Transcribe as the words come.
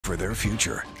for their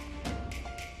future.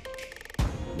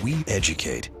 We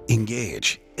educate,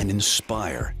 engage, and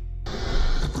inspire.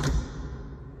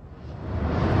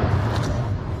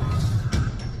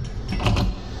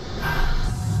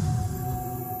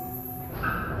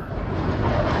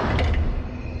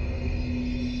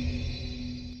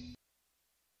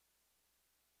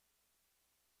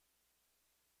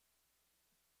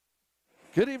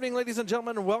 Good evening, ladies and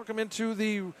gentlemen, and welcome into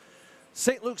the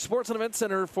St. Luke Sports and Event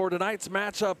Center for tonight's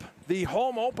matchup, the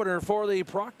home opener for the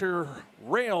Proctor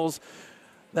Rails.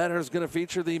 That is going to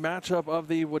feature the matchup of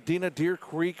the Wadena Deer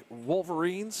Creek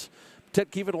Wolverines. To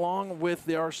keep it along with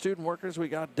our student workers, we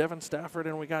got Devin Stafford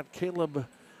and we got Caleb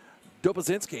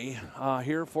Dobozinski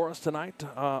here for us tonight.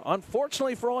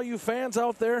 Unfortunately for all you fans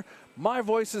out there, my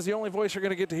voice is the only voice you're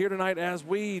going to get to hear tonight, as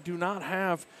we do not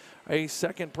have a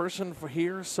second person for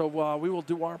here, so we will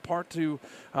do our part to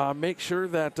make sure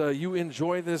that you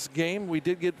enjoy this game. We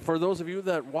did get, for those of you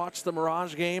that watched the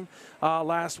Mirage game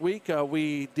last week,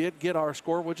 we did get our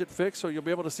score widget fixed, so you'll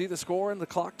be able to see the score and the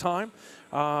clock time.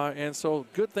 And so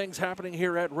good things happening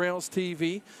here at Rails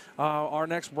TV. Our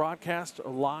next broadcast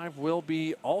live will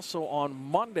be also on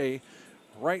Monday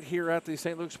right here at the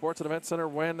St. Luke Sports and Event Center,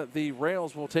 when the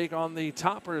Rails will take on the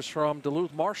Toppers from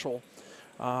Duluth Marshall.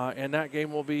 And that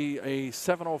game will be a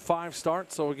 7:05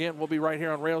 start. So again, we'll be right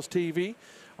here on Rails TV.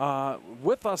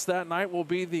 With us that night will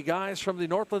be the guys from the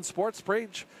Northland Sports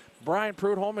Page, Brian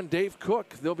Prudhomme and Dave Cook.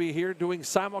 They'll be here doing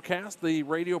simulcast. The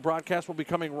radio broadcast will be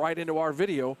coming right into our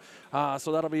video.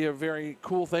 So that'll be a very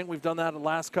cool thing. We've done that the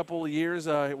last couple of years,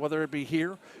 whether it be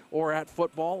here or at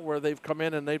football, where they've come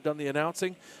in and they've done the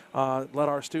announcing. Let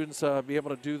our students be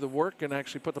able to do the work and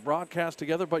actually put the broadcast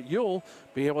together, but you'll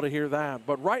be able to hear that.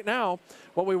 But right now,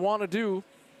 what we want to do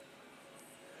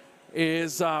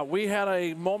is we had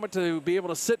a moment to be able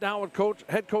to sit down with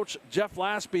head coach Jeff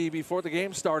Lasby before the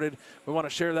game started. We want to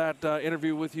share that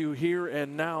interview with you here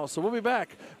and now. So we'll be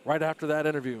back right after that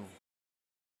interview.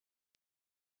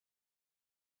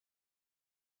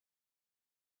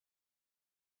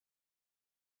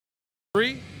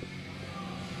 Good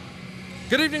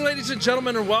evening, ladies and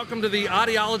gentlemen, and welcome to the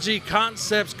Audiology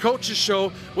Concepts Coaches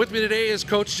Show. With me today is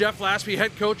Coach Jeff Lasby,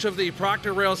 head coach of the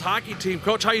Proctor Rails hockey team.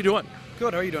 Coach, how you doing?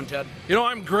 Good. How are you doing, Ted? You know,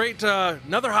 I'm great.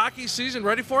 Another hockey season.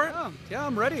 Ready for it? Yeah,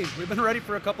 I'm ready. We've been ready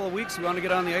for a couple of weeks. We want to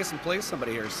get on the ice and play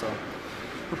somebody here, so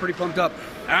we're pretty pumped up.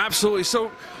 Absolutely.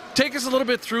 So take us a little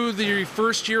bit through the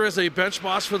first year as a bench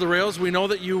boss for the Rails. We know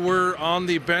that you were on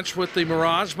the bench with the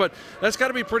Mirage, but that's got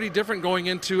to be pretty different going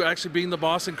into actually being the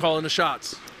boss and calling the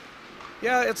shots.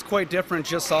 Yeah, it's quite different.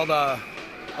 Just all the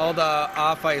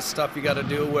off-ice stuff you got to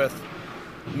do with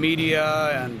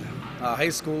media and high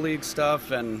school league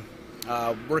stuff, and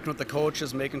working with the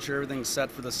coaches, making sure everything's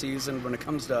set for the season when it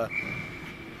comes to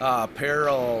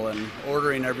apparel and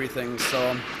ordering everything.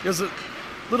 So it was a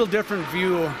little different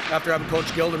view after having Coach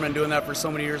Gilderman doing that for so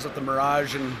many years with the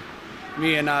Mirage, and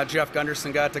me and Jeff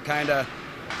Gunderson got to kind of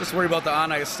just worry about the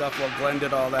on-ice stuff while Glenn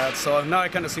did all that. So now I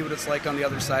kind of see what it's like on the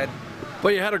other side.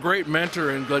 But you had a great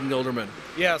mentor in Glenn Gilderman.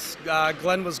 Yes,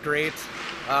 Glenn was great.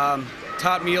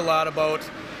 Taught me a lot about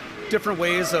different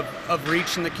ways of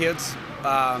reaching the kids.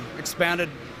 Expanded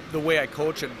the way I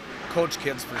coach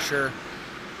kids for sure.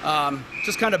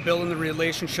 Just kind of building the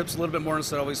relationships a little bit more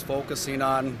instead of always focusing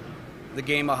on the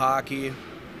game of hockey,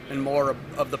 and more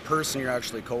of the person you're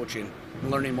actually coaching and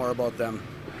learning more about them.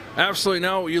 Absolutely.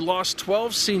 Now, you lost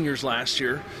 12 seniors last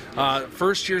year,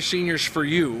 first-year seniors for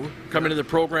you coming to the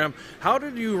program. How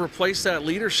did you replace that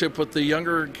leadership with the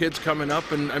younger kids coming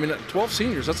up? And I mean, 12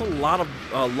 seniors, that's a lot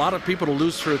of people to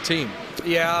lose for a team.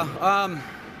 Yeah.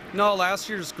 No, last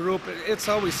year's group, it's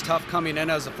always tough coming in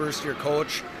as a first-year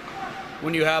coach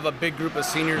when you have a big group of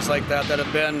seniors like that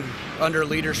have been under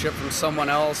leadership from someone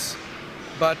else.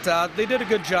 But they did a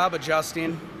good job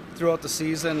adjusting throughout the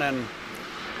season, and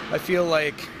I feel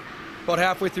like about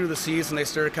halfway through the season they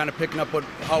started kind of picking up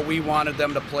how we wanted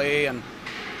them to play, and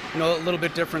a little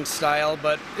bit different style.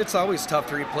 But it's always tough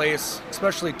to replace,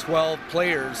 especially 12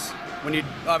 players when you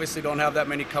obviously don't have that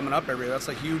many coming up every year. That's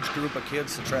a huge group of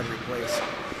kids to try to replace.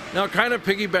 Now, kind of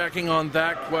piggybacking on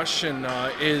that question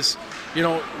is,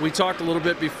 we talked a little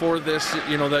bit before this, that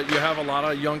you have a lot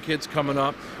of young kids coming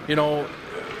up.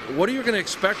 What are you going to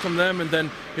expect from them? And then,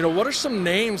 what are some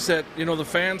names that, the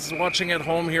fans watching at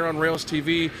home here on Rails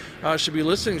TV should be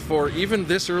listening for, even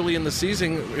this early in the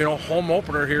season, home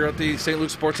opener here at the St. Luke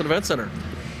Sports and Event Center?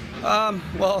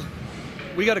 Well,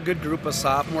 we got a good group of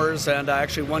sophomores, and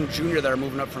actually one junior that are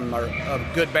moving up from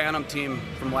a good Bantam team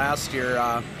from last year.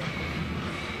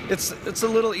 It's a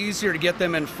little easier to get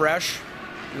them in fresh,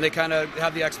 and they kind of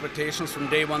have the expectations from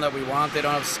day one that we want. They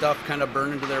don't have stuff kind of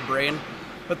burned into their brain,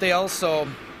 but they also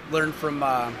learned from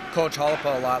Coach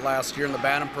Halpa a lot last year in the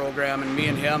Bantam program, and me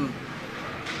and him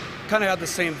kind of had the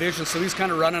same vision. So he's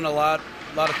kind of running a lot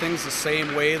of things the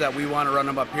same way that we want to run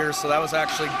them up here. So that was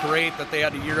actually great that they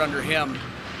had a year under him,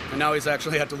 and now he's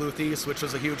actually at Duluth East, which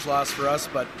was a huge loss for us.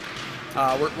 But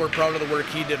we're proud of the work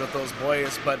he did with those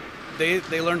boys. But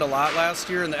they learned a lot last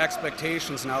year, and the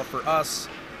expectations now for us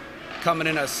coming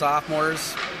in as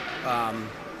sophomores,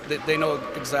 they know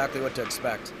exactly what to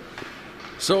expect.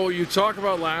 So you talk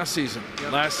about last season.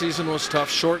 Yep. Last season was tough,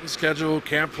 shortened schedule,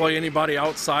 can't play anybody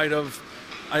outside of,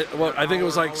 I think it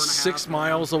was like 6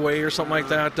 miles away or something like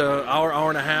that, hour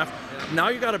and a half. Yeah. Now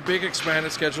you got a big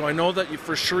expanded schedule. I know that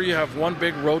for sure you have one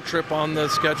big road trip on the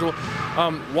schedule.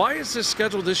 Why is this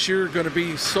schedule this year going to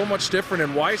be so much different,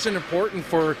 and why is it important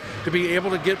to be able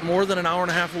to get more than an hour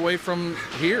and a half away from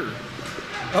here?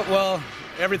 Well,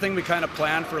 everything we kind of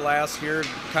planned for last year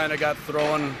kind of got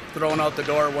thrown out the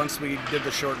door once we did the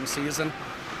shortened season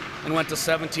and went to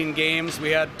 17 games.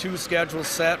 We had 2 schedules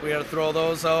set. We had to throw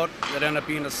those out. It ended up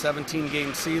being a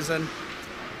 17-game season.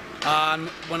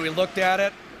 When we looked at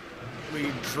it,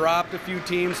 we dropped a few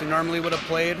teams we normally would have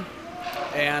played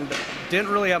and didn't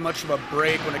really have much of a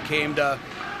break when it came to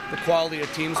the quality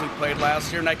of teams we played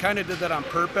last year. And I kind of did that on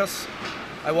purpose.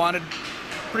 I wanted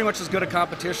pretty much as good a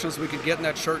competition as we could get in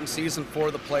that shortened season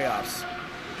for the playoffs.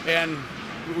 And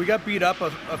we got beat up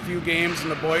a few games,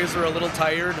 and the boys are a little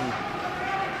tired,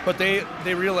 but they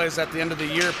realized at the end of the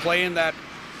year playing that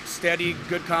steady,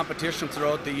 good competition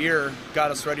throughout the year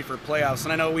got us ready for playoffs.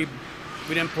 And I know we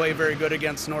didn't play very good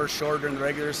against North Shore during the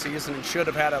regular season and should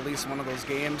have had at least one of those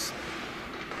games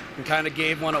and kind of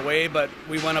gave one away, but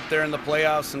we went up there in the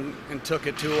playoffs and took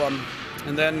it to them.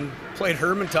 And then played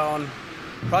Hermantown,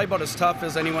 probably about as tough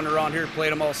as anyone around here.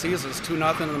 Played them all seasons,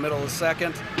 2-0 in the middle of the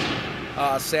second.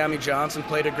 Sammy Johnson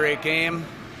played a great game.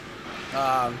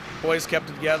 Boys kept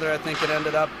it together. I think it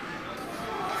ended up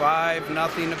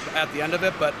 5-0 at the end of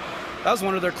it, but that was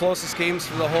one of their closest games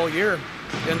for the whole year.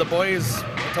 And the boys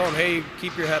told them, hey,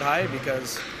 keep your head high,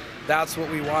 because that's what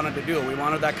we wanted to do. We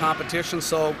wanted that competition,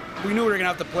 so we knew we were going to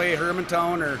have to play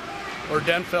Hermantown or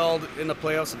Denfeld in the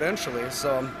playoffs eventually.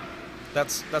 So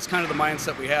that's kind of the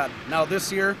mindset we had. Now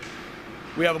this year,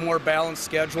 we have a more balanced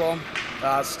schedule.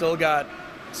 Still got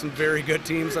some very good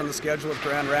teams on the schedule with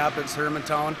Grand Rapids,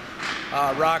 Hermantown.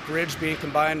 Rock Ridge being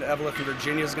combined, Evelyn and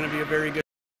Virginia is going to be a very good.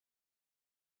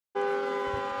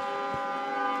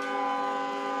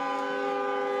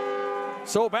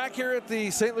 So back here at the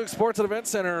St. Luke Sports and Event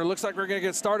Center, looks like we're going to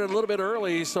get started a little bit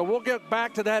early. So we'll get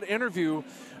back to that interview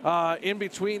in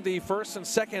between the first and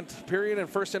second period and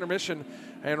first intermission.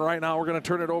 And right now we're going to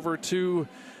turn it over to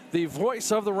the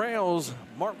voice of the Rails,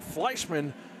 Mark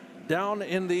Fleischman, down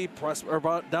in the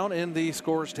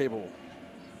scores table.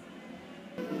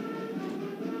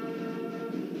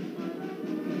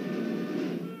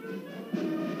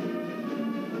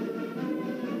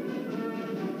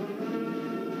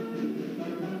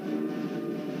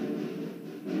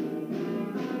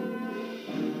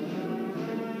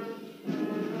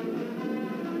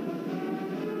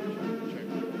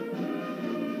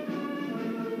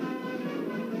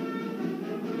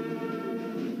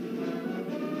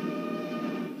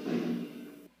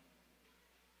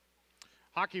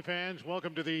 Hockey fans,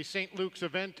 welcome to the St. Luke's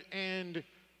event, and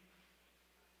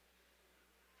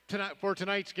for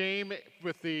tonight's game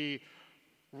with the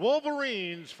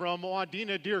Wolverines from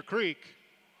Wadena Deer Creek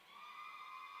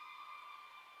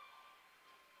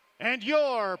and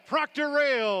your Proctor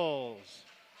Rails.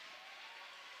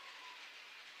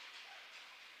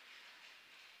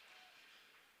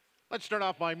 Let's start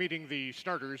off by meeting the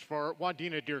starters for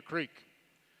Wadena Deer Creek.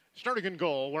 Starting in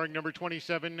goal, wearing number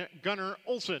 27, Gunnar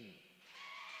Olson.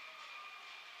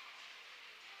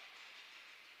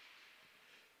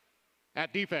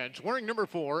 At defense, wearing number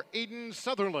 4, Aiden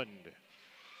Sutherland.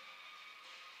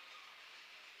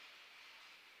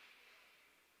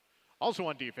 Also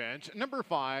on defense, number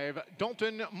 5,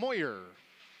 Dalton Moyer.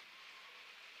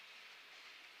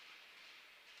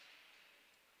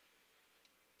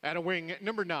 At a wing,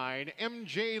 number 9,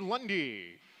 MJ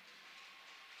Lundy.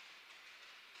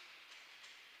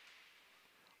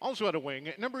 Also at a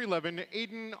wing, number 11,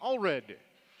 Aiden Allred.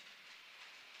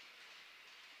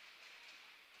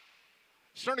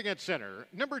 Starting at center,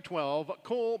 number 12,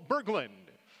 Cole Berglund.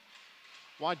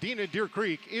 Wadena Deer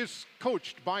Creek is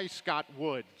coached by Scott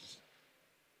Woods.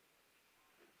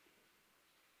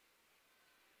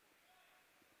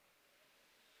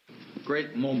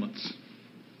 Great moments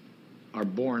are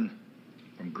born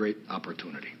from great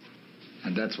opportunity.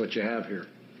 And that's what you have here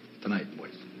tonight,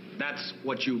 boys. That's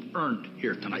what you've earned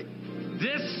here tonight.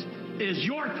 This is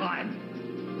your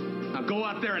time. Now go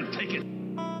out there and take it.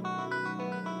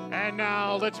 And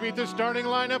now let's meet the starting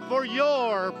lineup for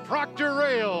your Proctor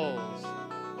Rails.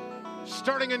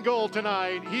 Starting in goal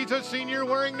tonight, he's a senior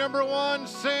wearing number 1,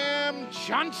 Sam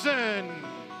Johnson.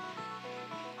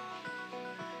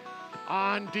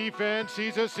 On defense,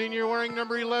 he's a senior wearing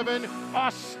number 11,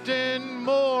 Austin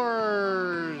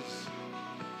Moores.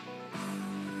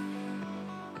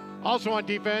 Also on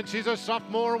defense, he's a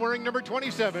sophomore wearing number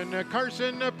 27,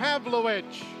 Carson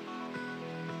Pavlovich.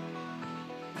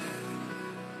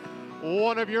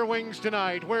 One of your wings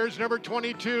tonight wears number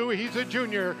 22. He's a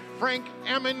junior, Frank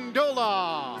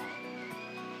Amendola.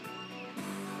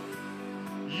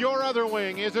 Your other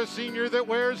wing is a senior that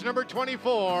wears number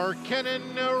 24,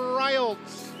 Kenan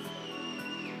Riles.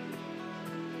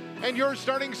 And your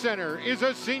starting center is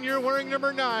a senior wearing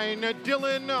number 9,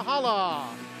 Dylan Holla.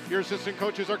 Your assistant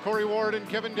coaches are Corey Ward and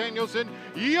Kevin Danielson.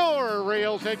 Your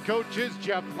Rails head coach is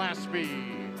Jeff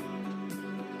Lasby.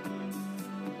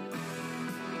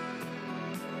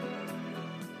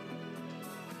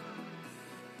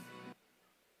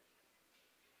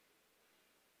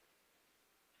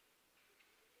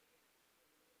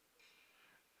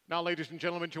 Now, ladies and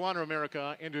gentlemen, to honor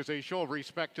America and as a show of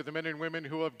respect to the men and women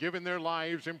who have given their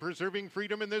lives in preserving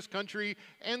freedom in this country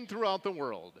and throughout the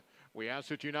world, we ask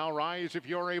that you now rise, if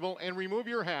you're able, and remove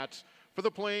your hats for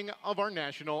the playing of our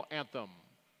national anthem.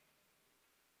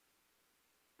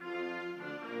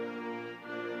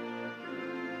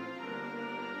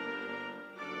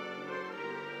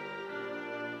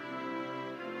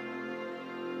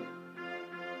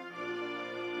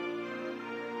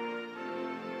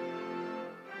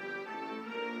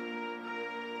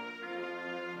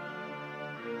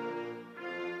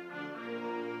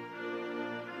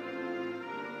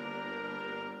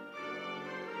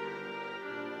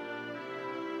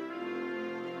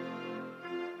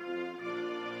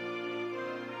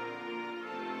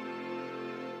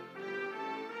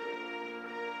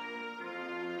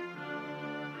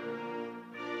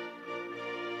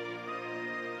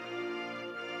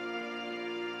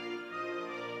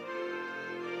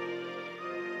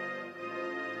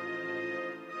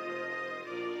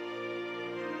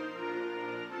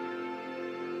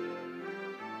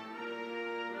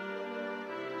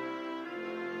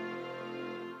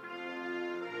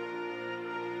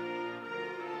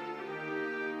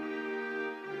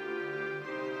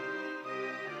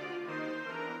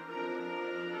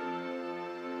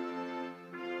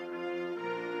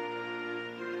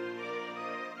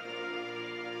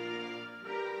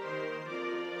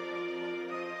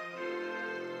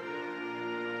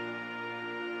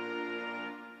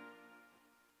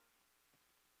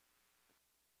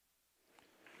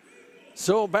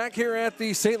 So back here at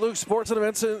the St. Luke Sports and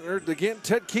Events Center, again,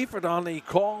 Ted Kiefert on the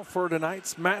call for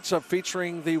tonight's matchup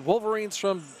featuring the Wolverines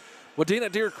from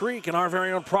Wadena Deer Creek and our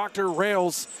very own Proctor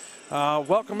Rails.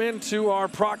 Welcome into our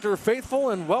Proctor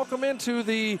faithful and welcome into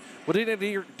the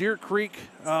Wadena Deer Creek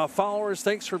followers.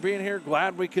 Thanks for being here.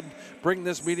 Glad we could bring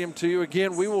this medium to you.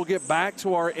 Again, we will get back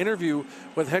to our interview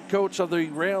with head coach of the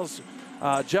Rails,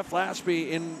 Jeff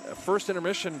Lasby, in first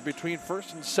intermission between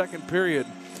first and second period.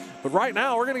 But right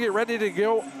now, we're going to get ready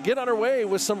to get underway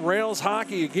with some Rails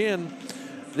hockey. Again,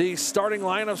 the starting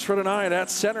lineups for tonight: at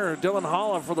center, Dylan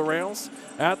Holla for the Rails.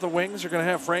 At the wings, you're going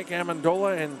to have Frank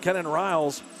Amendola and Kenan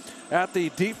Riles. At the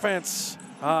defense,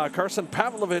 Carson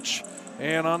Pavlovich.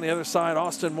 And on the other side,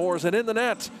 Austin Moores. And in the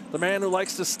net, the man who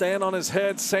likes to stand on his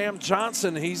head, Sam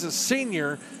Johnson. He's a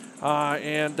senior.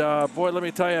 Boy, let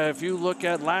me tell you, if you look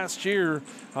at last year,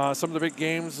 some of the big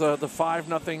games, the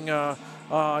 5-0,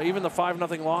 even the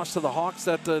 5-0 loss to the Hawks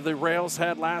that the Rails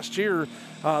had last year,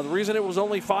 the reason it was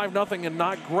only 5-0 and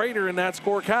not greater in that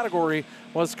score category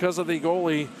was because of the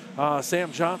goalie,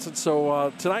 Sam Johnson.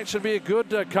 So tonight should be a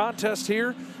good contest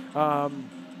here.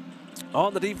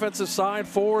 On the defensive side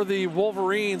for the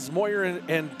Wolverines, Moyer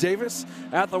and Davis.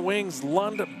 At the wings,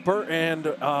 Lund and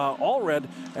Allred.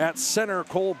 At center,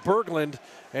 Cole Berglund.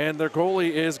 And their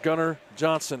goalie is Gunnar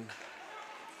Johnson.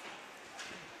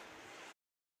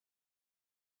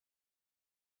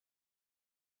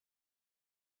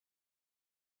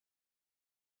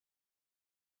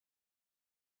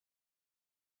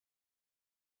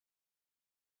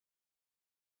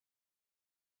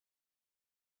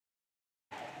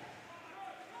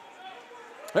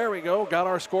 There we go, got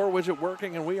our score widget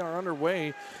working and we are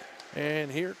underway. And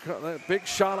here comes that big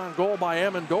shot on goal by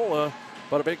Amendola,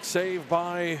 but a big save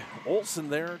by Olsen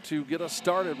there to get us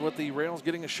started with the Rails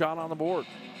getting a shot on the board.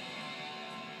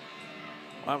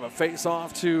 I have a face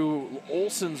off to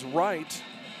Olsen's right.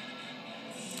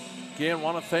 Again,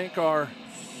 want to thank our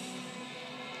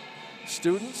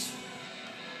students.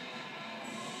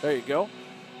 There you go.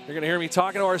 You're going to hear me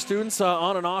talking to our students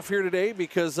on and off here today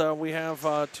because we have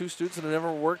 2 students that have never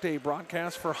worked a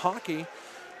broadcast for hockey.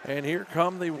 And here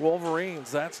come the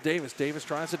Wolverines. That's Davis. Davis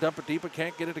tries to dump it deep but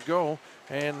can't get it to go.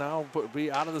 And now be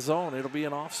out of the zone. It'll be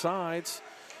an offsides.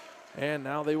 And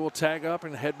now they will tag up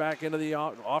and head back into the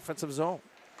offensive zone.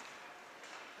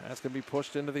 That's going to be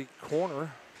pushed into the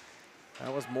corner.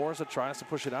 That was Morris that tries to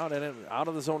push it out, and out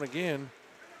of the zone again.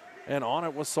 And on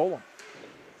it was Solom.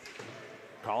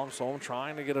 Colin Solom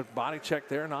trying to get a body check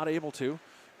there, not able to.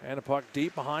 And a puck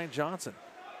deep behind Johnson.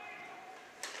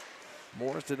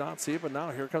 Morris did not see it, but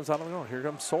now here comes out of the zone. Here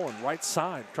comes Solon, right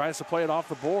side. Tries to play it off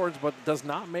the boards, but does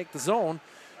not make the zone.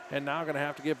 And now going to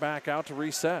have to get back out to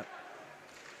reset.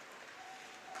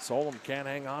 Solom can't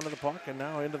hang on to the puck, and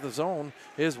now into the zone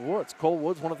is Woods. Cole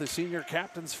Woods, one of the senior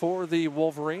captains for the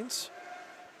Wolverines.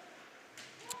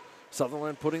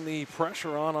 Sutherland putting the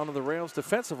pressure onto the rails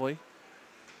defensively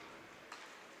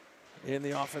in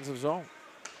the offensive zone.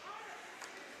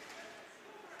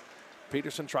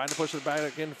 Peterson trying to push it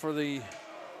back in for the,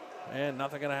 and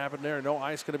nothing going to happen there. No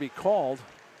ice going to be called.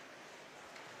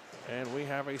 And we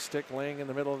have a stick laying in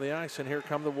the middle of the ice, and here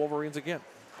come the Wolverines again.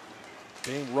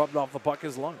 Being rubbed off the puck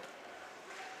is Lund.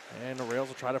 And the rails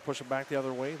will try to push it back the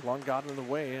other way. Lund got in the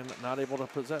way and not able to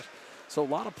possess. So a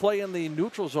lot of play in the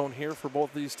neutral zone here for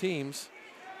both these teams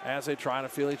as they try to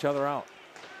feel each other out.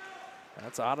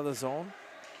 That's out of the zone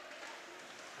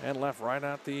and left right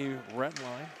at the red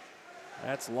line.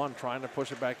 That's Lund trying to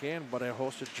push it back in, but a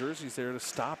host of jerseys there to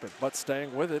stop it. But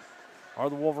staying with it are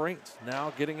the Wolverines.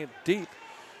 Now getting it deep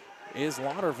is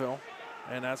Lauderville,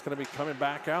 and that's going to be coming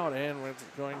back out, and it's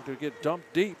going to get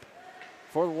dumped deep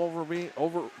for the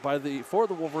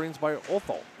Wolverines by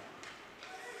Othel.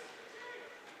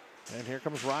 And here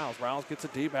comes Riles. Riles gets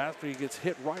it deep after he gets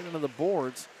hit right into the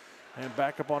boards and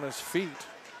back up on his feet.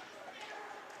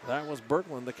 That was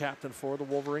Berglund, the captain for the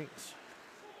Wolverines.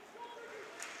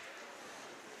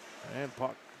 And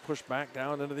puck pushed back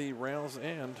down into the rails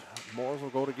end. Moores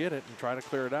will go to get it and try to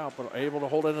clear it out, but able to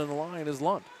hold it in the line is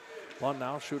Lund. Lund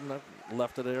now shooting up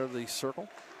left of there, the circle.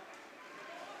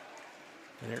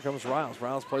 And here comes Riles.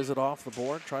 Riles plays it off the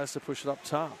board, tries to push it up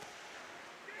top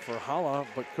for Halla,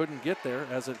 but couldn't get there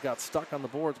as it got stuck on the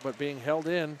boards, but being held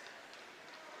in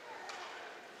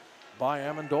by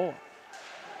Amendola.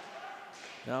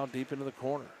 Now deep into the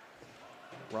corner.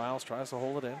 Riles tries to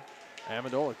hold it in.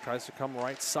 Amendola tries to come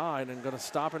right side and going to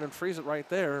stop it and freeze it right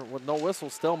there with no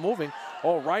whistle, still moving.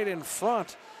 Oh, right in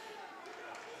front.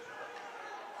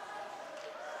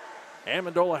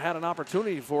 Amendola had an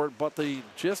opportunity for it, but the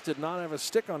Gist did not have a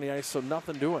stick on the ice, so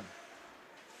nothing doing.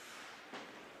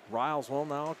 Riles will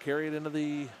now carry it into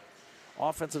the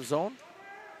offensive zone.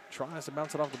 Tries to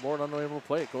bounce it off the board, unable to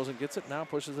play it. Goes and gets it, now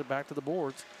pushes it back to the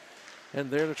boards. And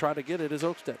there to try to get it is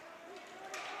Oakstead.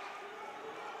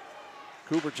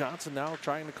 Cooper Johnson now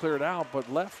trying to clear it out,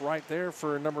 but left right there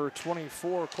for number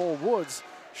 24, Cole Woods.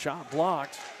 Shot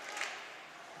blocked.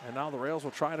 And now the Rails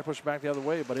will try to push back the other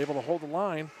way, but able to hold the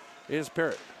line is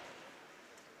Pettit.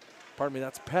 Pardon me,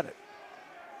 that's Pettit.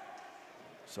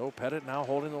 So Pettit now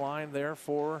holding the line there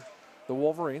for the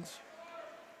Wolverines.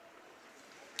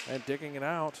 And digging it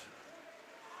out.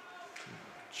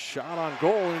 Shot on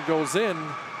goal and goes in.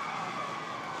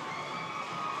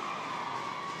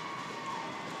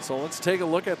 So let's take a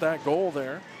look at that goal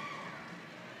there.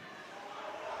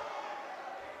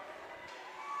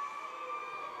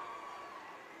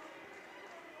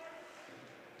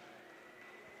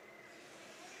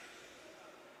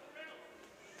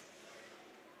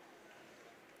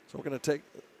 So we're going to take,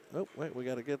 oh, wait, we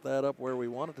got to get that up where we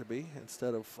want it to be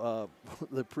instead of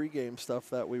the pregame stuff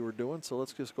that we were doing. So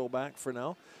let's just go back for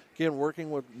now. Again,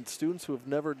 working with students who have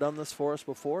never done this for us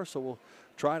before, so we'll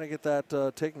try to get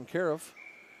that taken care of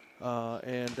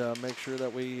and make sure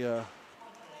that we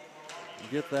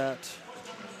get that.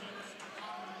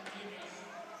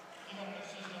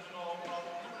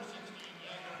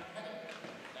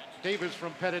 Davis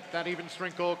from Pettit, that even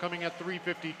strength goal coming at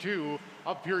 3:52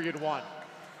 of period one.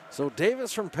 So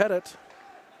Davis from Pettit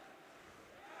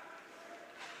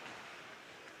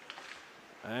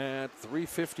at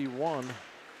 3:51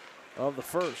 of the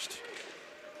first.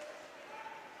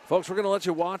 Folks, we're going to let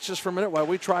you watch this for a minute while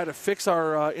we try to fix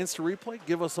our instant replay.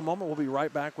 Give us a moment. We'll be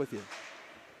right back with you.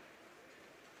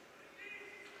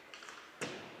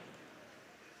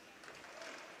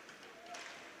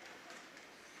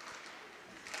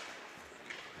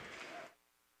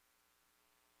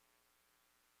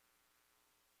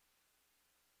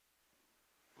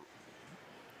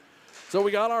 So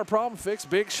we got our problem fixed.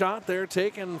 Big shot there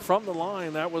taken from the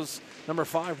line. That was number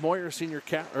 5, Moyer,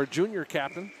 junior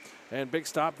captain. And big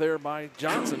stop there by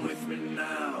Johnson. With me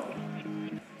now.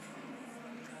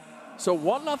 So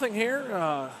 1-0 here.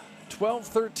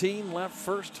 12-13 left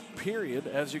first period,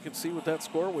 as you can see with that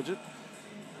score widget.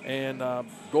 And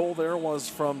goal there was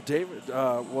from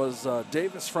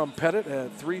Davis from Pettit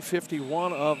at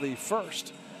 3:51 of the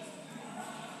first.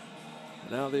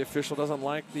 Now the official doesn't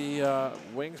like the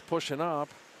Wings pushing up.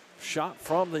 Shot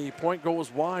from the point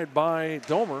goes wide by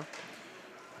Domer.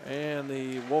 And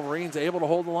the Wolverines able to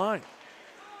hold the line.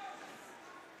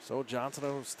 So Johnson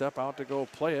will step out to go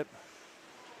play it.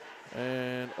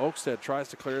 And Oakstead tries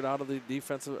to clear it out of the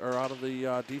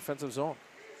defensive zone.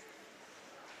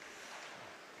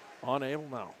 Unable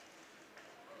now.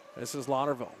 This is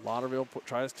Lauderville. Lauderville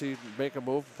tries to make a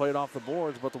move, play it off the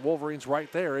boards, but the Wolverines right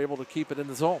there able to keep it in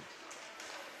the zone.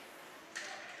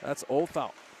 That's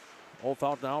Othout.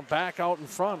 Othout now back out in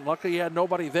front. Luckily he had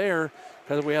nobody there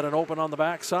because we had an open on the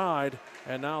backside.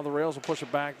 And now the Rails will push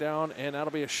it back down, and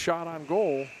that'll be a shot on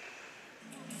goal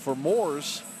for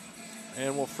Moores.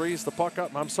 And we'll freeze the puck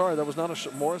up. I'm sorry, that was not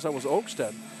a Moores, that was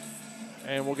Oakstead.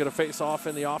 And we'll get a face-off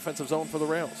in the offensive zone for the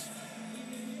Rails.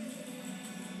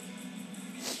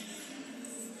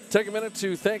 Take a minute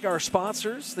to thank our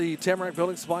sponsors. The Tamarack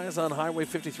Building Supplies on Highway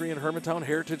 53 in Hermantown,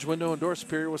 Heritage Window and Door,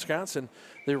 Superior, Wisconsin.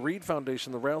 The Reed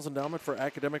Foundation, the Rails Endowment for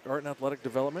Academic, Art, and Athletic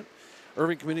Development.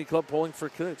 Irving Community Club Polling for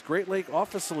Kids. Great Lake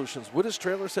Office Solutions. Wittes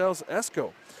Trailer Sales,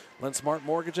 ESCO. LendSmart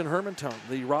Mortgage in Hermantown.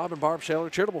 The Rob and Barb Shaler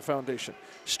Charitable Foundation.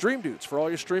 Stream Dudes for all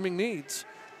your streaming needs.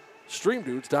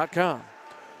 StreamDudes.com.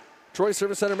 Troy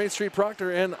Service Center, Main Street,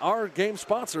 Proctor, and our game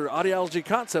sponsor, Audiology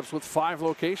Concepts, with 5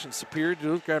 locations: Superior,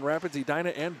 Duluth, Grand Rapids, Edina,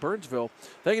 and Burnsville.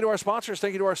 Thank you to our sponsors.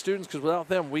 Thank you to our students, because without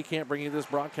them, we can't bring you this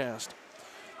broadcast.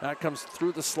 That comes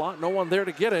through the slot. No one there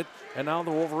to get it. And now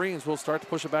the Wolverines will start to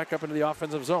push it back up into the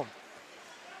offensive zone.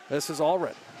 This is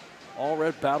Allred.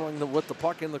 Allred battling with the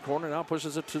puck in the corner. Now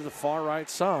pushes it to the far right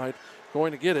side.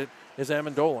 Going to get it is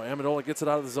Amendola. Amendola gets it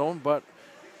out of the zone, but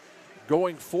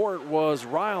going for it was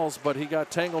Riles, but he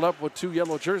got tangled up with 2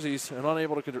 yellow jerseys and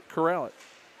unable to corral it.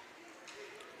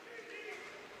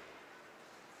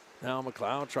 Now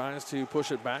McLeod tries to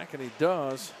push it back, and he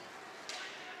does.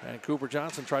 And Cooper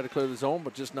Johnson tried to clear the zone,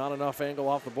 but just not enough angle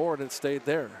off the board. It stayed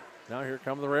there. Now here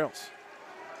come the Rails.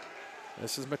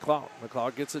 This is McLeod.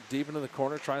 McLeod gets it deep into the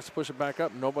corner, tries to push it back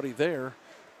up. Nobody there,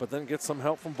 but then gets some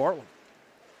help from Bartland.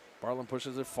 Bartland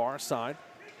pushes it far side.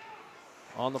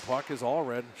 On the puck is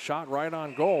Allred. Shot right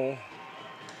on goal.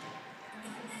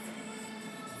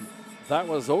 That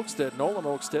was Oakstead, Nolan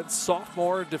Oakstead,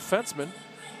 sophomore defenseman.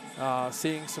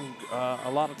 Seeing a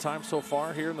lot of time so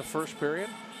far here in the first period.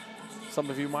 Some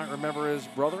of you might remember his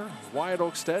brother, Wyatt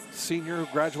Oakstead, senior who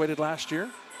graduated last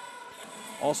year.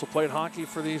 Also played hockey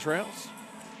for these Rails.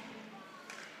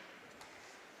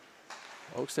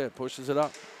 Oakstead pushes it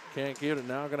up. Can't get it.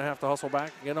 Now going to have to hustle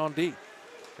back again on D.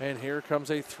 And here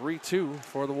comes a 3-2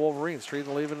 for the Wolverines. Trying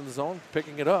to leave it in the zone.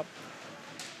 Picking it up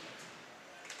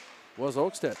was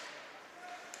Oakstead.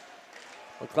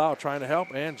 McLeod trying to help,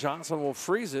 and Johnson will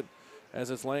freeze it as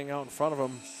it's laying out in front of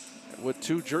him with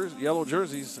 2 yellow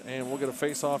jerseys, and we'll get a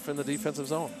face-off in the defensive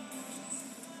zone.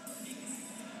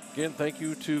 Again, thank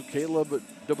you to Caleb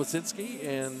Dubosinski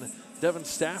and Devin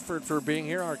Stafford for being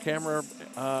here, our cameraman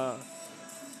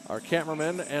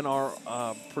and our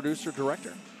producer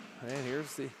director. And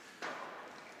here's the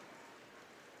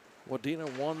Wadena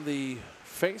won the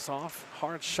face-off.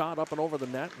 Hard shot up and over the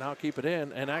net. Now keep it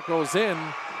in, and that goes in.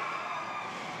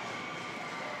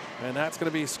 And that's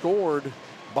going to be scored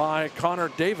by Connor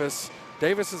Davis.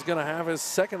 Davis is going to have his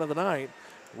second of the night.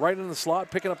 Right in the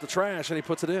slot, picking up the trash, and he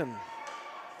puts it in.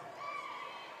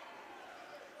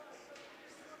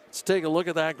 Let's take a look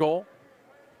at that goal.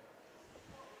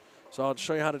 So I'll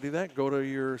show you how to do that. Go to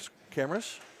your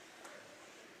cameras.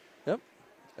 Yep.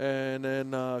 And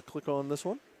then click on this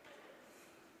one.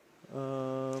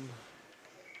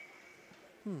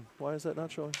 Why is that not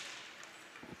showing?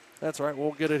 That's all right.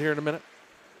 We'll get it here in a minute.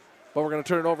 But we're going to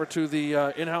turn it over to the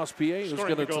in-house PA who's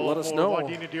going to let us know.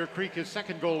 Wadena Deer Creek, his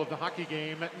second goal of the hockey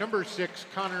game. Number 6,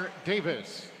 Connor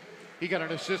Davis. He got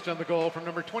an assist on the goal from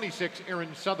number 26,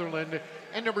 Aaron Sutherland,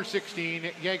 and number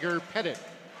 16, Jaeger Pettit.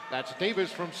 That's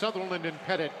Davis from Sutherland and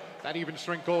Pettit. That even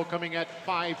strength goal coming at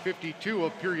 5:52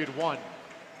 of period 1.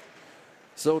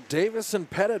 So Davis and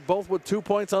Pettit both with 2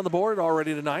 points on the board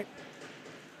already tonight.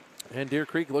 And Deer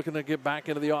Creek looking to get back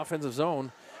into the offensive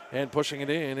zone, and pushing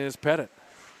it in is Pettit.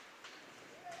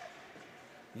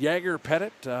 Jaeger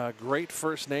Pettit, great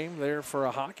first name there for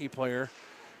a hockey player.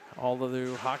 All of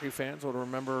the hockey fans will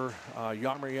remember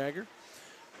Jaromir Jaeger.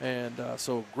 And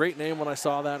so great name when I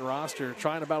saw that roster.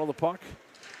 Trying to battle the puck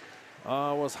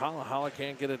was Holla. Holla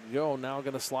can't get it. Now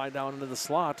going to slide down into the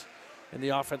slot in the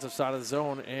offensive side of the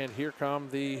zone. And here come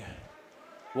the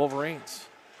Wolverines.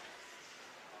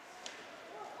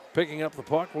 Picking up the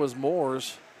puck was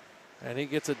Moores, and he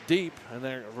gets it deep, and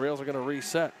the Rails are going to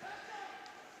reset.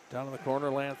 Down in the corner,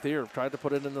 Lanthier tried to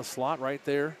put it in the slot right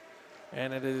there,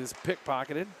 and it is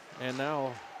pickpocketed, and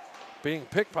now being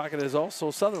pickpocketed is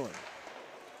also Sutherland.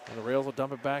 And the Rails will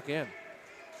dump it back in.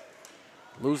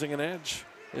 Losing an edge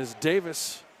is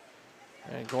Davis,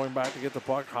 and going back to get the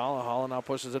puck, Holla now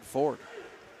pushes it forward.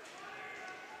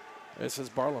 This is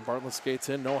Bartlett. Bartlett skates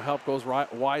in, no help, goes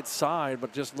right wide side,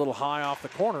 but just a little high off the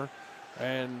corner,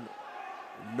 and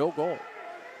no goal.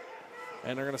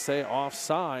 And they're going to say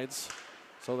offsides,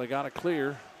 so they got to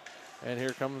clear. And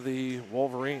here come the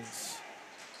Wolverines.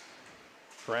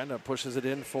 Granda pushes it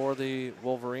in for the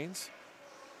Wolverines.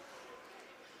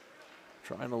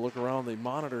 Trying to look around the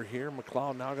monitor here.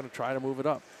 McLeod now going to try to move it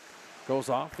up. Goes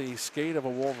off the skate of a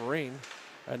Wolverine,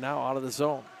 and now out of the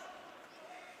zone.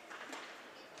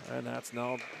 And that's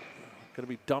now going to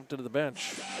be dumped into the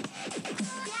bench.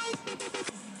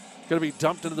 Going to be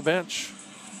dumped into the bench.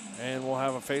 And we'll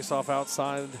have a face-off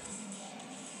outside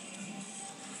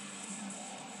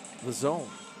the zone.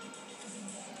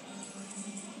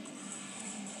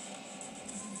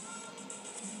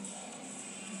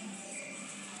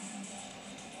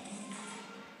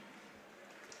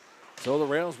 So the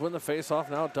Rails win the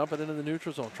face-off now, dump it into the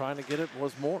neutral zone. Trying to get it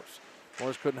was Morse.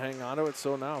 Morse couldn't hang on to it,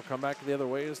 so now come back the other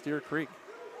way is Deer Creek.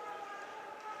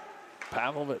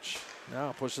 Pavlovich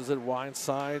now pushes it wide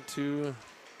side to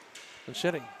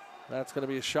Shitting. That's going to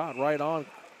be a shot right on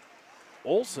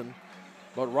Olsen,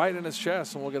 but right in his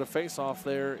chest, and we'll get a face-off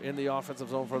there in the offensive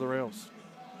zone for the Rails.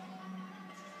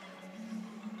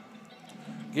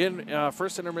 Again,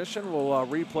 first intermission, we'll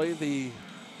replay the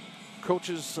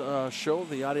coaches show,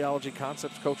 the Ideology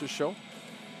Concepts coaches show,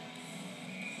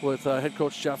 with head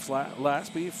coach Jeff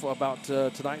Lasby about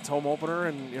tonight's home opener,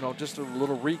 and just a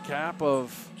little recap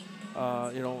of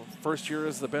first year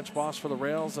as the bench boss for the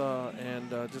Rails, and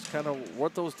just kind of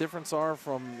what those differences are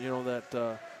from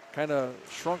that kind of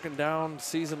shrunken down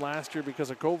season last year because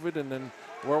of COVID, and then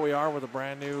where we are with a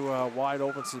brand new wide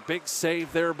open. So big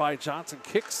save there by Johnson,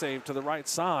 kick save to the right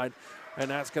side, and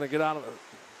that's going to get out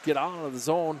of the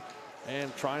zone,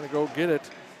 and trying to go get it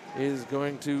is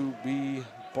going to be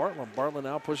Bartlett. Bartlett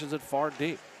now pushes it far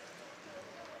deep.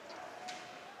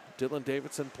 Dylan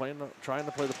Davidson trying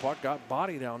to play the puck, got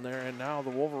body down there, and now the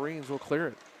Wolverines will clear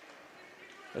it.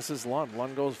 This is Lund.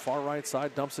 Lund goes far right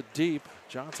side, dumps it deep.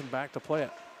 Johnson back to play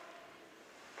it.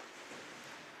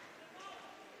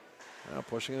 Now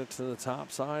pushing it to the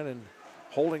top side and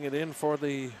holding it in for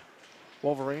the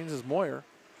Wolverines is Moyer.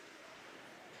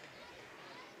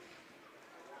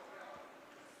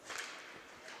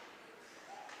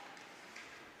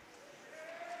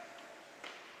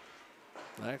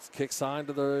 Next kick sign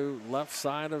to the left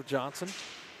side of Johnson,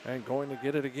 and going to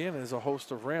get it again is a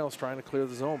host of Rails trying to clear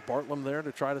the zone. Bartlam there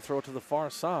to try to throw it to the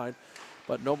far side,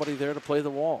 but nobody there to play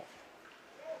the wall.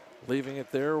 Leaving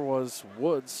it there was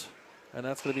Woods, and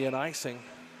that's going to be an icing.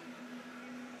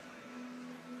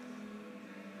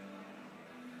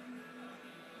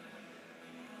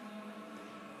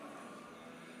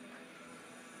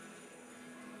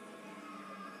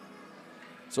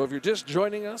 So if you're just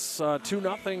joining us,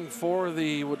 2-0 for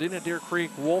the Wadena Deer Creek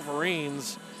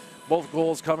Wolverines. Both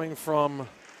goals coming from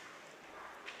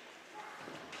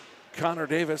Connor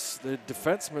Davis, the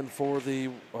defenseman for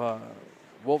the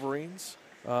Wolverines.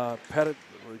 Pettit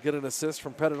get an assist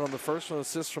from Pettit on the first one,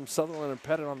 assist from Sutherland and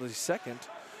Pettit on the second,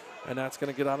 and that's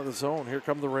going to get out of the zone. Here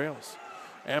come the Rails.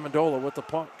 Amendola with the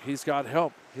puck. He's got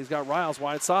help. He's got Riles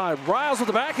wide side. Riles with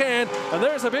the backhand, and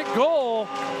there's a big goal.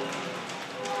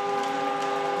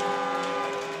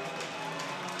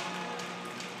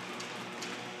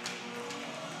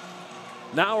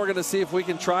 Now we're going to see if we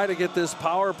can try to get this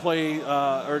power play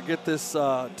or get this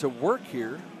to work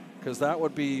here, because that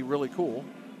would be really cool.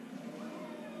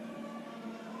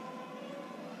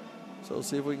 So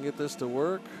see if we can get this to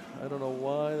work. I don't know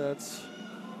why that's...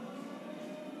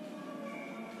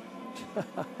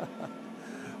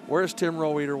 Where's Tim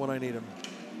Roweeder when I need him?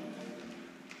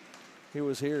 He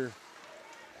was here.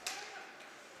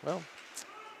 Well,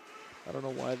 I don't know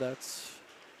why that's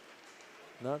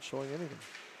not showing anything.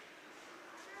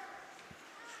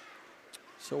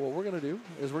 So what we're going to do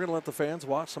is we're going to let the fans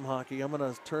watch some hockey. I'm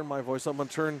going to turn my voice up. I'm going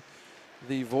to turn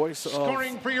the voice of...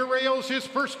 Scoring for your Rails, his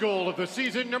first goal of the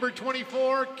season, number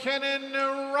 24, Kenan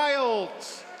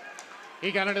Riles.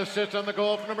 He got an assist on the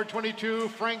goal from number 22,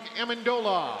 Frank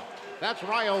Amendola. That's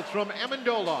Riles from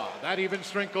Amendola. That even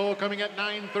strength goal coming at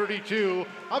 9:32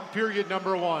 of period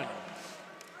number 1.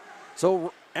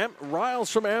 So Riles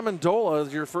from Amendola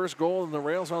is your first goal, and the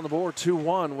Rails on the board,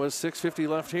 2-1, with 6:50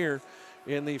 left here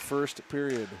in the first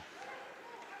period.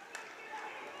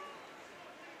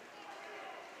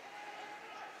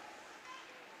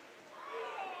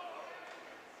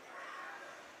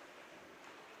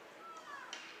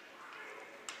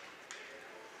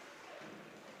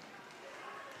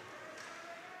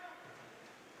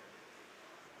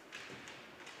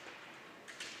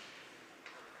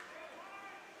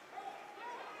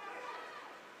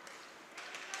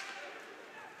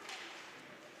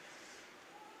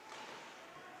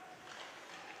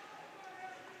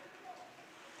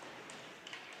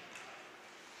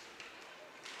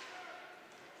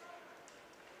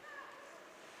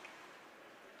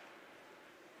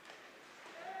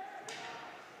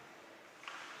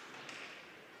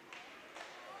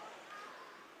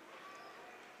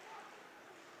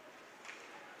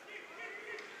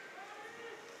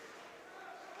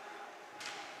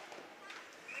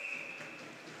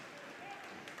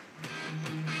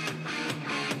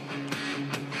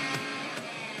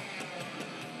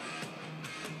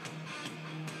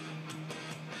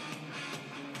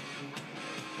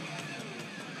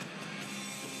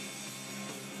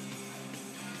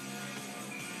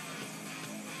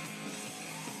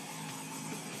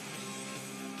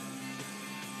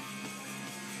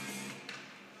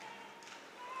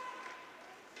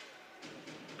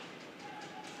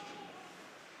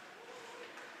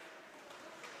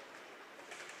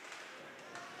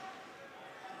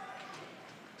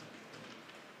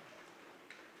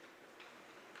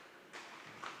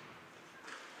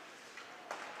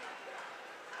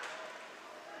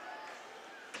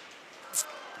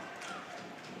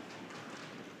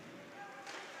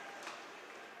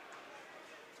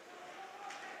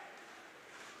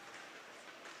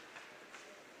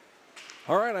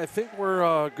 All right, I think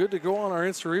we're good to go on our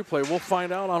instant replay. We'll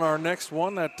find out on our next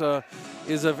one that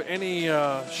is of any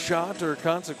shot or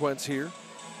consequence here.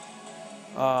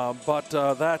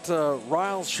 That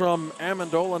Riles from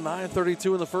Amendola,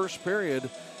 9:32 in the first period.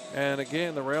 And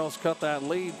again, the Rails cut that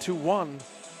lead 2-1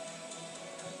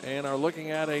 and are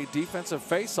looking at a defensive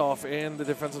face-off in the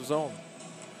defensive zone.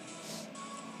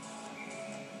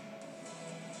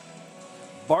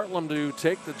 Bartlum to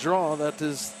take the draw. That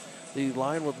is the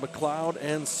line with McLeod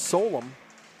and Solom.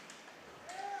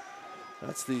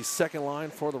 That's the second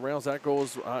line for the Rails. That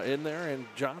goes in there, and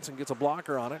Johnson gets a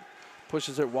blocker on it.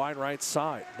 Pushes it wide right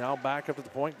side. Now back up to the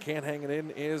point. Can't hang it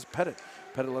in is Pettit.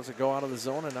 Pettit lets it go out of the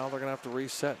zone, and now they're going to have to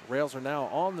reset. Rails are now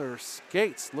on their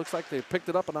skates. Looks like they picked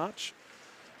it up a notch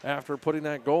after putting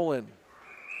that goal in.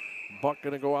 Buck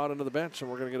going to go out into the bench, and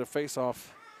we're going to get a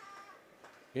face-off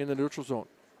in the neutral zone.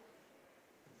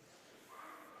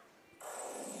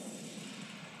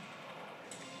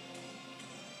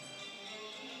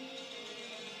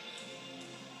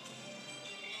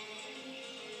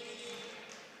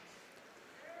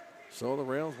 So the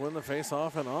Rails win the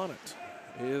face-off, and on it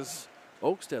is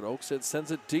Oakstead. Oakstead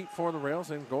sends it deep for the Rails,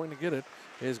 and going to get it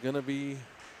is going to be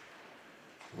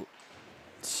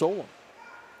Solom.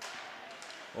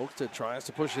 Oakstead tries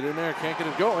to push it in there, can't get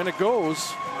it go, and it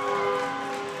goes.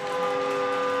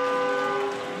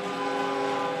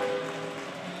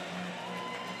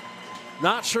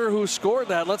 Not sure who scored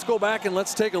that. Let's go back and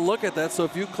let's take a look at that. So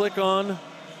if you click on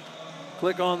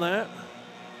that,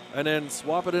 and then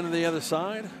swap it into the other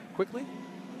side quickly.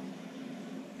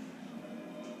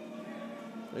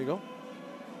 There you go.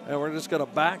 And we're just going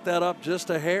to back that up just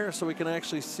a hair so we can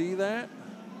actually see that.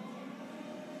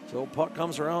 So puck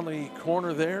comes around the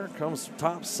corner there, comes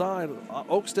top side.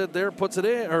 Oakstead there puts it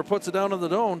in, or puts it down in the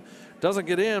zone. Doesn't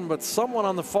get in, but someone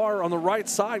on the right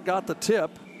side got the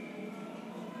tip.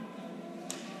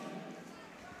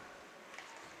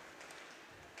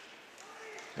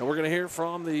 And we're going to hear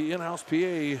from the in-house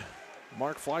PA,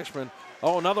 Mark Fleischman.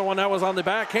 Oh, another one that was on the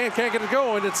backhand. Can't get it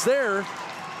going. It's there.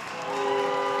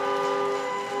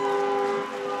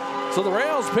 So the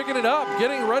Rails picking it up,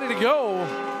 getting ready to go,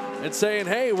 and saying,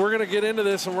 hey, we're going to get into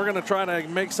this and we're going to try to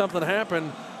make something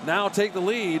happen. Now take the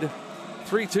lead,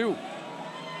 3-2.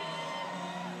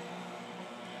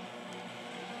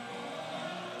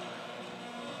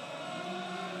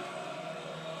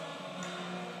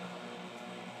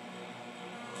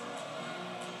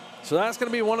 So that's going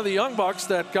to be one of the Young Bucks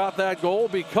that got that goal,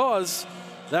 because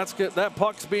that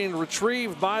puck's being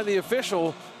retrieved by the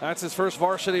official. That's his first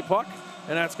varsity puck,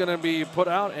 and that's going to be put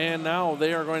out, and now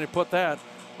they are going to put that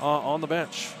on the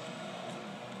bench.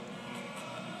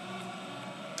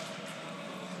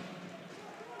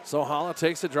 So Holla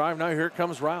takes the drive. Now here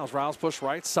comes Riles. Riles push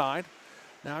right side.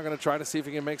 Now going to try to see if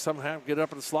he can make something happen, get it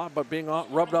up in the slot, but being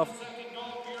rubbed off.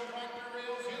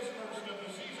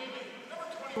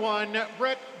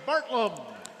 Brett Bartlum.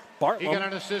 He got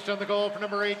an assist on the goal for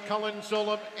number 8, Cullen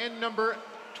Solom, and number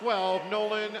 12,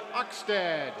 Nolan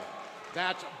Oxted.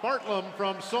 That's Bartlum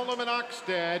from Solom and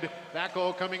Oxted. That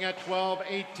goal coming at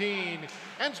 12:18.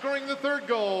 And scoring the third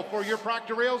goal for your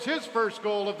Proctor Rails, his first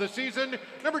goal of the season,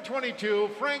 number 22,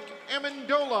 Frank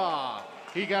Amendola.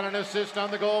 He got an assist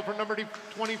on the goal for number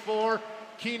 24,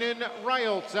 Keenan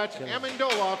Riles. That's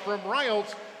Amendola from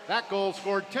Riles. That goal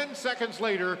scored 10 seconds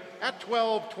later at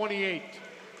 12:28.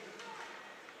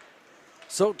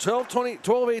 So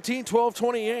 12:18,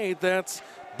 12:28. That's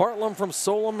Bartlum from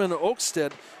Solom and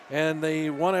Oakstead. And they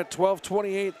won at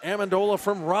 12:28. Amendola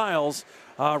from Riles.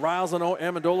 Riles and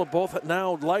Amendola both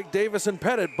now, like Davis and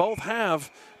Pettit, both have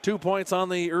 2 points on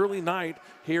the early night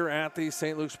here at the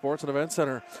St. Luke Sports and Event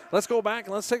Center. Let's go back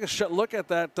and let's take a look at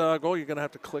that goal. You're going to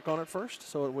have to click on it first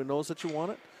so it knows that you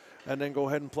want it. And then go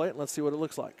ahead and play it, and let's see what it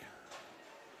looks like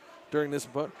during this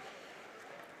input.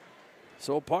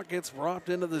 So puck gets dropped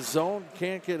into the zone,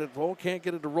 can't get it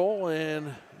to roll,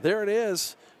 and there it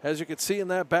is. As you can see in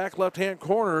that back left-hand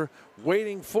corner,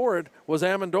 waiting for it was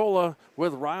Amendola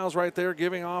with Riles right there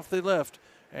giving off the lift.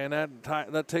 And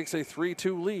that takes a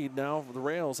 3-2 lead now for the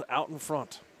Rails out in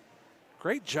front.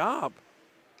 Great job.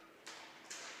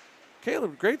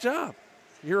 Caleb, great job.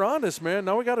 You're on this, man.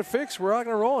 Now we got it fixed. We're not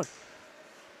going to roll it.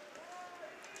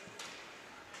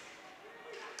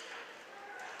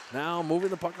 Now moving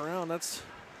the puck around, that's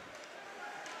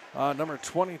number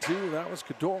 22. That was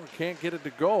Cador. Can't get it to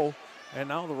go. And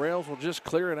now the Rails will just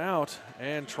clear it out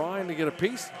and trying to get a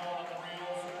piece.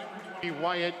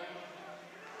 Wyatt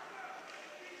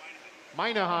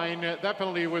Minaheim, that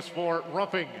penalty was for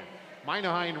roughing.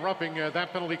 Minaheim roughing,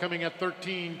 that penalty coming at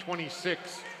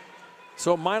 13:26.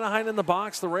 So Minaheim in the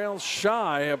box. The Rails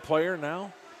shy a player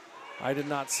now. I did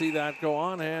not see that go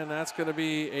on, and that's going to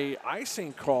be a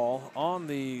icing call on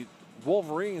the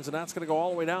Wolverines, and that's going to go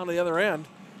all the way down to the other end.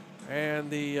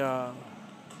 And the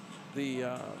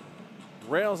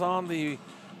Rails on the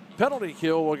penalty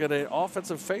kill will get an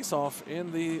offensive face-off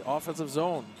in the offensive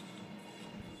zone.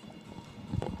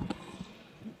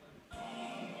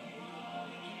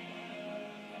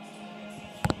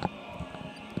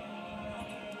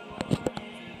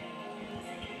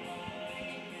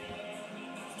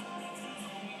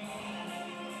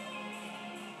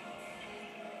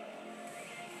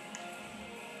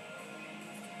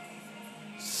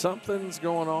 Something's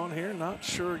going on here. Not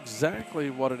sure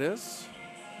exactly what it is.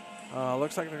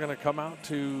 Looks like they're going to come out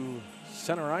to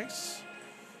center ice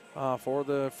for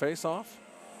the face-off.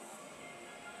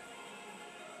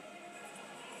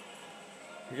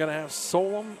 You're going to have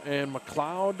Solom and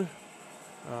McLeod,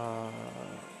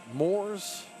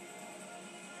 Moores,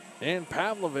 and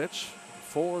Pavlovich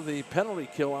for the penalty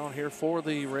kill out here for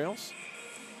the Rails.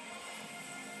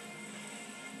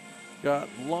 Got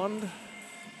Lund,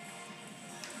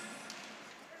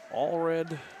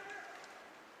 Allred,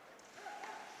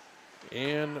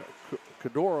 and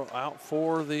Kadoro out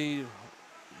for the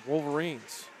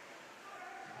Wolverines.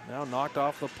 Now knocked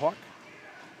off the puck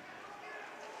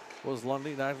was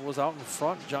Lundy. That was out in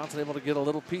front. Johnson able to get a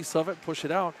little piece of it, push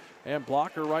it out, and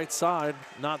blocker right side.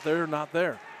 Not there, not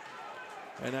there.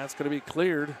 And that's going to be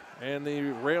cleared, and the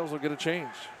Rails will get a change.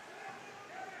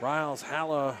 Riles,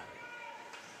 Halla,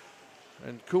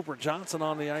 and Cooper Johnson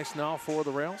on the ice now for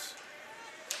the Rails.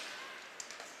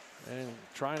 And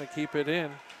trying to keep it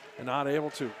in and not able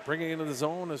to. Bringing it into the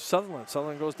zone is Sutherland.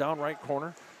 Sutherland goes down right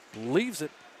corner, leaves it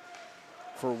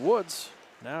for Woods.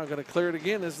 Now going to clear it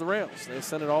again is the Rails. They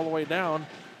send it all the way down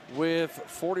with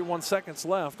 41 seconds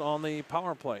left on the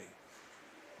power play.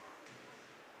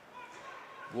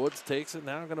 Woods takes it.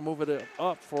 Now going to move it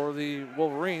up for the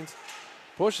Wolverines.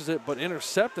 Pushes it, but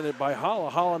intercepted it by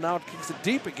Halla. Halla now kicks it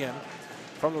deep again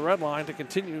from the red line to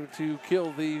continue to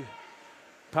kill the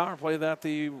power play that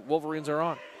the Wolverines are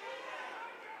on.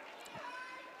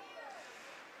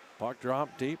 Puck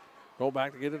drop deep. Go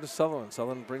back to get it to Sutherland.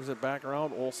 Sutherland brings it back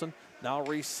around. Olsen now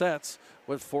resets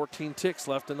with 14 ticks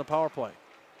left in the power play.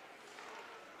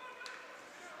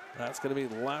 That's going to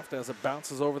be left as it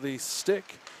bounces over the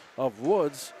stick of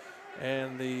Woods.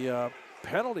 And the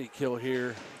penalty kill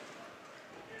here.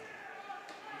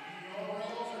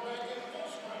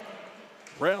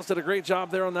 Rails did a great job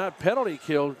there on that penalty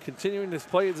kill, continuing to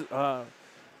play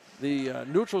the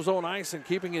neutral zone ice and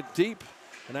keeping it deep,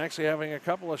 and actually having a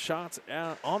couple of shots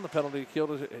on the penalty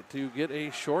kill to get a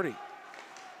shorty.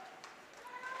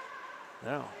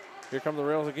 Now, here come the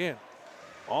Rails again.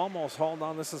 Almost hauled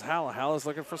on. This is Halla. Halla's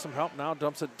looking for some help now.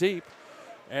 Dumps it deep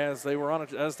as the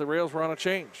Rails were on a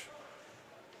change.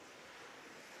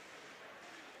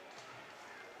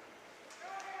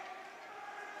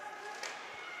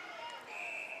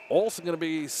 Olsen going to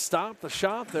be stopped the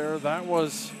shot there. That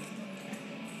was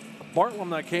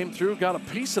Bartlam that came through, got a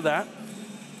piece of that.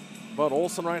 But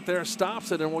Olsen right there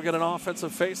stops it, and we'll get an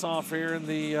offensive face-off here in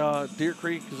the Deer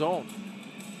Creek zone.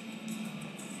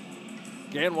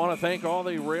 Again, want to thank all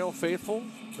the Rail faithful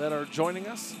that are joining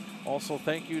us. Also,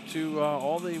 thank you to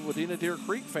all the Wadena Deer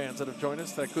Creek fans that have joined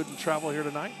us that couldn't travel here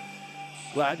tonight.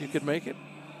 Glad you could make it.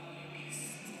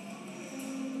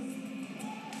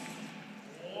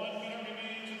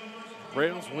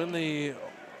 Rails win the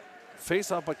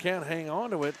face-off but can't hang on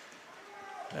to it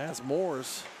as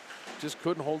Moores just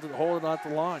couldn't hold it at the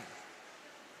line.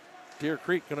 Deer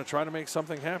Creek going to try to make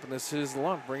something happen. This is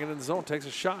Lund, bringing it in the zone, takes a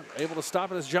shot. Able to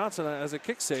stop it as Johnson as a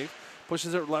kick save,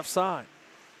 pushes it left side.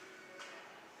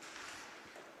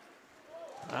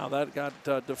 Now that got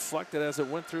deflected as it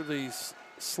went through the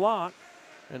slot,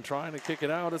 and trying to kick it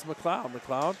out is McLeod.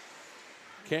 McLeod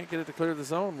can't get it to clear the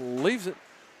zone, leaves it.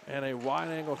 And a wide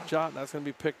angle shot that's going to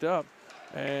be picked up,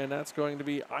 and that's going to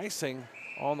be icing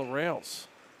on the Rails.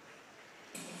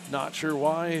 Not sure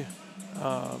why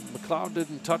McLeod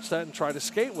didn't touch that and try to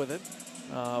skate with it,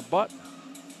 but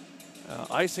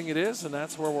icing it is, and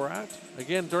that's where we're at.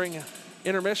 Again, during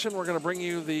intermission, we're going to bring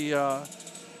you the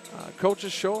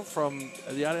coaches show from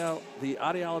the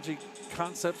Ideology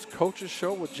Concepts Coaches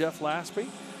Show with Jeff Laspy.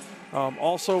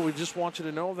 Also, we just want you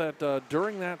to know that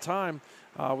during that time,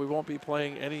 we won't be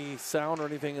playing any sound or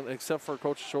anything except for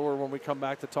Coach Shore when we come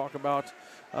back to talk about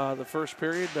the first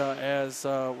period, as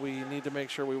we need to make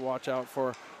sure we watch out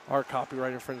for our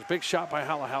copyright infringement. Big shot by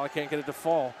Halla. Halla can't get it to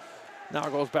fall. Now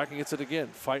goes back and gets it again,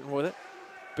 fighting with it.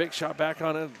 Big shot back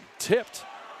on it, tipped.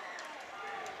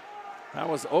 That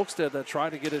was Oakstead that tried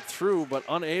to get it through, but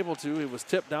unable to. He was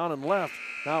tipped down and left.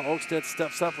 Now Oakstead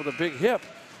steps up with a big hip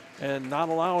and not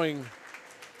allowing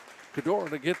Cador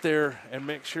to get there and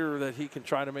make sure that he can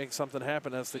try to make something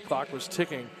happen as the clock was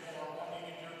ticking.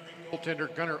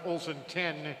 Goaltender Gunnar Olsen,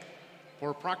 10.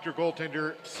 For Proctor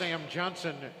goaltender Sam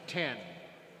Johnson, 10.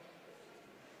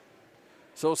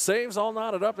 So saves all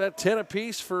knotted up. That 10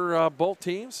 apiece for both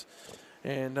teams.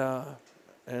 And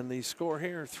the score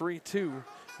here, 3-2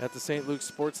 at the St. Luke's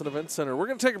Sports and Events Center. We're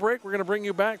going to take a break. We're going to bring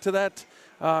you back to that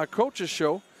coaches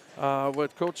show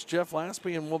with Coach Jeff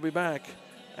Laspy, and we'll be back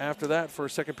after that for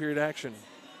second period action.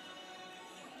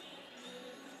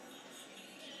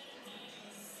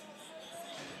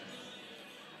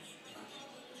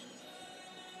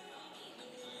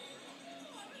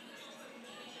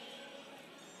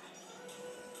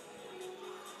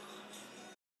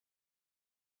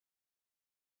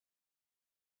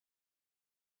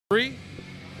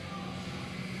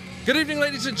 Good evening,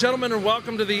 ladies and gentlemen, and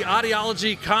welcome to the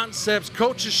Audiology Concepts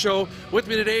Coaches Show. With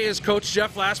me today is Coach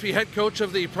Jeff Laspy, head coach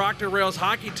of the Proctor Rails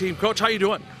hockey team. Coach, how you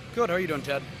doing? Good. How are you doing,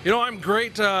 Ted? You know, I'm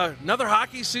great. Another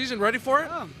hockey season. Ready for it?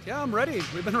 Yeah, I'm ready.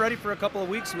 We've been ready for a couple of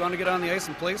weeks. We want to get on the ice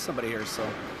and play somebody here, so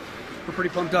we're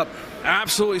pretty pumped up.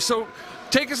 Absolutely. So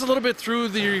take us a little bit through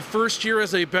the first year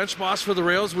as a bench boss for the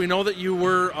Rails. We know that you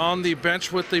were on the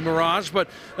bench with the Mirage, but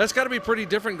that's got to be pretty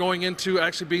different going into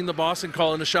actually being the boss and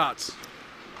calling the shots.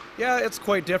 Yeah, it's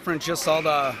quite different. Just all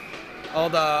the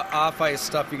off-ice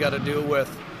stuff you got to do with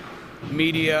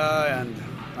media and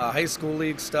high school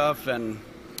league stuff, and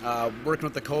working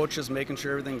with the coaches, making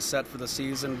sure everything's set for the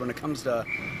season when it comes to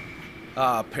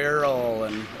apparel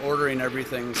and ordering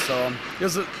everything. So it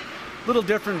was a little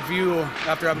different view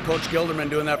after having Coach Gilderman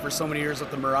doing that for so many years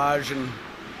with the Mirage, and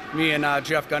me and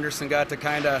Jeff Gunderson got to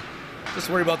kind of just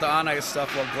worry about the on-ice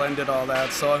stuff while Glenn did all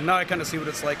that. So now I kind of see what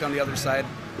it's like on the other side.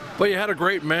 But you had a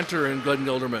great mentor in Glenn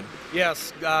Gilderman.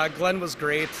 Yes, Glenn was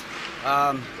great.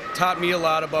 Taught me a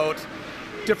lot about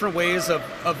different ways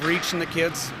of reaching the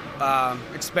kids.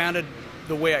 Expanded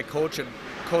the way I coach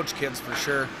kids for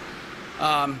sure.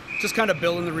 Just kind of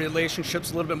building the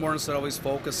relationships a little bit more instead of always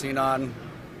focusing on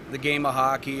the game of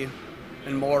hockey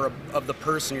and more of the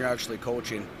person you're actually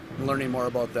coaching and learning more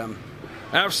about them.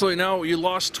 Absolutely. Now, you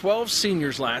lost 12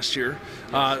 seniors last year,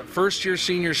 first-year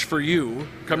seniors for you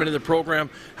coming into the program.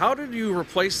 How did you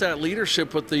replace that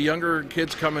leadership with the younger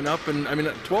kids coming up? And I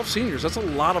mean, 12 seniors, that's a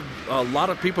lot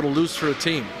of people to lose for a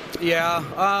team. Yeah.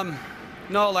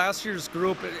 No, last year's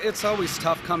group, it's always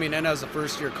tough coming in as a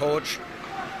first-year coach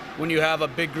when you have a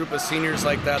big group of seniors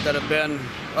like that have been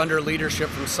under leadership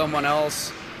from someone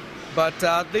else. But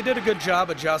they did a good job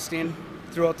adjusting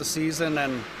throughout the season,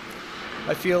 and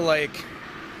I feel like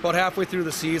about halfway through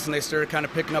the season, they started kind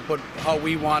of picking up how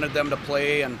we wanted them to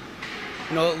play, and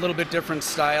a little bit different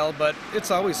style. But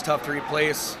it's always tough to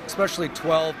replace, especially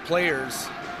 12 players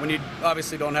when you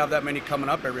obviously don't have that many coming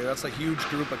up every year. That's a huge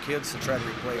group of kids to try to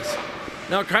replace.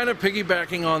 Now, kind of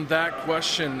piggybacking on that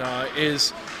question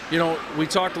is, we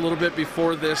talked a little bit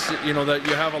before this, that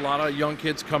you have a lot of young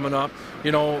kids coming up.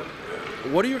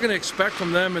 What are you going to expect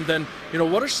from them? And then,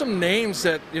 what are some names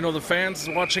that, the fans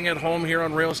watching at home here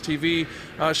on Rails TV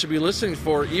should be listening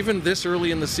for, even this early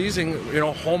in the season,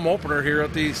 home opener here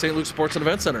at the St. Luke Sports and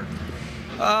Events Center?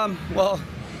 Well,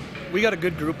 we got a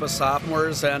good group of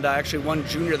sophomores, and actually one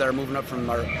junior that are moving up from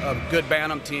a good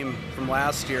Bantam team from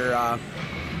last year.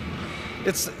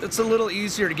 It's a little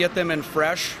easier to get them in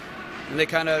fresh, and they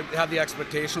kind of have the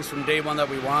expectations from day one that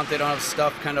we want. They don't have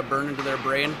stuff kind of burned into their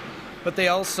brain. But they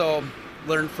also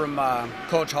learned from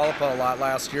Coach Hollipa a lot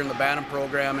last year in the Bantam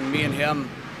program, and me and him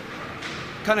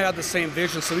kind of had the same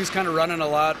vision. So he's kind of running a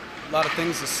lot of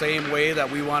things the same way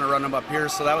that we want to run them up here.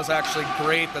 So that was actually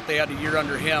great that they had a year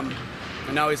under him,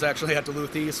 and now he's actually at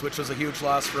Duluth East, which was a huge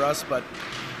loss for us. But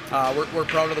we're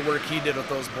proud of the work he did with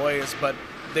those boys. But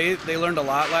they learned a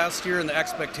lot last year, and the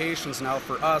expectations now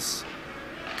for us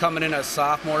coming in as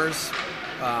sophomores,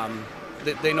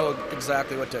 they know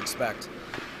exactly what to expect.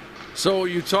 So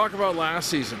you talk about last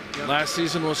season. Yep. Last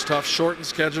season was tough, shortened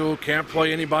schedule, can't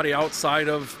play anybody outside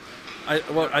of,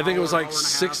 I think it was like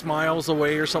 6 miles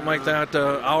away or something like that,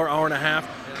 hour and a half.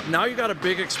 Now you got a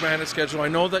big expanded schedule. I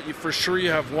know that for sure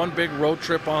you have one big road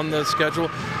trip on the schedule.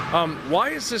 Why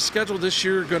is this schedule this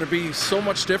year going to be so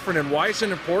much different, and why is it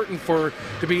important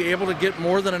to be able to get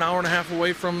more than an hour and a half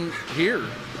away from here?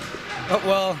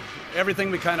 Well,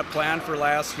 everything we kind of planned for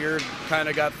last year kind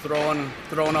of got thrown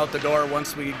out the door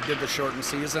once we did the shortened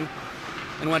season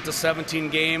and went to 17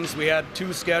 games. We had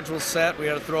 2 schedules set. We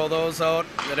had to throw those out.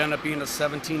 It ended up being a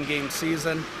 17-game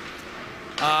season.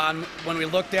 When we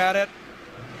looked at it,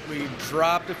 we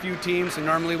dropped a few teams we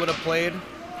normally would have played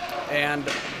and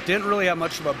didn't really have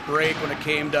much of a break when it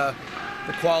came to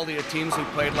the quality of teams we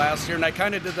played last year, and I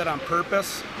kind of did that on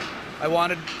purpose. I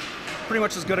wanted pretty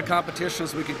much as good a competition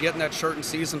as we could get in that shortened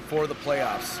season for the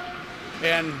playoffs.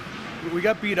 And we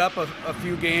got beat up a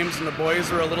few games, and the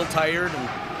boys were a little tired,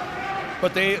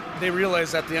 but they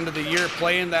realized at the end of the year,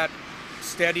 playing that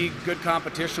steady, good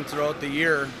competition throughout the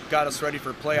year got us ready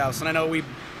for playoffs. And I know we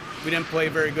didn't play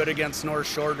very good against North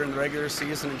Shore during the regular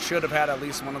season and should have had at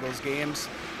least one of those games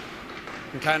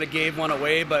and kind of gave one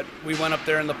away, but we went up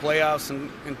there in the playoffs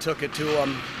and took it to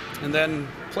them. And then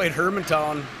played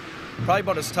Hermantown, probably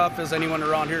about as tough as anyone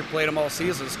around here played them all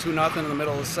season. It's 2-0 in the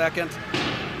middle of the second.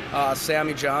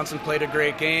 Sammy Johnson played a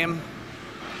great game.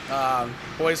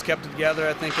 Boys kept it together.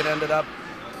 I think it ended up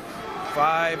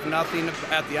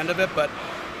 5-0 at the end of it, but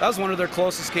that was one of their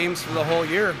closest games for the whole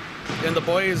year. And the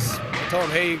boys, I told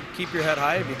them, hey, keep your head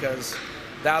high, because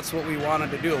that's what we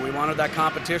wanted to do. We wanted that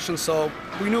competition, so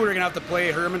we knew we were going to have to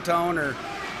play Hermantown or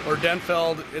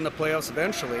Denfeld in the playoffs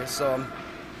eventually. So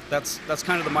that's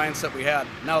kind of the mindset we had.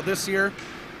 Now this year,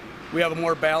 we have a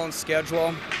more balanced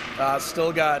schedule.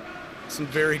 Still got some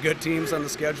very good teams on the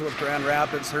schedule with Grand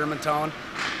Rapids, Hermantown.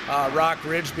 Rock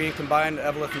Ridge being combined,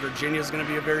 Evelyn and Virginia is going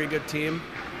to be a very good team.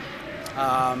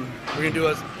 We're going to do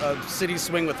a city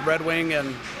swing with Red Wing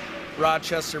and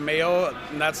Rochester Mayo,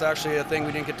 and that's actually a thing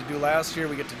we didn't get to do last year.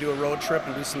 We get to do a road trip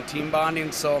and do some team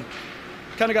bonding, so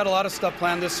kind of got a lot of stuff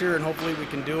planned this year, and hopefully we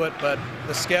can do it. But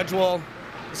the schedule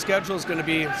is going to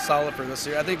be solid for this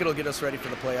year. I think it'll get us ready for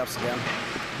the playoffs again.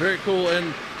 Very cool.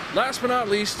 And last but not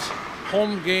least,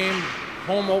 home game,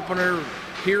 home opener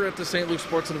here at the St. Luke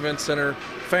Sports and Events Center.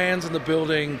 Fans in the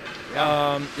building.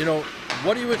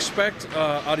 What do you expect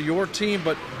out of your team?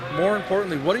 But more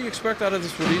importantly, what do you expect out of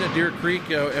this Wadena Deer Creek?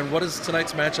 And what does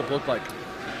tonight's matchup look like?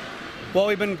 Well,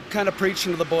 we've been kind of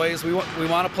preaching to the boys. We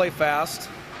want to play fast.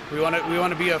 We want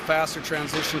to be a faster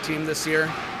transition team this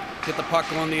year. Get the puck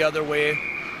going the other way.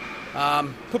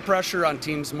 Put pressure on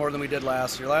teams more than we did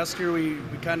last year. Last year we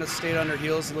kind of stayed on our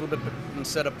heels a little bit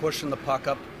instead of pushing the puck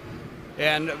up.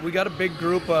 And we got a big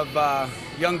group of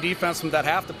young defensemen that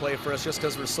have to play for us just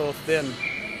because we're so thin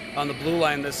on the blue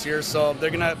line this year. So they're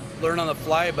going to learn on the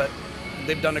fly, but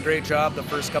they've done a great job the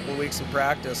first couple of weeks in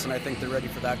practice, and I think they're ready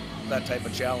for that type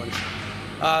of challenge.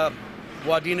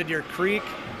 Wadena Deer Creek,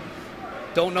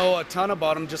 don't know a ton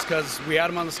about them just because we had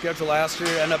them on the schedule last year,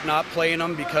 ended up not playing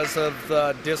them because of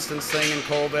the distance thing and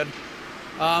COVID.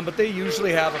 But they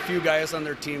usually have a few guys on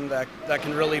their team that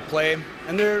can really play,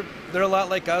 and they're a lot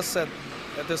like us at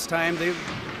this time. They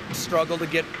struggle to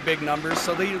get big numbers,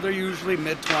 so they're usually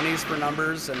mid-20s for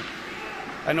numbers. And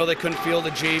I know they couldn't field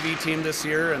a JV team this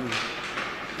year, and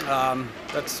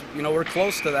that's we're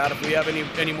close to that. If we have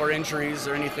any more injuries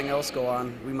or anything else go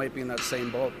on, we might be in that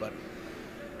same boat. But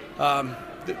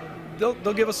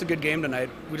they'll give us a good game tonight.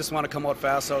 We just want to come out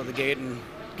fast out of the gate and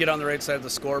get on the right side of the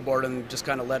scoreboard and just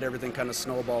kind of let everything kind of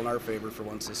snowball in our favor for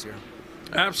once this year.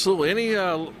 Absolutely. Any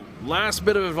last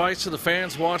bit of advice to the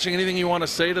fans watching? Anything you want to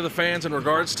say to the fans in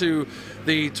regards to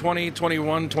the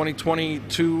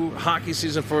 2021-2022 hockey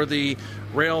season for the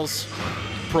Rails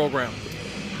program?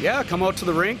 Yeah, come out to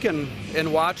the rink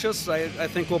and watch us. I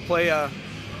think we'll play a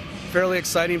fairly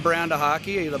exciting brand of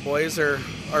hockey. The boys are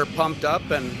pumped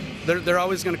up, and they're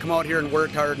always going to come out here and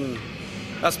work hard, and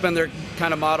that's been their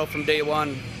kind of motto from day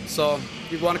one. So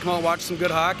if you want to come out and watch some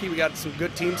good hockey, we got some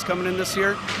good teams coming in this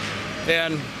year,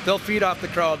 and they'll feed off the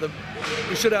crowd.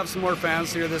 We should have some more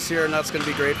fans here this year, and that's going to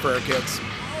be great for our kids.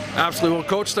 Absolutely. Well,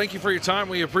 Coach, thank you for your time.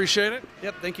 We appreciate it.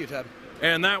 Yep, thank you, Ted.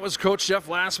 And that was Coach Jeff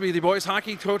Lasby, the boys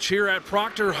hockey coach here at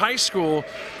Proctor High School.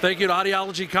 Thank you to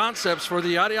Audiology Concepts for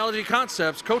the Audiology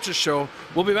Concepts Coaches Show.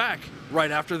 We'll be back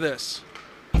right after this.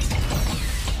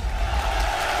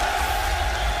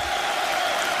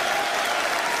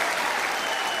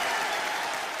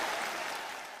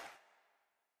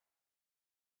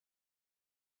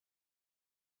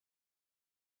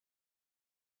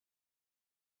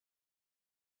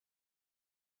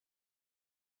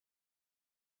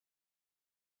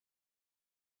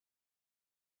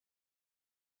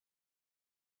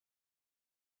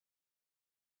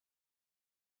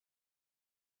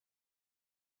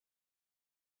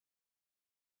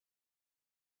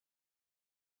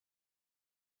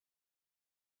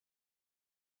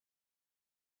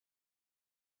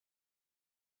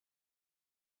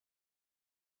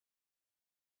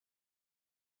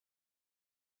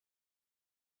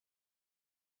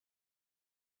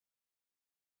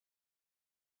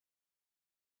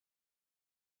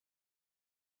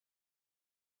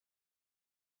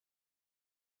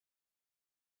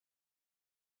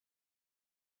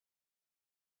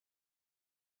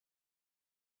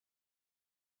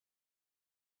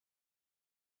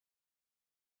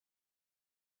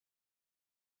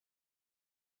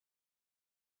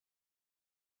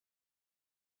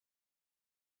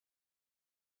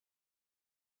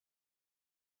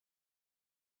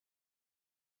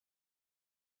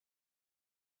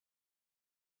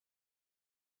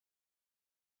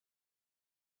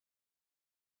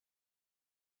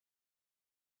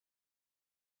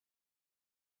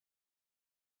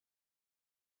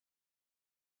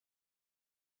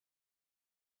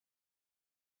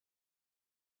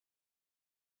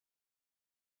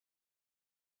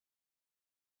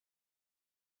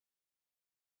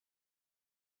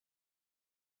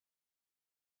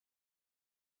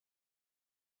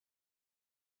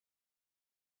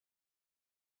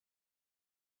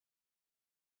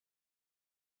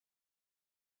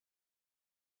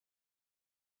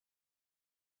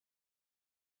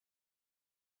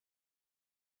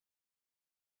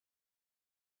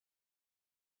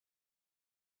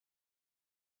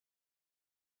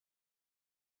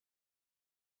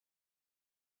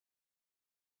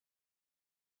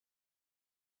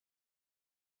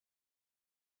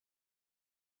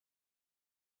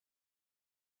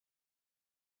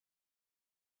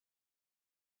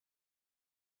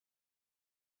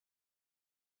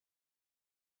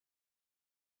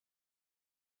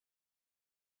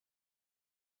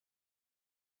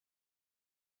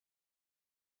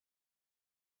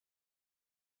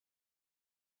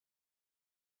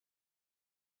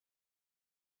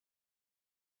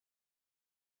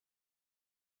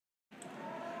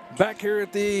 Back here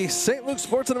at the St. Luke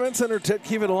Sports and Event Center, Ted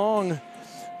Kiewit along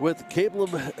with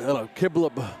Caleb.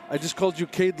 I just called you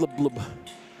Caleb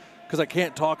because I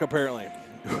can't talk apparently.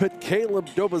 With Caleb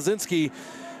Dobozinski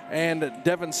and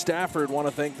Devin Stafford. Want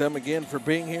to thank them again for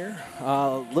being here.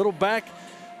 Little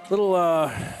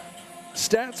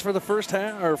stats for the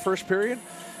first period.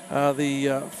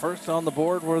 The first on the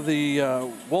board were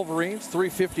the Wolverines,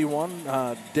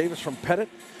 351, Davis from Pettit.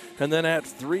 And then at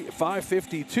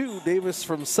 5:52, Davis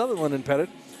from Sutherland and Pettit.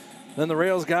 Then the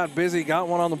Rails got busy, got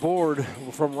one on the board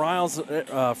from Riles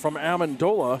from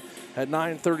Amendola at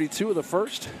 9:32 of the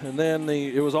first. And then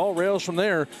it was all Rails from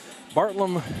there.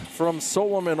 Bartlum from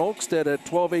Solom and Oakstead at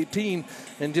 12:18.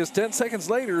 And just 10 seconds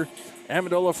later,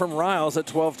 Amendola from Riles at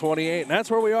 12:28. And that's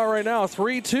where we are right now,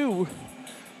 3-2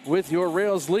 with your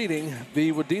Rails leading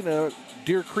the Wadena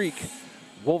Deer Creek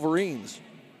Wolverines.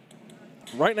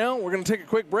 Right now, we're going to take a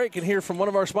quick break and hear from one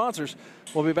of our sponsors.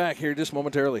 We'll be back here just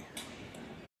momentarily.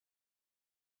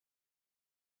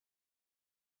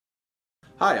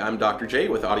 Hi, I'm Dr. J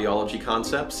with Audiology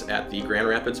Concepts at the Grand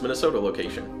Rapids, Minnesota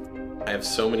location. I have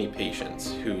so many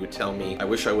patients who tell me, I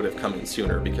wish I would have come in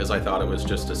sooner because I thought it was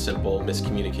just a simple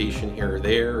miscommunication here or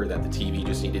there, or that the TV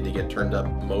just needed to get turned up.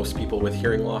 Most people with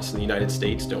hearing loss in the United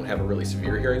States don't have a really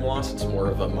severe hearing loss. It's more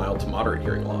of a mild to moderate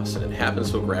hearing loss, and it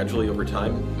happens so gradually over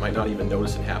time, you might not even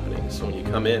notice it happening. So when you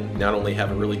come in, not only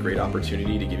have a really great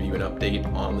opportunity to give you an update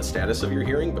on the status of your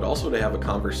hearing, but also to have a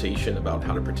conversation about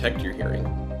how to protect your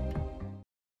hearing.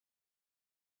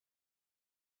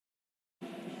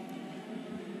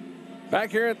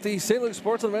 Back here at the St. Luke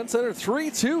Sports and Event Center,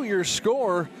 3-2 your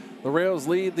score. The Rails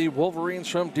lead the Wolverines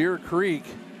from Deer Creek.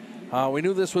 We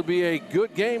knew this would be a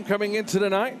good game coming into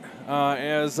tonight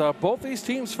as both these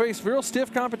teams faced real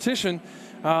stiff competition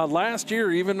last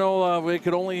year, even though we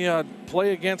could only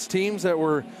play against teams that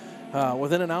were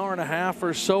within an hour and a half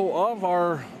or so of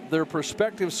their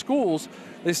respective schools.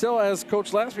 They still, as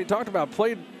Coach Lasby talked about,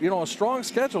 played a strong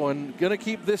schedule and going to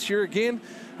keep this year again.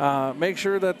 Make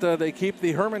sure that they keep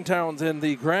the Hermantowns and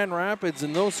the Grand Rapids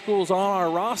and those schools on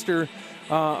our roster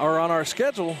or on our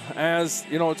schedule, as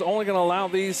it's only going to allow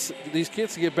these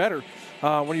kids to get better.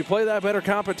 When you play that better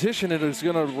competition, it is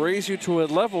going to raise you to a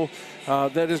level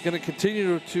that is going to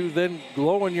continue to then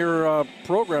glow in your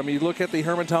program. You look at the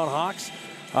Hermantown Hawks.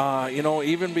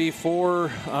 Even before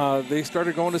they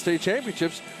started going to state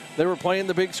championships, they were playing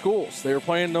the big schools. They were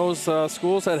playing those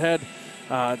schools that had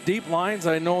deep lines.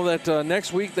 I know that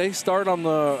next week they start on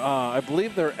the, I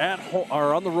believe they're at home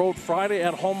or on the road Friday,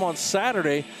 at home on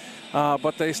Saturday.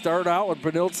 But they start out with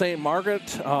Benilde St.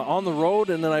 Margaret on the road,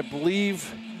 and then I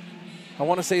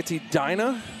want to say it's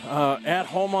Edina at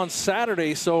home on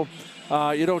Saturday. So,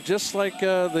 just like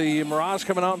the Mirage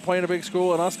coming out and playing a big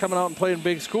school and us coming out and playing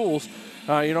big schools,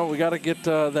 we got to get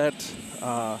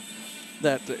that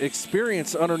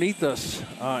experience underneath us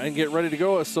and get ready to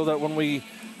go so that when we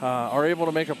are able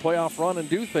to make a playoff run and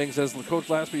do things, as Coach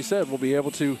Lasby said, we'll be able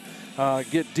to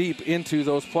get deep into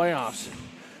those playoffs.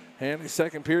 And the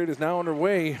second period is now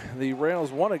underway. The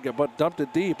Rails won it, but dumped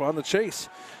it deep. On the chase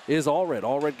is Allred.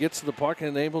 Allred gets to the puck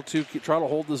and able to try to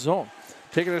hold the zone.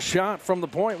 Taking a shot from the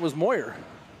point was Moyer.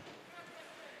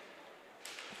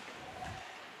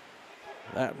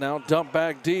 That now dumped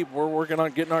back deep. We're working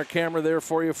on getting our camera there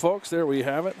for you folks. There we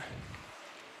have it.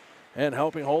 And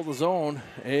helping hold the zone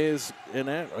is,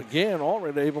 again,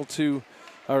 Allred able to,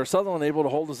 or Sutherland able to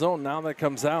hold the zone. Now that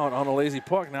comes out on a lazy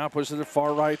puck. Now pushes it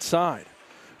far right side.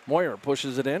 Moyer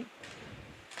pushes it in.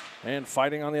 And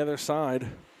fighting on the other side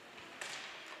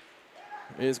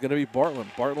is going to be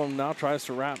Bartlum. Bartlum now tries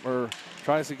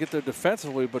to get there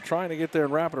defensively, but trying to get there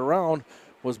and wrap it around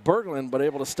was Berglund, but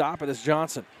able to stop it is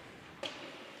Johnson.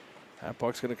 That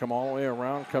puck's going to come all the way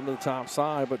around, come to the top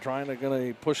side, but going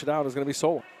to push it out is going to be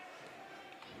Solom.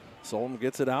 Solom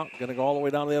gets it out, going to go all the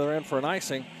way down to the other end for an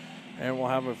icing, and we'll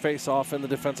have a face-off in the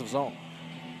defensive zone.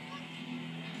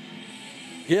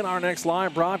 Again, our next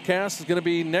live broadcast is going to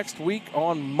be next week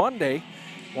on Monday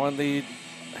when the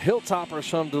Hilltoppers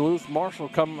from Duluth Marshall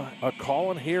come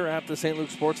calling here at the St. Luke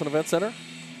Sports and Event Center.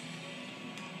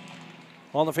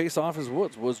 On the face-off is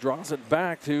Woods. Woods draws it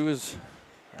back to his,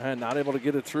 and not able to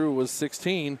get it through was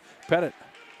 16, Pettit.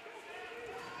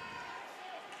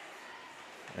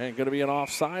 And going to be an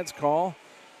offsides call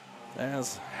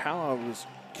as Halla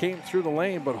came through the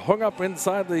lane, but hung up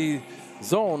inside the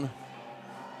zone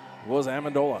was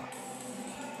Amendola.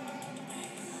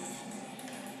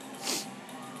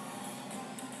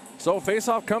 So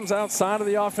faceoff comes outside of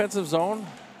the offensive zone.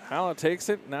 Halla takes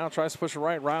it, now tries to push it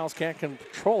right. Riles can't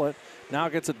control it. Now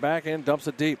gets it back in, dumps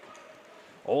it deep.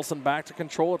 Olsen back to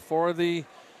control it for the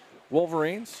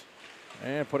Wolverines.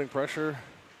 And putting pressure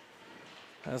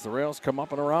as the rails come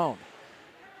up and around.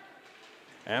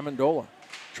 Amendola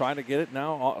trying to get it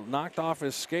now. Knocked off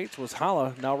his skates was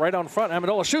Hala. Now right on front.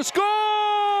 Amendola shoots,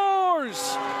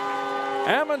 scores!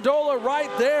 Amendola right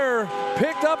there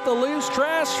picked up the loose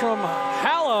trash from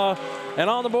Hala. And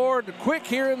on the board quick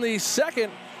here in the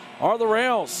second are the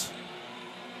Rails.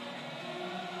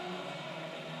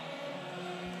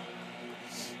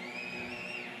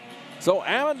 So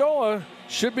Amendola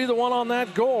should be the one on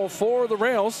that goal for the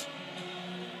Rails.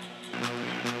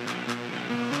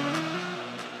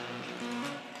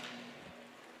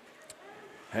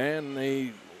 And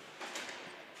the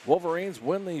Wolverines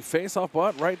win the faceoff,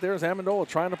 but right there's Amendola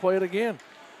trying to play it again.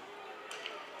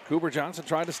 Cooper Johnson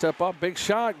tried to step up. Big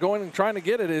shot going and trying to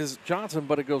get it is Johnson,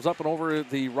 but it goes up and over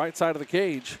the right side of the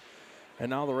cage. And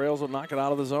now the Rails will knock it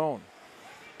out of the zone.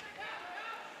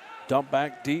 Dump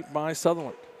back deep by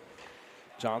Sutherland.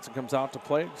 Johnson comes out to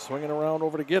play. Swinging around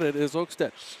over to get it is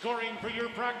Oakstead. Scoring for your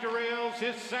Proctor Rails,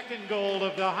 his second goal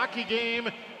of the hockey game,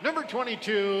 number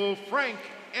 22, Frank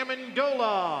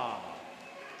Amendola.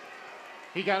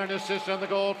 He got an assist on the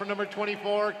goal for number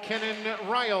 24, Kenan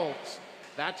Riles.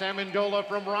 That's Amendola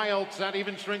from Riles. That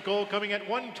even strength goal coming at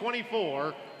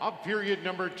 1:24 of period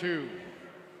number 2.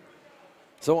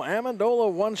 So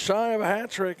Amendola one shy of a hat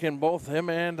trick, and both him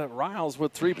and Riles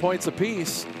with 3 points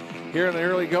apiece here in the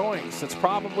early goings. It's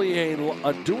probably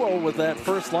a duo with that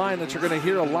first line that you're going to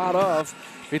hear a lot of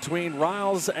between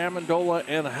Riles, Amendola,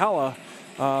 and Hala.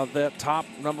 That top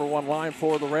number 1 line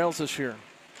for the Rails this year.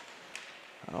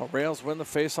 Rails win the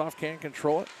faceoff, can't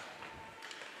control it.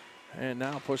 And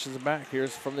now pushes it back.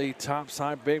 Here's from the top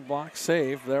side, big block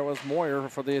save. There was Moyer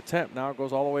for the attempt. Now it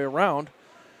goes all the way around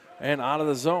and out of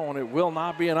the zone. It will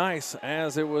not be an ice,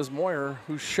 as it was Moyer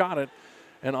who shot it,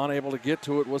 and unable to get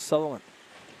to it was Sutherland.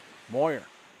 Moyer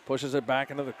pushes it back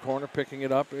into the corner. Picking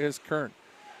it up is Kern.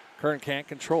 Kern can't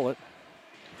control it.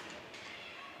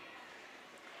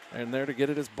 And there to get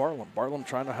it is Barlam. Barlam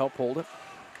trying to help hold it.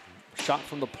 Shot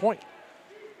from the point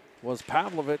was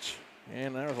Pavlovich,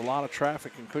 and there was a lot of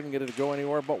traffic and couldn't get it to go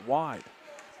anywhere but wide.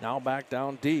 Now back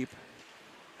down deep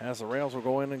as the Rails will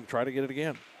go in and try to get it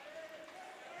again.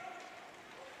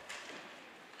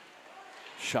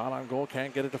 Shot on goal,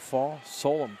 can't get it to fall.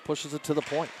 Solom pushes it to the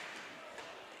point.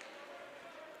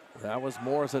 That was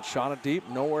Morris that shot it deep,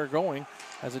 nowhere going,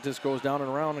 as it just goes down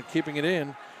and around, and keeping it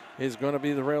in is going to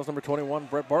be the Rails number 21,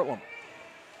 Brett Bartlam.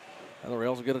 And the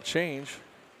Rails will get a change.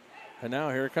 And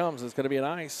now here it comes. It's going to be an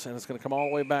ice, and it's going to come all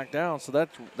the way back down. So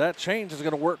that change is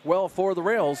going to work well for the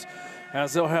Rails,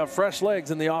 as they'll have fresh legs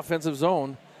in the offensive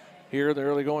zone here in the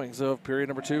early goings of period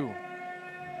number 2.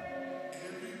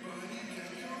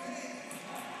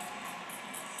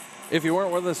 If you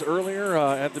weren't with us earlier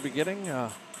at the beginning,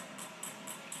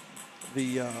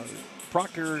 the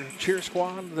Proctor cheer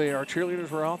squad, our cheerleaders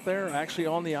were out there actually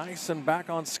on the ice and back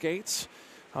on skates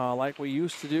like we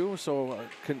used to do. So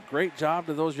great job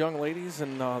to those young ladies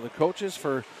and the coaches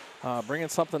for bringing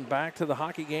something back to the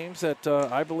hockey games that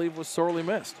I believe was sorely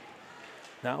missed.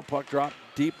 Now puck drop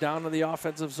deep down to the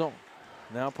offensive zone.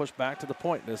 Now push back to the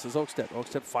point. This is Oakstead.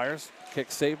 Oakstead fires,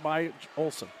 kick saved by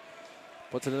Olsen.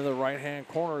 Puts it in the right-hand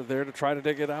corner there to try to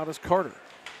dig it out is Carter.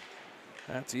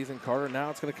 That's Ethan Carter. Now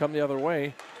it's going to come the other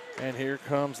way, and here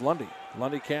comes Lundy.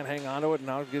 Lundy can't hang on to it.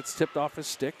 Now it gets tipped off his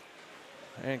stick.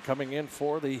 And coming in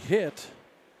for the hit,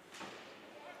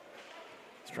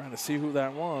 he's trying to see who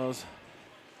that was.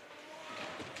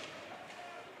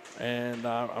 And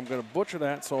I'm going to butcher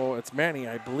that, so it's Manny,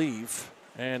 I believe.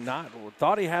 And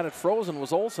thought he had it frozen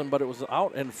was Olsen, but it was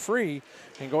out and free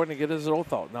and going to get his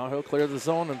oath out. Now he'll clear the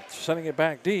zone, and sending it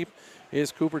back deep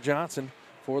is Cooper Johnson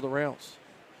for the Rails.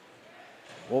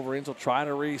 Wolverines will try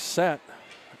to reset,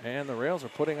 and the Rails are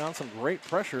putting on some great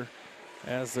pressure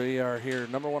as they are here.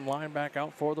 Number 1 line back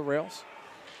out for the Rails.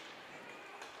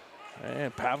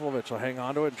 And Pavlovich will hang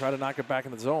on to it and try to knock it back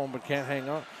in the zone, but can't hang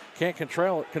on. Can't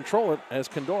control it as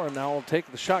Kondoran now will take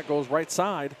the shot, goes right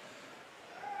side,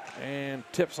 and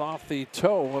tips off the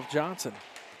toe of Johnson.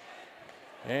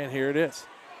 And here it is.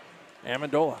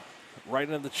 Amendola right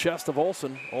into the chest of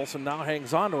Olsen. Olsen now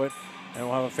hangs on to it, and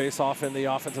we'll have a face-off in the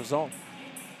offensive zone.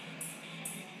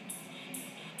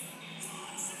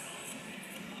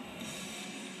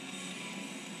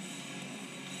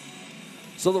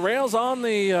 So the Rails on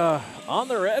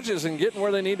their edges and getting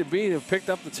where they need to be. They've picked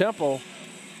up the tempo.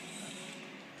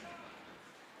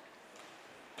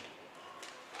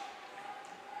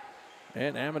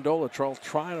 And Amendola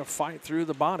trying to fight through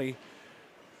the body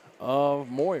of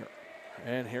Moyer.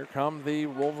 And here come the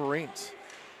Wolverines.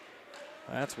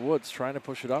 That's Woods trying to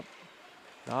push it up.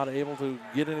 Not able to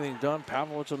get anything done.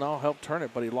 Pavlovich will now help turn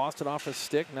it, but he lost it off his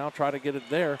stick. Now try to get it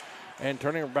there. and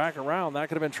turning her back around. That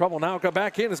could have been trouble. Now got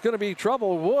back in. It's going to be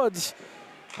trouble. Woods.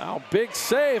 Now big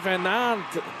save, and now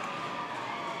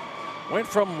went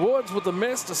from Woods with the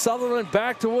miss to Sutherland,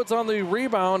 back to Woods on the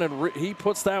rebound, and he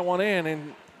puts that one in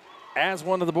and adds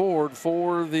one to the board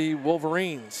for the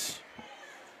Wolverines.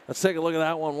 Let's take a look at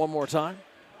that one more time.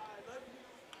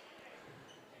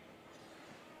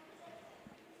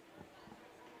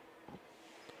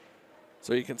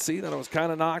 So you can see that it was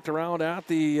kind of knocked around at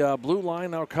the blue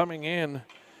line. Now coming in,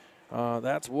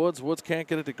 that's Woods. Woods can't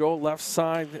get it to go. Left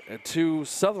side to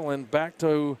Sutherland, back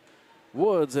to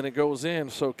Woods, and it goes in.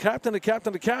 So captain to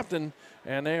captain to captain,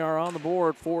 and they are on the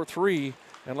board 4-3.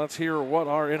 And let's hear what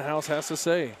our in-house has to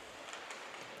say.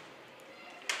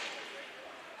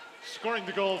 Scoring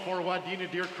the goal for Wadena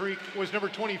Deer Creek was number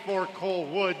 24, Cole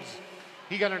Woods.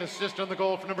 He got an assist on the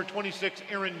goal for number 26,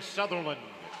 Aaron Sutherland.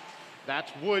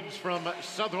 That's Woods from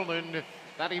Sutherland.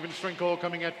 That even strength goal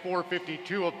coming at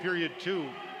 4:52 of period 2.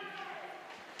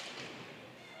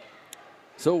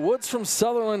 So Woods from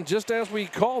Sutherland, just as we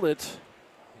called it,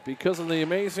 because of the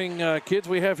amazing kids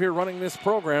we have here running this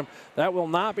program. That will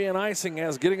not be an icing,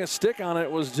 as getting a stick on it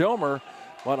was Jomer,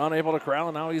 but unable to corral,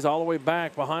 and now he's all the way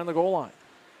back behind the goal line.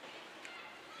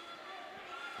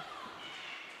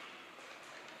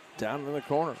 Down in the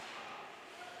corner.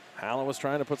 Hallen was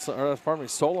trying to put some,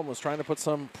 Solom was trying to put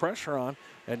some pressure on,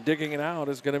 and digging it out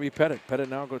is going to be Pettit. Pettit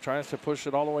now tries to push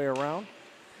it all the way around.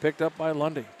 Picked up by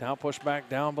Lundy. Now pushed back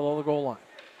down below the goal line.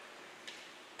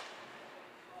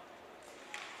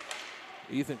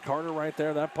 Ethan Carter right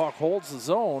there. That puck holds the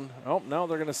zone. Oh, now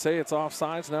they're going to say it's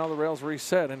offsides. Now the rails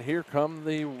reset, and here come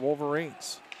the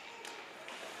Wolverines.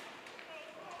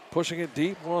 Pushing it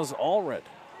deep was Allred.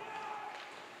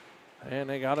 And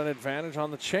they got an advantage on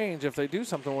the change if they do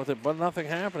something with it, but nothing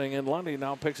happening. And Lundy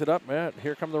now picks it up. Man,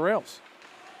 here come the rails.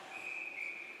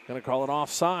 Going to call it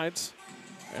offsides,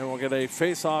 and we'll get a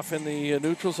face-off in the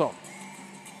neutral zone.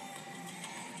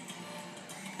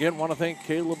 Again, want to thank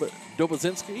Caleb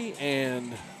Dobozinski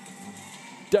and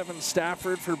Devin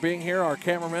Stafford for being here, our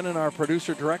cameraman and our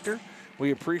producer director.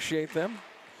 We appreciate them.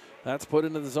 That's put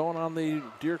into the zone on the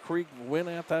Deer Creek win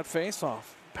at that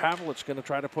face-off. Pavlich going to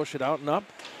try to push it out and up.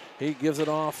 He gives it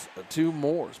off to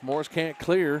Moores. Moores can't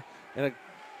clear, and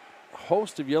a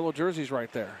host of yellow jerseys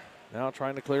right there. Now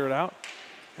trying to clear it out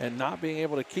and not being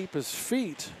able to keep his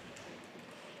feet.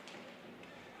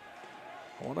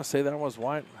 I want to say that was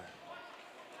White.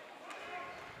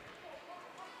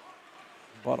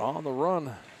 But on the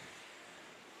run,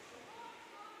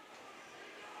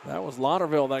 that was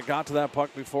Lauderville that got to that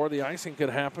puck before the icing could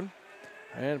happen.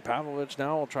 And Pavlovich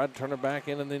now will try to turn it back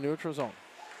in the neutral zone.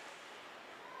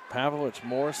 Pavlovich,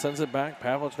 Morris sends it back.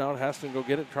 Pavlovich now has to go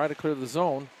get it, try to clear the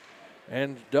zone,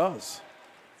 and does.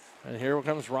 And here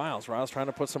comes Riles. Riles trying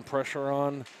to put some pressure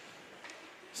on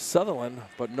Sutherland,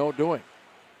 but no doing.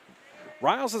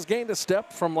 Riles has gained a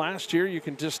step from last year. You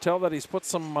can just tell that he's put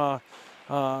some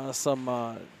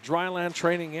dry land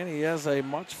training in. He has a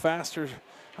much faster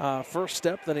first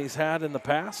step than he's had in the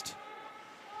past.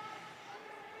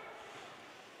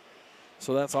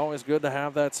 So that's always good to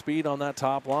have that speed on that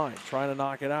top line. Trying to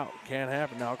knock it out. Can't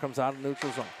happen. Now it comes out of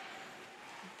neutral zone.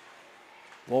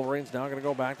 Wolverines now going to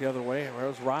go back the other way.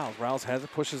 There's Riles. Riles has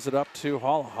it, pushes it up to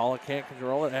Holla. Holla can't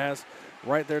control it, as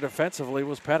right there defensively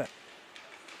was Pettit.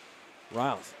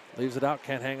 Riles leaves it out,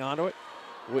 can't hang on to it.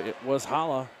 It was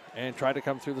Holla, and tried to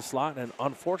come through the slot, and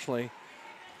unfortunately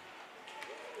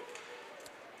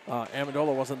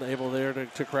Amendola wasn't able there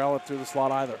to corral it through the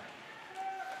slot either.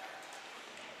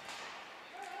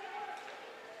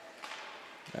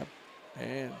 Yep.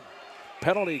 And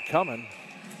penalty coming.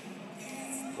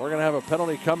 We're going to have a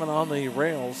penalty coming on the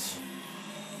rails.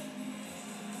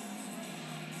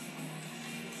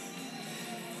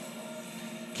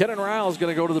 Kenan Riles is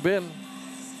going to go to the bin.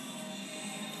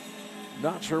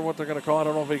 Not sure what they're going to call. I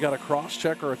don't know if he got a cross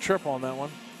check or a trip on that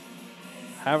one.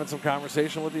 Having some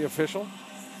conversation with the official.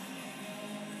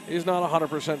 He's not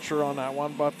 100% sure on that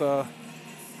one, but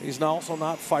he's also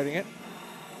not fighting it.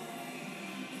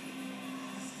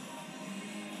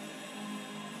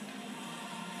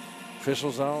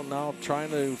 Officials out now trying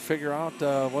to figure out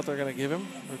what they're going to give him.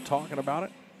 They're talking about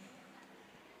it.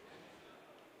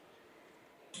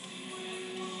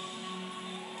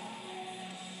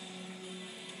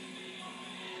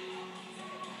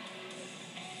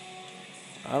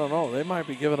 I don't know. They might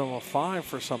be giving him a 5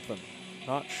 for something.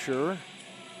 Not sure.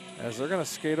 As they're going to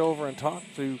skate over and talk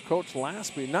to Coach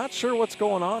Lasby. Not sure what's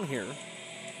going on here.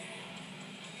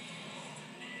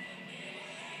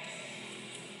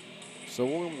 So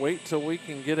we'll wait till we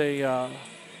can get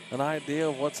an idea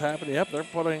of what's happening. Yep, they're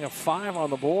putting a 5 on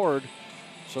the board.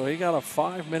 So he got a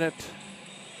 5-minute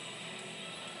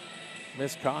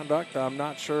Misconduct. I'm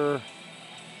not sure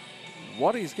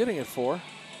what he's getting it for.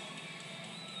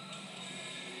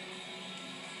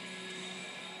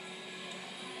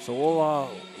 So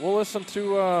we'll listen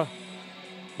to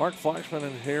Mark Fleischman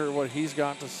and hear what he's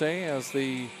got to say as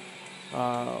the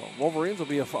Wolverines will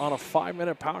be on a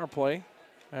 5-minute power play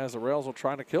as the Rails will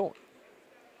try to kill it.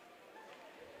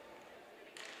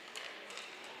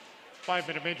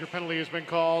 5-minute major penalty has been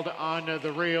called on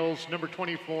the Rails. Number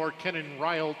 24, Kenan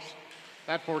Riles.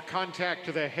 That for contact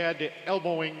to the head,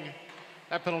 elbowing.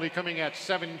 That penalty coming at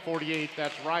 7:48.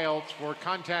 That's Riles for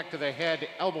contact to the head,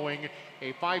 elbowing.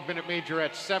 A 5-minute major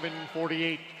at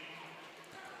 7:48.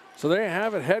 So there you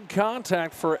have it, head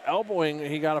contact for elbowing.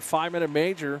 He got a 5-minute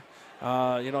major.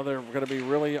 You know, they're going to be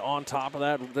really on top of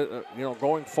that, you know,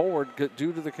 going forward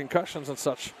due to the concussions and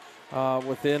such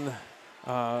within,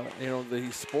 you know,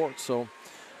 the sports. So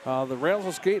the Rails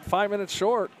will skate 5 minutes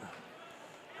short.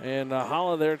 And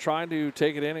Holla there trying to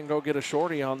take it in and go get a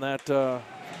shorty on that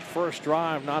first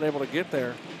drive, not able to get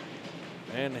there.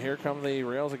 And here come the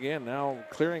Rails again. Now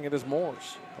clearing it is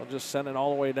Moores. They'll just send it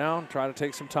all the way down, try to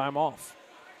take some time off.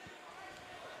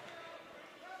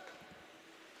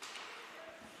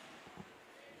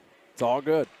 It's all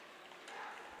good.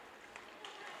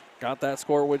 Got that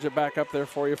score widget back up there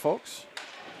for you folks.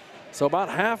 So about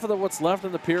half of what's left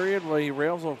in the period, the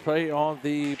Rails will play on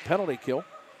the penalty kill.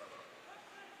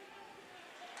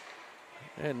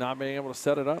 And not being able to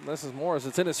set it up. This is Morris.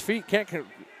 It's in his feet.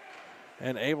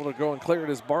 And able to go and clear it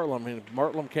is Bartlam. And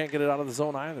Bartlam can't get it out of the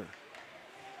zone either.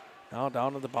 Now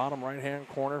down to the bottom right-hand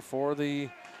corner for the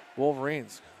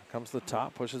Wolverines. Comes to the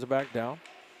top, pushes it back down.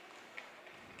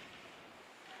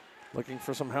 Looking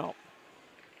for some help.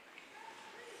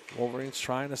 Wolverines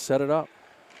trying to set it up.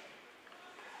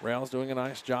 Rails doing a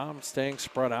nice job staying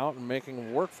spread out and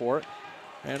making work for it.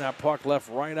 And that puck left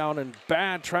right out in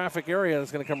bad traffic area.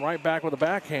 It's going to come right back with a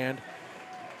backhand.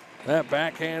 That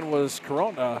backhand was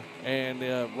Corona, and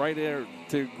right there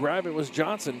to grab it was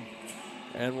Johnson.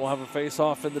 And we'll have a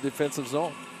face-off in the defensive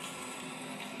zone.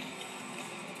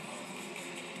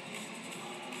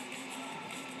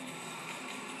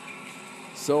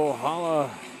 So Holla,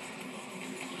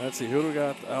 let's see, who do we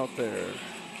got out there?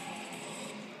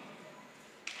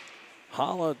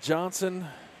 Holla, Johnson,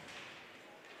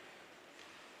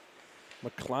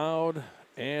 McLeod,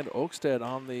 and Oakstead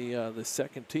on the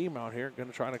second team out here. Going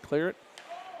to try to clear it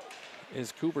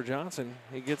is Cooper Johnson.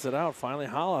 He gets it out. Finally,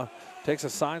 Holla takes a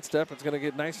side step. It's going to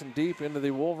get nice and deep into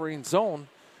the Wolverine zone,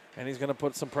 and he's going to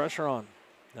put some pressure on.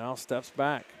 Now steps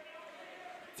back.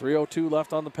 3:02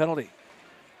 left on the penalty.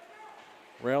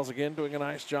 Rails again doing a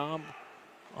nice job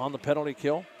on the penalty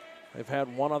kill. They've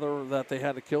had one other that they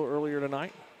had to kill earlier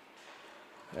tonight,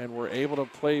 and were able to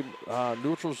play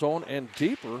neutral zone and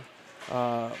deeper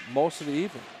most of the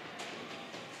evening.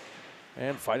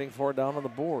 And fighting for it down on the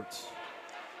boards.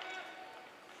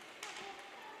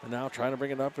 And now trying to bring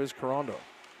it up is Corondo.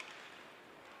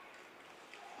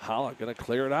 Holla going to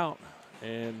clear it out.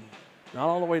 And not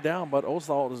all the way down, but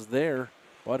Oswald is there,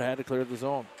 but had to clear the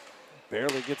zone.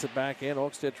 Barely gets it back in.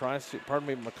 Oakstead tries to,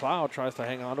 McLeod tries to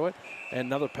hang on to it. And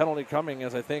another penalty coming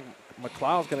as I think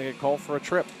McLeod's going to get called for a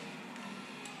trip.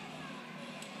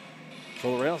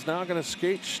 So the Rails now going to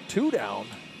skate 2 down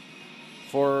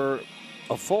for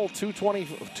a full 2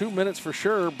 minutes for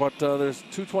sure, but there's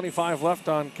 2:25 left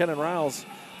on Kenan Riles'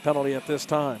 penalty at this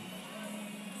time.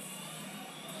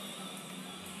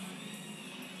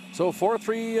 So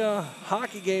 4-3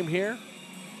 hockey game here.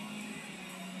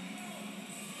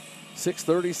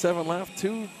 6:37 left,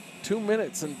 2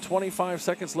 minutes and 25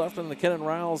 seconds left on the Kenan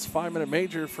Riles 5-minute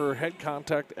major for head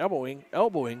contact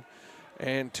elbowing.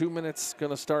 And 2 minutes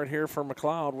going to start here for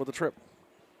McLeod with a trip.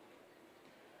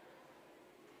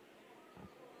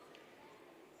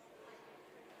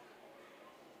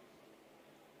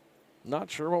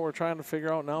 Not sure what we're trying to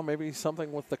figure out now. Maybe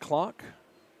something with the clock.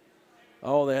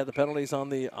 Oh, they had the penalties on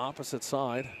the opposite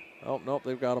side. Oh, nope,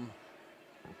 they've got them.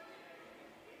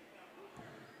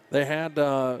 They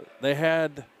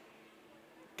had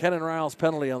Kenan Riles'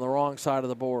 penalty on the wrong side of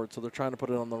the board, so they're trying to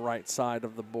put it on the right side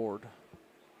of the board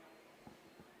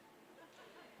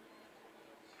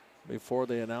before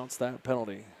they announce that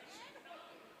penalty.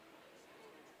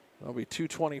 There'll be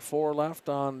 2:24 left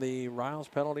on the Riles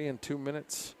penalty and 2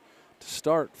 minutes to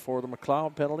start for the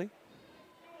McLeod penalty.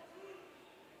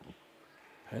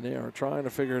 And they are trying to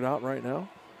figure it out right now.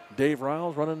 Dave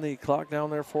Riles running the clock down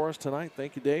there for us tonight.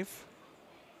 Thank you, Dave.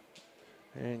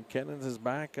 And Kennens is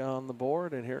back on the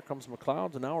board, and here comes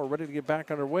McLeod. And now we're ready to get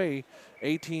back underway.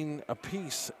 18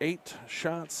 apiece, 8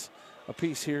 shots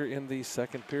apiece here in the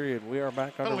second period. We are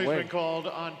back Penalty's underway. been called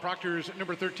on Proctor's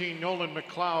number 13, Nolan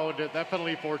McLeod. That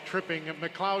penalty for tripping.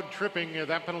 McLeod tripping,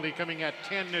 that penalty coming at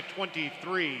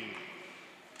 10-23.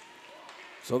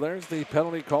 So there's the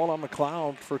penalty called on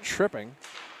McLeod for tripping.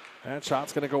 That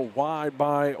shot's going to go wide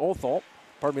by Othel.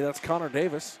 Pardon me, that's Connor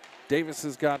Davis. Davis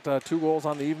has got 2 goals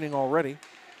on the evening already.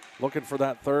 Looking for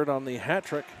that third on the hat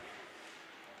trick.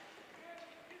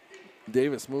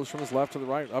 Davis moves from his left to the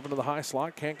right, up into the high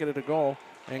slot, can't get it to goal,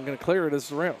 and going to clear it as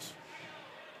the rails.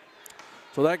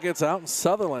 So that gets out, and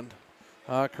Sutherland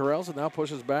corrals it, now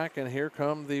pushes back, and here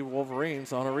come the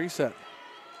Wolverines on a reset.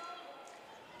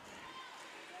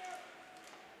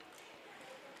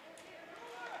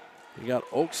 You got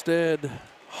Oakstead,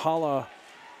 Holla,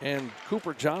 and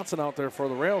Cooper Johnson out there for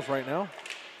the rails right now.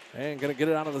 And going to get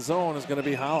it out of the zone is going to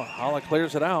be Holla. Holla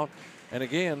clears it out, and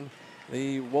again,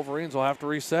 the Wolverines will have to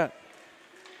reset.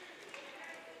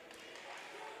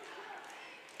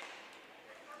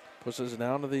 Pushes it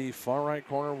down to the far right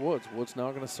corner, Woods. Woods now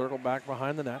going to circle back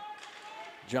behind the net.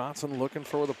 Johnson looking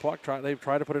for the puck. They've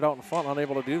tried to put it out in front,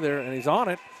 unable to do there, and he's on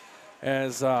it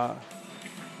as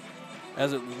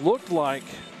it looked like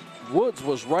Woods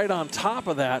was right on top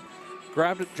of that.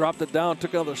 Grabbed it, dropped it down,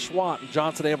 took another swat, and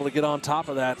Johnson able to get on top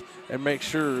of that and make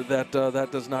sure that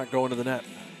that does not go into the net.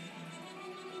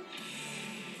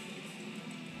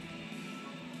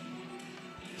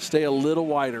 Stay a little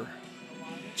wider,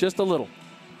 just a little.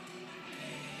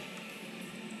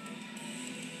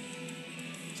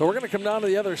 So we're going to come down to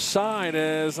the other side,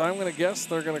 as I'm going to guess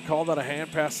they're going to call that a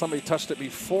hand pass. Somebody touched it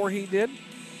before he did.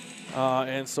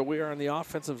 And so we are in the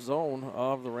offensive zone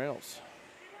of the rails.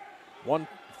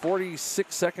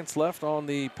 1:46 seconds left on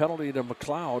the penalty to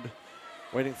McLeod.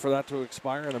 Waiting for that to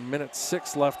expire, and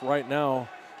 1:06 left right now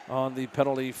on the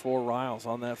penalty for Riles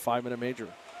on that 5-minute major.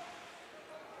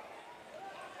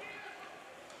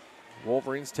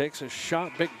 Wolverines takes a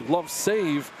shot, big glove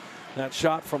save. That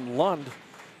shot from Lund,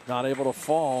 not able to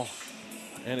fall.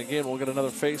 And again, we'll get another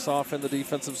face-off in the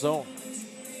defensive zone.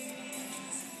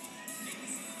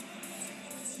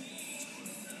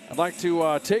 I'd like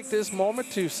to take this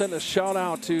moment to send a shout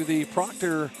out to the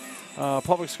Proctor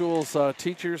Public Schools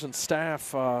teachers and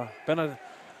staff. Been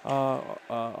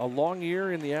a long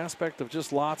year in the aspect of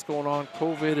just lots going on,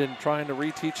 COVID and trying to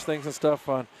reteach things and stuff.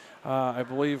 I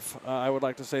believe I would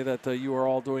like to say that you are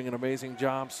all doing an amazing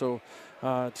job. So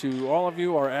to all of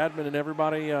you, our admin and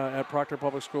everybody at Proctor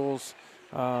Public Schools,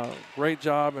 great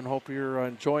job, and hope you're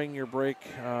enjoying your break.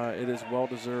 It is well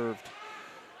deserved.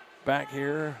 Back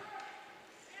here.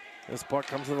 This puck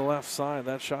comes to the left side.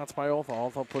 That shot's by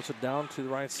Othel. Othel puts it down to the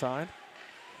right side.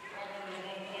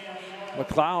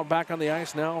 McLeod back on the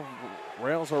ice now.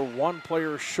 Rails are 1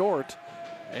 player short,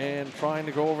 and trying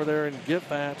to go over there and get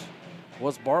that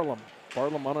was Bartlam.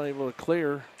 Bartlam unable to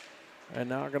clear, and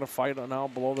now going to fight now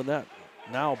below the net.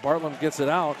 Now Bartlam gets it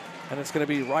out, and it's going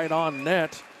to be right on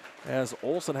net as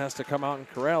Olsen has to come out and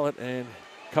corral it, and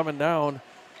coming down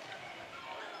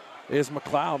is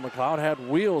McLeod. McLeod had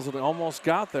wheels and almost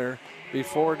got there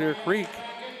before Deer Creek,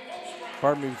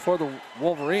 before the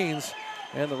Wolverines,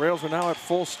 and the Rails are now at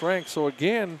full strength. So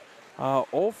again,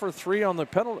 0 for 3 on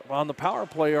the power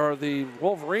play are the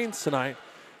Wolverines tonight,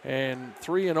 and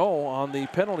 3-0 on the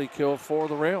penalty kill for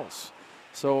the Rails.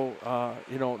 So,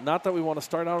 you know, not that we want to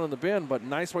start out in the bin, but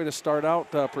nice way to start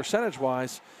out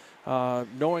percentage-wise,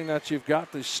 knowing that you've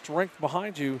got the strength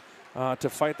behind you to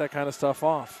fight that kind of stuff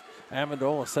off.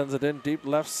 Amendola sends it in deep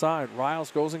left side.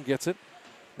 Riles goes and gets it.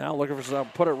 Now looking for some,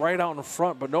 put it right out in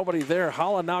front, but nobody there.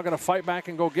 Holland now going to fight back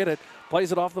and go get it.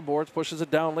 Plays it off the boards, pushes it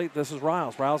down late. This is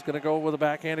Riles. Riles going to go with a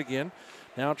backhand again.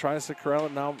 Now tries to corral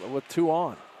it now with 2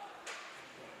 on.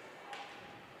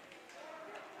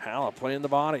 Halla playing the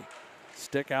body.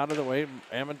 Stick out of the way.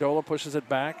 Amendola pushes it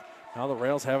back. Now the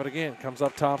Rails have it again. Comes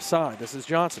up top side. This is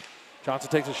Johnson. Johnson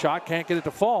takes a shot, can't get it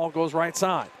to fall, goes right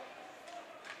side.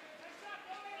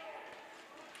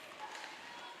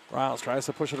 Riles tries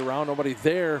to push it around, nobody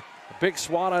there. A big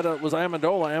swat at it was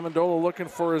Amendola. Amendola looking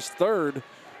for his third.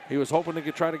 He was hoping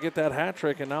to try to get that hat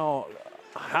trick, and now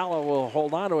Halla will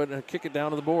hold on to it and kick it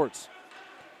down to the boards.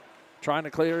 Trying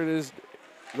to clear it is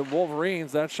the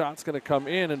Wolverines. That shot's going to come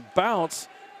in and bounce,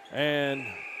 and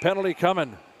penalty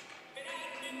coming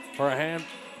for a hand.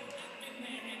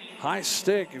 High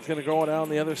stick is going to go down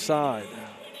the other side.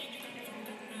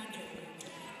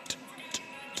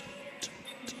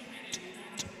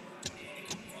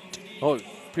 Oh,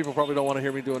 people probably don't want to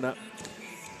hear me doing that.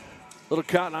 Little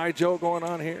Cotton Eye Joe going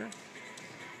on here.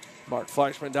 Mark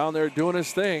Fleischman down there doing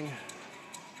his thing.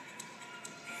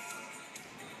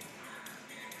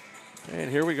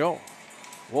 And here we go.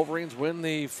 Wolverines win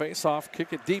the face-off,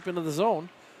 kick it deep into the zone.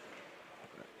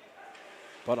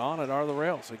 but on it are the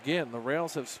Rails. Again, the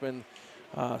Rails have been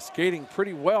skating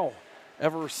pretty well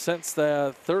ever since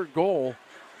the third goal.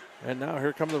 And now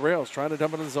here come the Rails trying to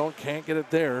dump it in the zone. Can't get it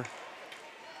there.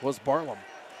 Was Bartlam.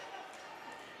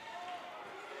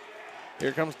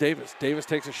 Here comes Davis. Davis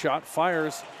takes a shot,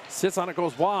 fires, sits on it,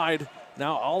 goes wide.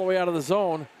 Now all the way out of the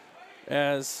zone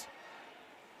as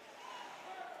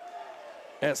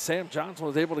Sam Johnson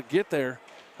was able to get there,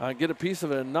 get a piece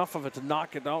of it, enough of it to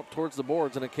knock it out towards the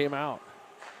boards, and it came out.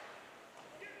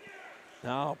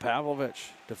 Now Pavlovich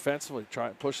defensively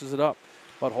pushes it up,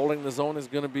 but holding the zone is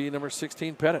going to be number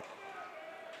 16, Pettit.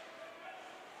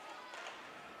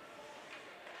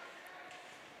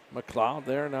 McLeod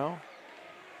there now.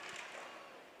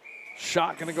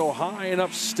 Shot going to go high and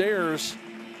upstairs.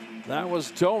 That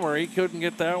was Tomer. He couldn't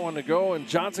get that one to go, and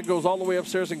Johnson goes all the way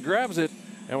upstairs and grabs it,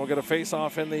 and we're going to face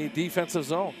off in the defensive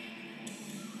zone.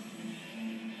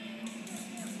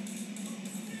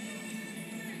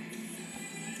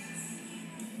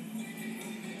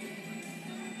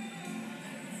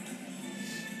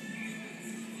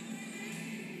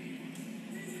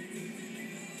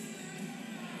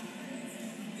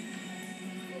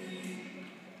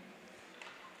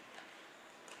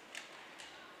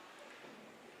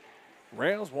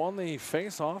 Rails won the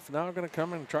face-off. Now going to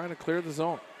come and trying to clear the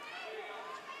zone.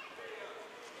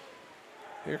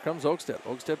 Here comes Oakstead.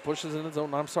 Oakstead pushes in the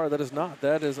zone. I'm sorry, that is not.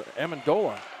 That is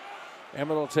Amendola.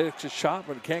 Amendola takes a shot,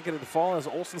 but can't get it to fall as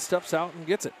Olsen steps out and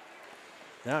gets it.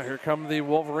 Now here come the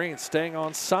Wolverines staying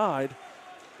on side,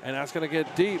 and that's going to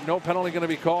get deep. No penalty going to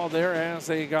be called there as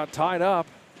they got tied up,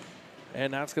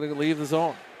 and that's going to leave the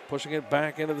zone. Pushing it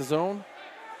back into the zone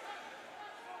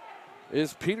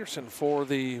is Peterson for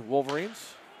the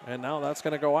Wolverines, and now that's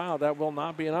going to go out. That will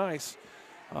not be an ice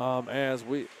as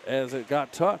it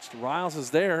got touched. Riles is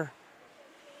there,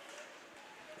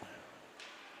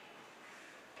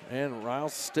 and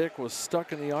Riles' stick was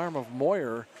stuck in the arm of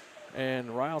Moyer, and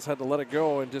Riles had to let it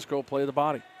go and just go play the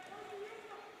body.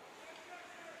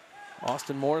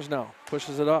 Austin Moores now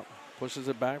pushes it up, pushes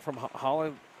it back from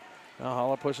Holland. Now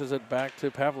Holla pushes it back to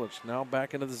Pavlich. Now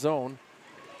back into the zone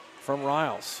from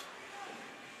Riles.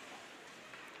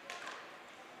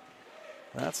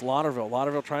 That's Lauderville.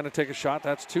 Lauderville trying to take a shot.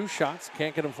 That's two shots.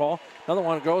 Can't get him fall. Another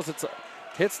one goes.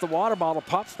 Hits the water bottle,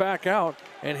 pops back out,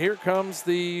 and here comes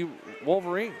the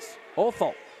Wolverines.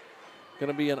 Othel.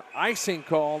 Going to be an icing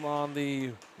call on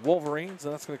the Wolverines,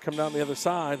 and that's going to come down the other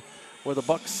side with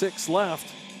 $1:06 left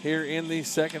here in the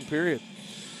second period.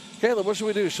 Caleb, what should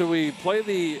we do? Should we play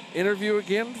the interview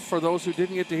again for those who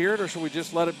didn't get to hear it, or should we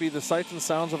just let it be the sights and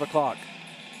sounds of a clock?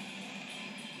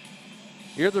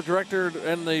 You're the director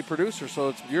and the producer, so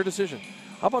it's your decision.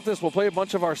 How about this? We'll play a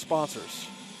bunch of our sponsors.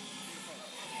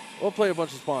 We'll play a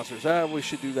bunch of sponsors. We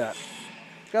should do that.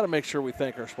 Got to make sure we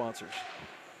thank our sponsors.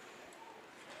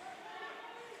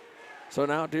 So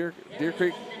now Deer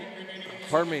Creek,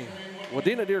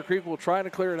 Wadena Deer Creek will try to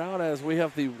clear it out as we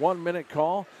have the 1 minute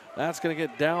call. That's going to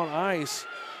get down ice,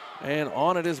 and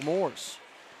on it is Moores.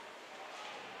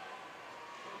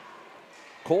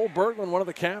 Cole Berglund, one of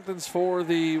the captains for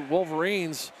the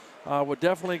Wolverines, would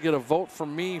definitely get a vote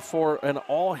from me for an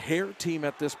all-hair team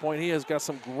at this point. He has got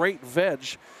some great veg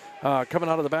coming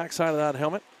out of the backside of that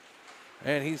helmet.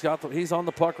 And he's on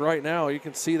the puck right now. You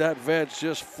can see that veg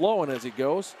just flowing as he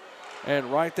goes.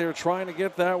 And right there trying to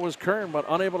get that was Kern, but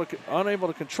unable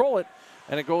to control it,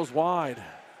 and it goes wide.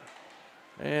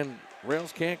 And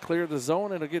Rails can't clear the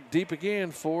zone, and it'll get deep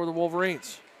again for the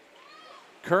Wolverines.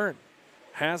 Kern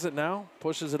has it now,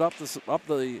 pushes it up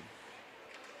the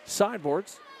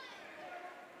sideboards.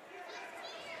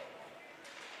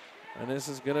 And this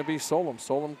is going to be Solom.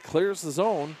 Solom clears the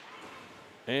zone.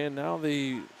 And now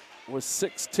with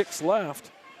 6 ticks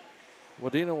left,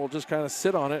 Wadena will just kind of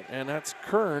sit on it, and that's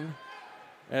Kern,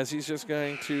 as he's just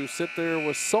going to sit there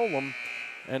with Solom.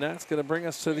 And that's going to bring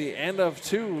us to the end of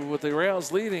 2 with the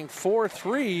Rails leading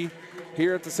 4-3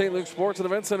 here at the St. Luke Sports and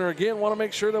Event Center. Again, want to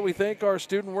make sure that we thank our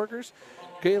student workers,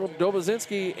 Caleb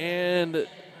Dobozinski and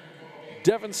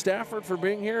Devin Stafford, for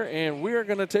being here. And we are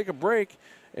going to take a break,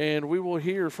 and we will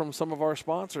hear from some of our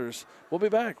sponsors. We'll be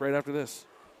back right after this.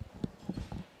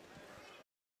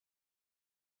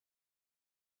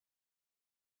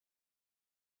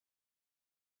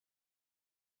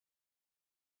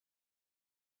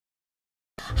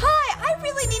 Hi, I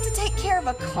really need to take care of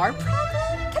a car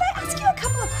problem. Can I ask you a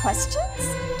couple of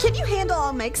questions? Can you handle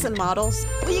all makes and models?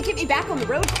 Will you get me back on the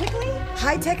road quickly?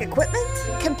 High-tech equipment?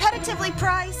 Competitively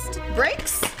priced?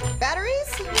 Brakes? Batteries?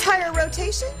 Tire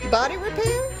rotation? Body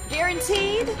repair?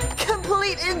 Guaranteed?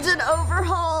 Complete engine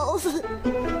overhauls?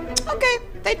 Okay,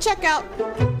 they check out.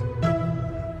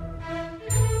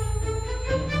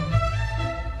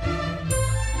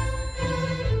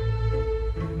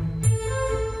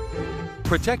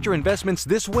 Protect your investments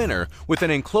this winter with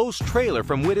an enclosed trailer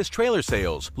from Wadena Trailer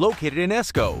Sales, located in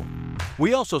Esco.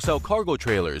 We also sell cargo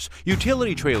trailers,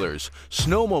 utility trailers,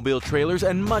 snowmobile trailers,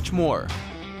 and much more.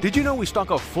 Did you know we stock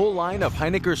a full line of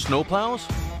Heinecker snowplows?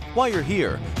 While you're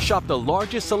here, shop the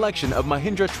largest selection of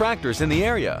Mahindra tractors in the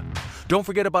area. Don't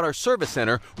forget about our service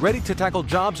center, ready to tackle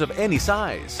jobs of any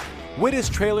size. Wadena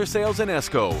Trailer Sales in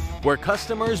Esco, where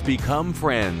customers become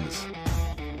friends.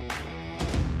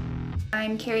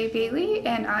 I'm Carrie Bailey,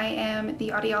 and I am the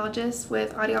audiologist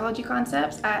with Audiology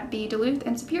Concepts at the Duluth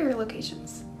and Superior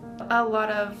locations. A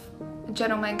lot of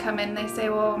gentlemen come in and they say,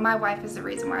 well, my wife is the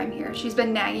reason why I'm here. She's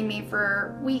been nagging me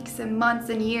for weeks and months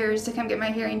and years to come get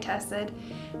my hearing tested,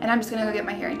 and I'm just gonna go get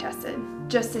my hearing tested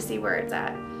just to see where it's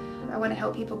at. I want to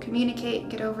help people communicate,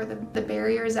 get over the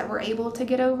barriers that we're able to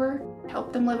get over,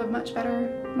 help them live a much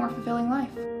better, more fulfilling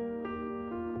life.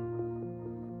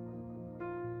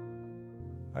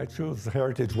 I chose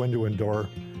Heritage Window and Door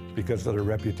because of their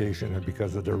reputation and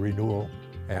because of their renewal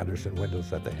Anderson windows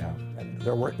that they have. And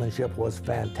their workmanship was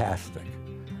fantastic.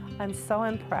 I'm so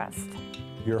impressed.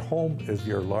 Your home is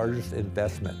your largest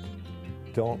investment.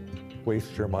 Don't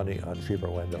waste your money on cheaper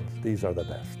windows. These are the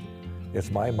best. It's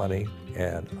my money,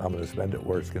 and I'm going to spend it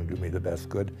where it's going to do me the best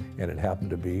good, and it happened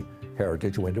to be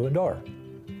Heritage Window and Door.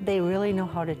 They really know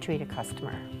how to treat a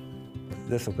customer.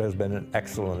 This has been an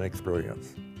excellent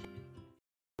experience.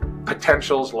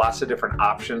 Potentials, lots of different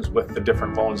options with the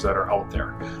different loans that are out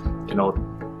there. You know,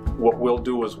 what we'll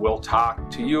do is we'll talk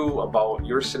to you about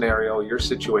your scenario, your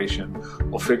situation.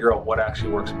 We'll figure out what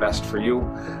actually works best for you.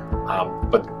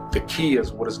 But the key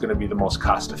is what is going to be the most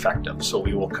cost effective. So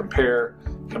we will compare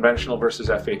conventional versus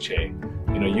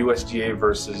FHA, you know, USDA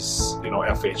versus, you know,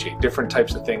 FHA, different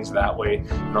types of things that way.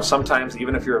 You know, sometimes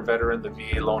even if you're a veteran, the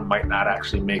VA loan might not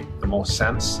actually make the most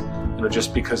sense, you know,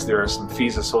 just because there are some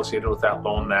fees associated with that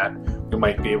loan that we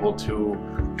might be able to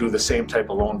do the same type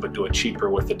of loan but do it cheaper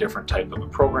with a different type of a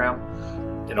program.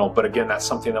 You know, but again, that's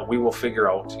something that we will figure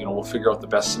out. You know, we'll figure out the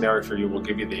best scenario for you. We'll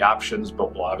give you the options,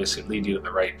 but we'll obviously lead you to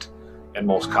the right and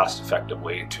most cost-effective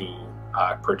way to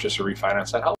purchase or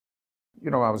refinance that house. You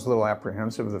know, I was a little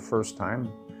apprehensive the first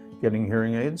time getting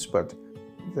hearing aids, but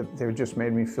they just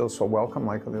made me feel so welcome,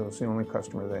 like I was the only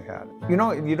customer they had. You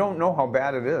know, you don't know how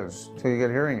bad it is till you get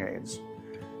hearing aids.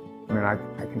 I mean, I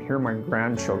can hear my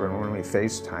grandchildren when we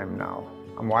FaceTime now.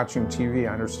 I'm watching TV,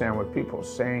 I understand what people are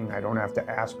saying. I don't have to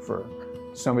ask for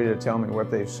somebody to tell me what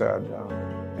they said,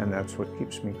 and that's what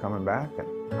keeps me coming back.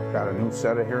 And I've got a new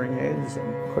set of hearing aids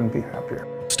and couldn't be happier.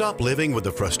 Stop living with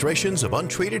the frustrations of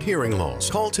untreated hearing loss.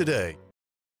 Call today.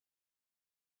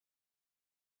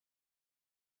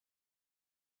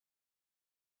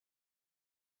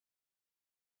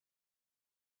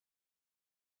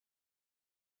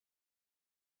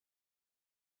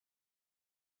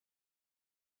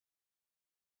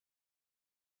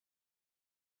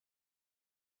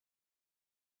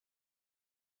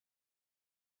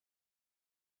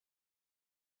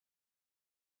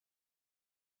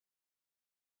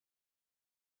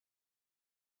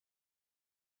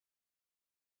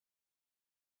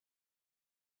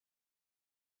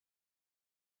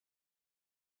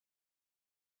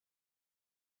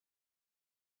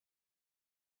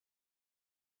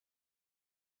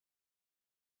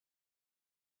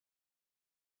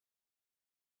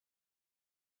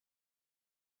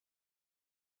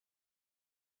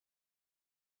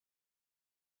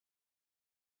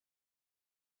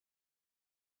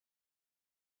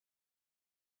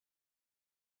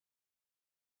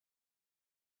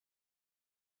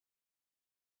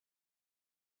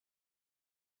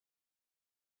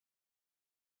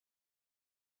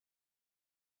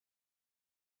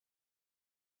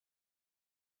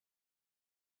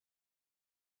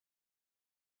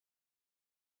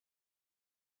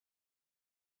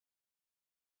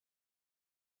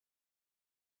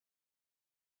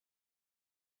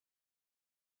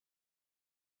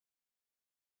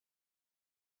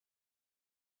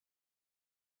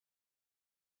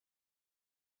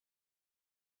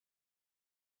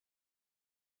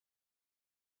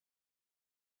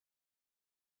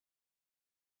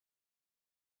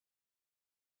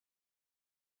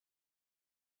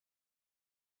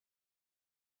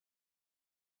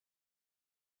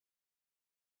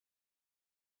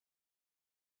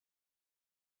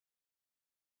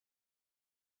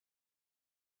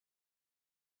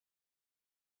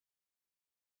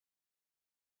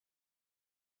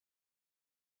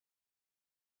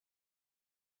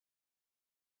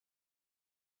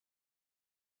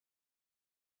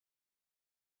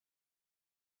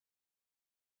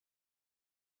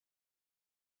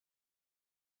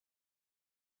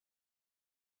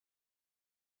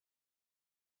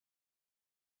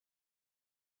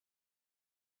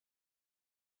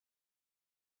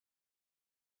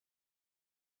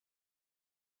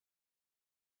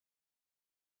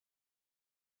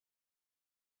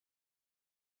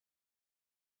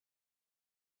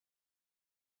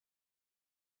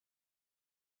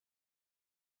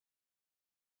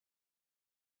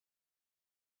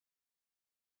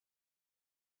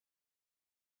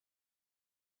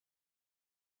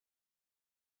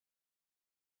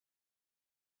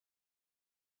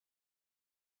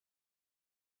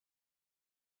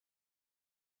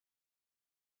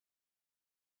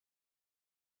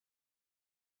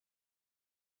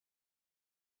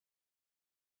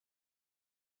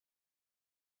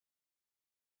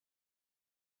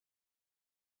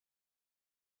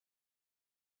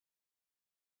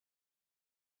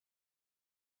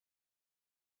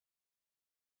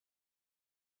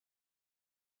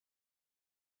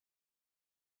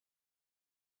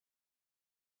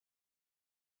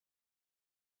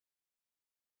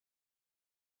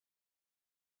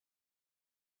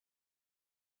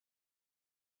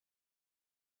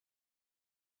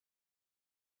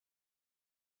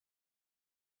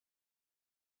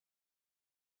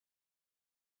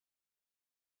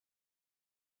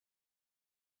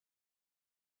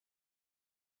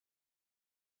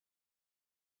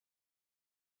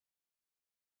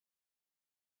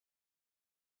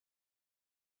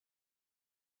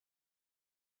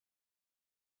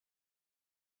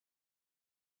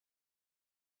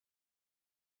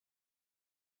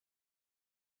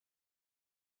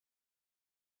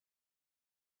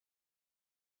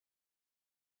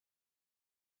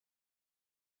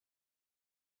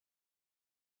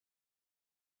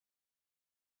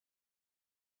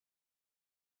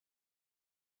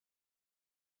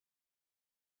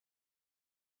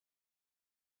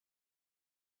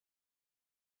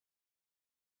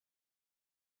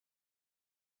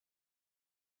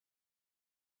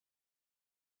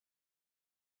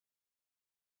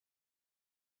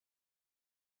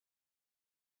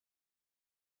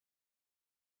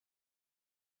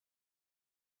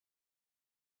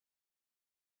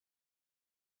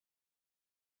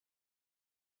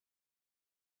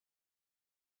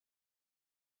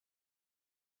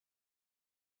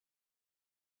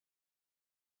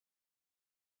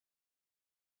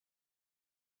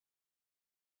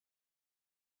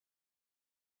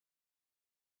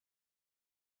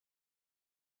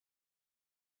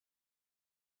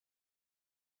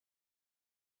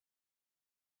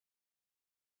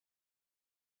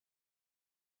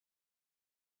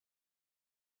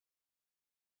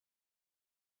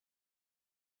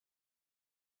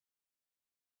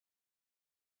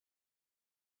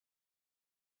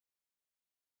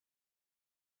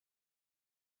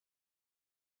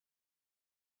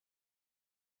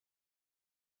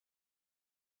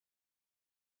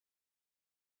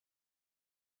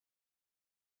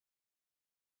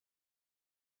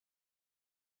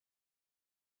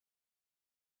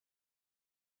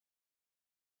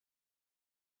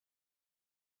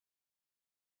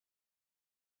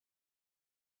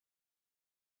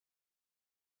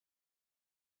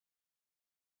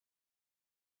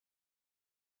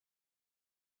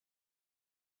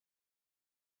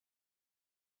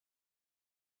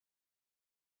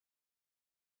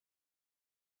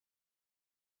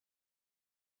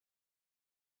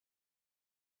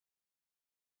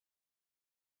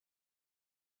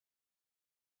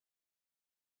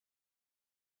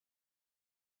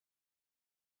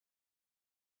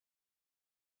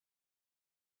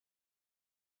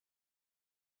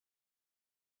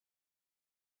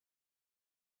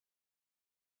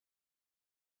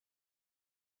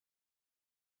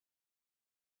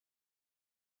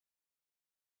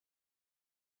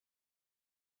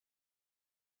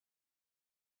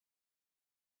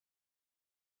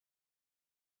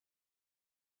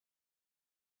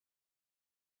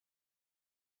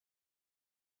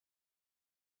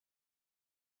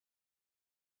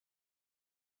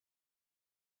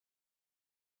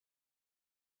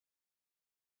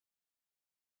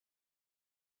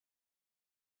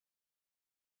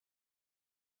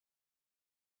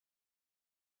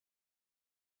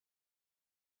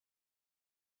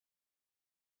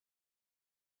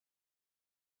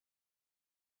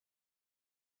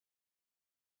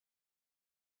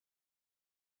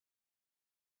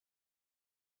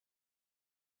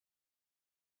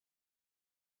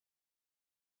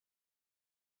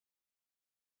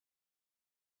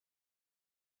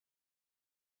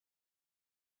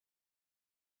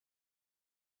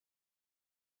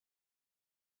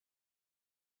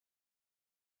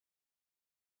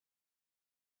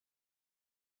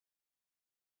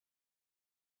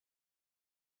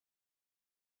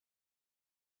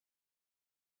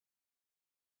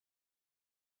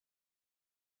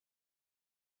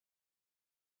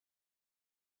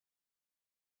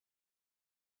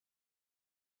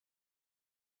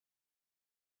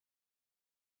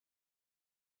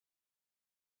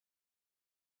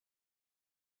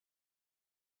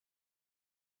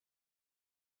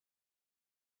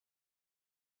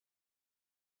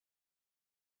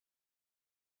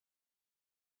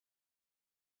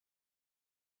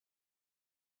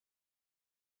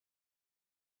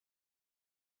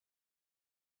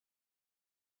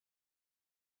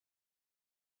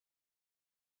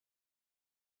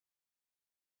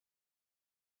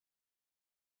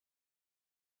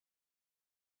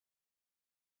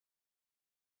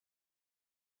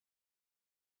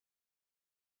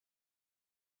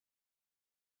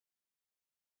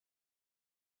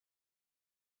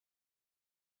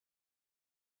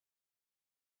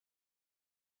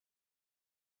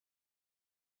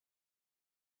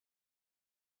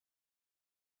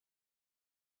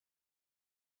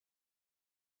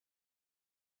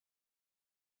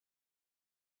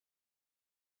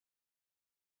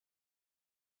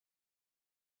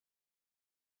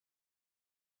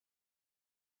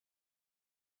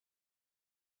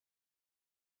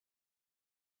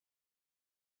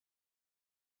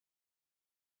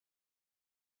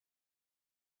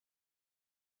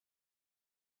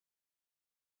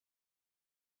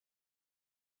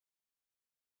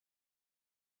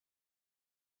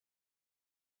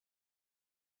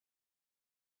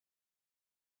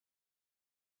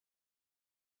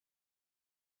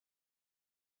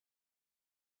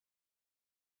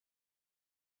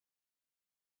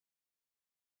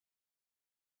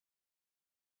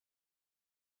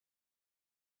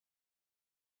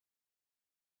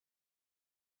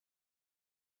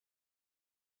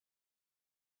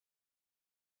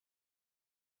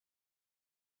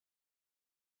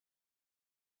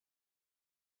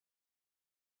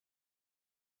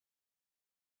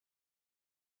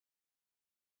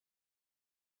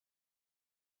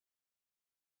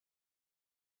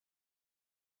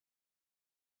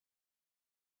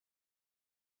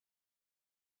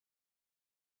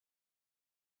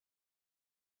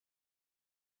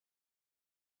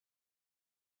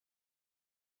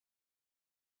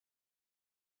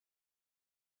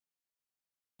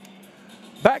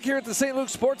 Back here at the St. Luke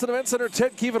Sports and Event Center,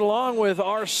 Ted Keevan along with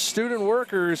our student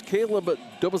workers, Caleb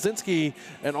Dobozinski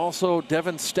and also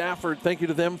Devin Stafford. Thank you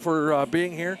to them for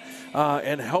being here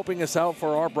and helping us out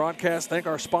for our broadcast. Thank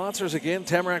our sponsors again,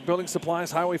 Tamarack Building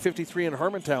Supplies, Highway 53 in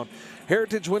Hermantown,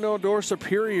 Heritage Window and Door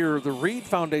Superior, the Reed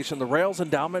Foundation, the Rails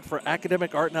Endowment for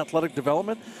Academic Art and Athletic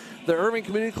Development, the Irving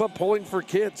Community Club Polling for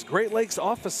Kids, Great Lakes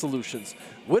Office Solutions,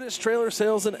 Wittes Trailer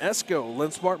Sales in Esco,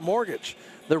 Linsmart Mortgage,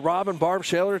 the Rob and Barb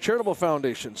Shaler Charitable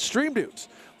Foundation, Stream Dudes.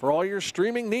 For all your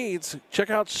streaming needs, check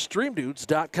out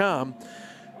streamdudes.com.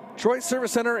 Troy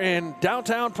Service Center in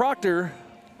downtown Proctor.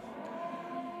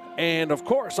 And, of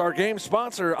course, our game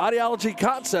sponsor, Audiology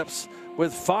Concepts,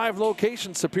 with 5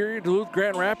 locations, Superior, Duluth,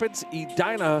 Grand Rapids,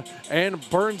 Edina, and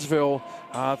Burnsville.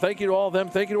 Thank you to all of them.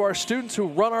 Thank you to our students who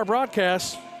run our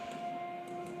broadcasts.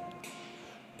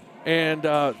 And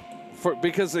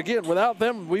because, again, without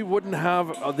them, we wouldn't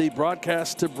have the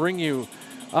broadcast to bring you.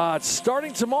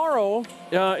 Starting tomorrow,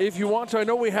 if you want to, I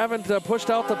know we haven't pushed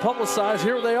out the publicize.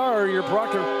 Here they are, your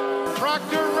Proctor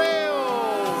Rails.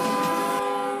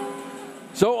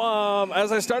 So,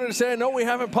 as I started to say, I know we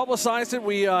haven't publicized it.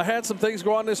 We had some things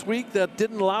go on this week that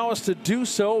didn't allow us to do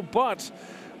so, but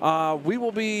we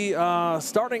will be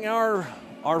starting our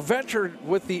venture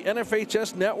with the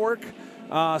NFHS Network.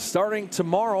 Starting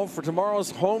tomorrow for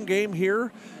tomorrow's home game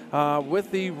here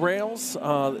with the Rails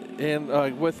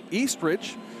and with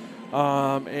Eastridge.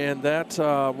 And that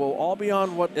will all be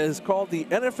on what is called the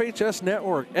NFHS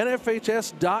Network,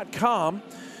 NFHS.com.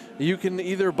 You can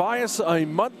either buy us a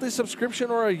monthly subscription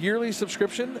or a yearly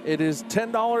subscription. It is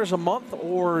 $10 a month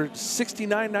or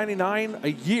 $69.99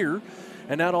 a year.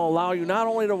 And that'll allow you not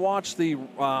only to watch the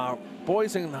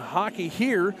boys in hockey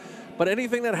here, but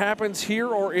anything that happens here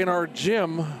or in our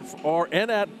gym and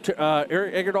at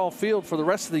Eric Eggerdahl Field for the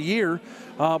rest of the year,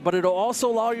 but it'll also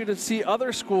allow you to see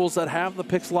other schools that have the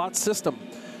Pixelot system.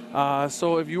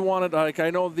 So if you wanted, like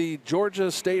I know the Georgia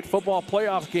State football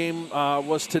playoff game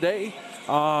was today,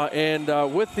 and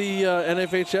with the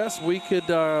NFHS, we could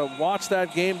watch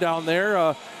that game down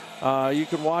there. You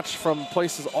can watch from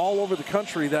places all over the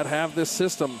country that have this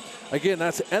system. Again,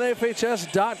 that's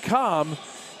NFHS.com.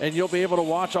 And you'll be able to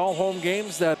watch all home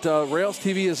games that Rails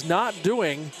TV is not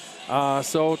doing.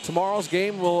 So tomorrow's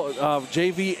game will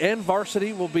JV and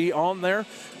varsity will be on there.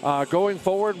 Going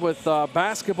forward with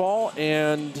basketball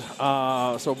and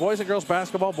so boys and girls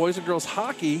basketball, boys and girls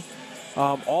hockey.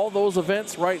 All those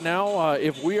events right now,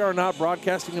 if we are not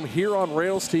broadcasting them here on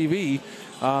Rails TV,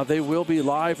 they will be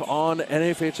live on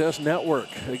NFHS Network.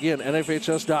 Again,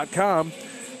 NFHS.com.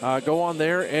 Go on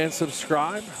there and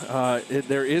subscribe.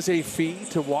 There is a fee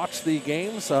to watch the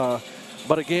games.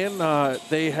 But again,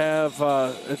 they have,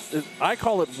 I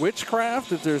call it witchcraft.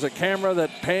 There's a camera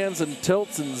that pans and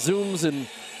tilts and zooms and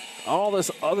all this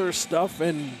other stuff.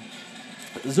 And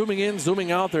zooming in,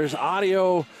 zooming out, there's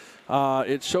audio.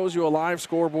 It shows you a live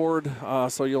scoreboard,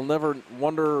 so you'll never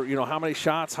wonder, how many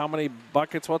shots, how many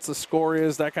buckets, what's the score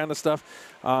is, that kind of stuff.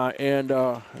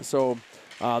 So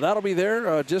that'll be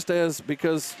there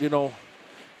because,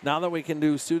 now that we can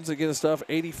do students against stuff,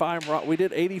 85. We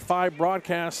did 85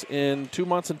 broadcasts in 2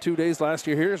 months and 2 days last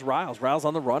year. Here's Riles. Riles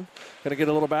on the run. Going to get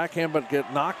a little backhand, but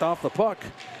get knocked off the puck.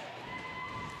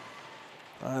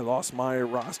 I lost my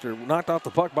roster. Knocked off the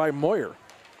puck by Moyer.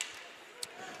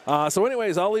 So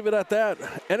anyways, I'll leave it at that.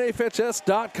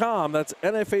 NFHS.com. That's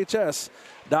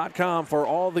NFHS.com for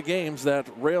all the games that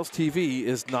Rails TV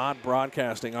is not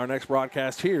broadcasting. Our next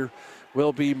broadcast here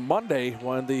will be Monday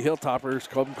when the Hilltoppers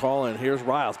come call in. Here's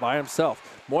Riles by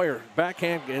himself. Moyer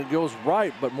backhand and goes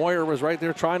right, but Moyer was right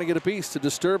there trying to get a piece to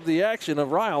disturb the action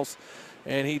of Riles,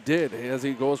 and he did as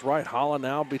he goes right. Holla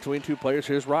now between two players.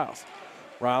 Here's Riles.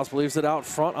 Riles leaves it out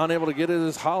front, unable to get it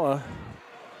is Holla,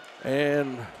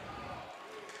 and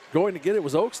going to get it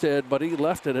was Oakstead, but he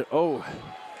left it at,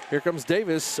 here comes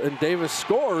Davis, and Davis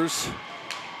scores.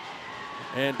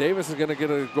 And Davis is going to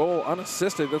get a goal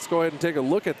unassisted. Let's go ahead and take a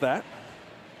look at that.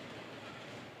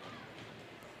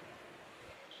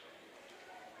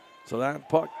 So that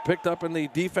puck picked up in the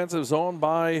defensive zone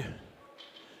by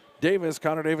Davis.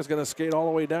 Connor Davis going to skate all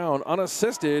the way down,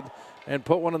 unassisted, and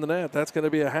put one in the net. That's going to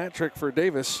be a hat trick for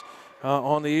Davis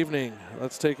on the evening.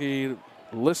 Let's take a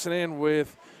listen in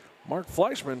with Mark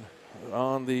Fleischman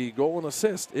on the goal and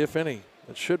assist, if any.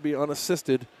 It should be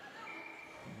unassisted,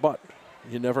 but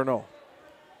you never know.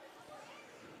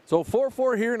 So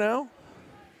 4-4 here now.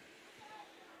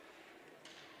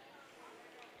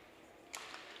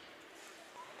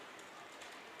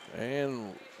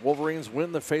 And Wolverines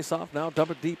win the faceoff. Now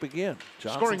dump it deep again.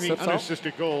 Johnson scoring the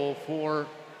unassisted out. Goal for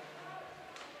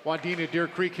Wadena Deer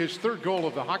Creek, his third goal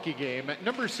of the hockey game. At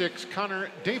number 6, Connor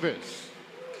Davis.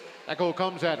 That goal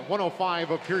comes at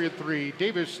 1:05 of period 3.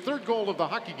 Davis' third goal of the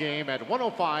hockey game at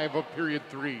 1:05 of period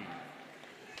 3.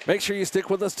 Make sure you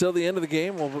stick with us till the end of the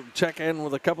game. We'll check in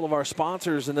with a couple of our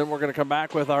sponsors, and then we're going to come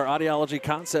back with our Audiology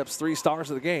Concepts 3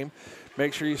 stars of the game.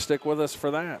 Make sure you stick with us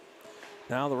for that.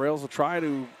 Now the Rails will try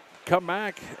to come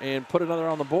back and put another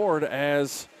on the board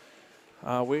as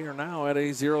we are now at a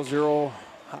 0-0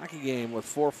 hockey game with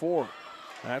 4-4.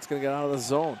 That's going to get out of the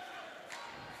zone.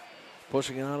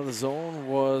 Pushing it out of the zone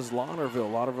was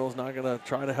Lauderville. Lauderville's not going to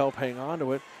try to help hang on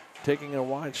to it. Taking a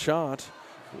wide shot.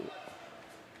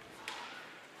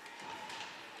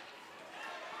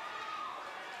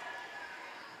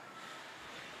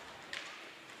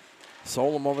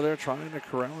 Solom over there trying to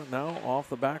corral it now off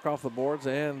the boards,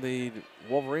 and the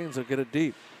Wolverines will get it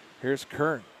deep. Here's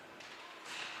Kern.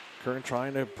 Kern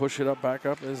trying to push it back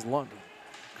up is Lund.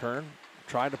 Kern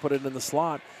tried to put it in the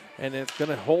slot, and it's going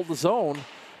to hold the zone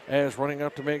as running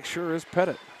up to make sure is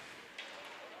Pettit.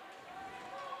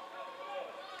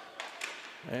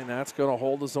 And that's going to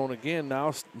hold the zone again.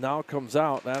 Now comes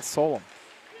out, that's Solom.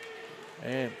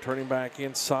 And turning back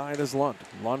inside is Lund.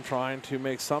 Lund trying to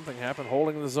make something happen.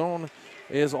 Holding the zone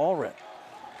is Allred.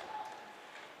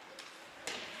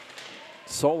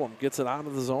 Solom gets it out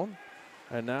of the zone.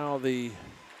 And now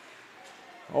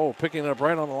picking it up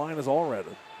right on the line is Allred.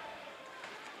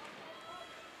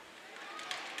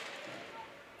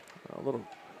 A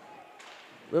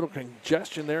little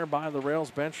congestion there by the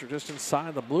Rails bench, or just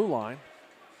inside the blue line.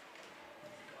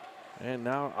 And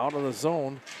now out of the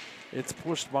zone, it's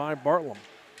pushed by Bartlam.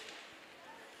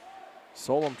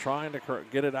 Solom trying to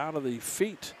get it out of the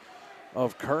feet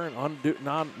of Kern.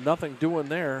 Nothing doing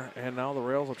there. And now the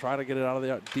Rails will try to get it out of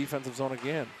the defensive zone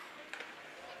again.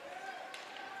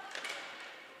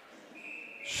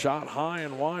 Shot high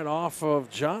and wide off of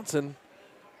Johnson.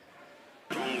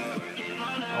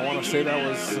 I want to say that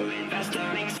was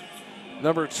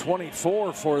number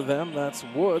 24 for them. That's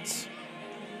Woods.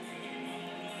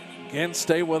 Again,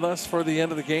 stay with us for the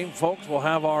end of the game, folks. We'll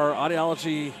have our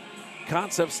Audiology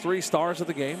Concepts 3 stars of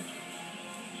the game.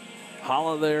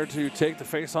 Holla there to take the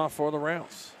face-off for the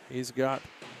Rails. He's got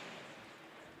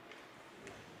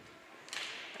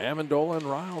Amendola and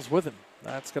Riles with him.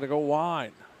 That's going to go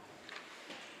wide.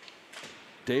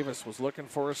 Davis was looking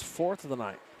for his 4th of the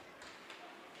night.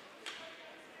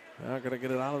 Now going to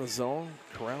get it out of the zone.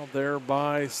 Corralled there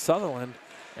by Sutherland.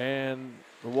 And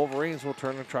the Wolverines will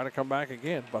turn and try to come back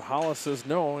again. But Hollis says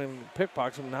no and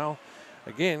pickpockets him now.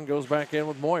 Again, goes back in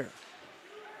with Moyer.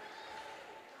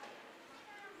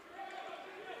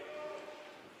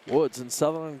 Woods and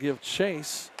Sutherland give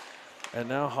chase. And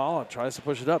now Holla tries to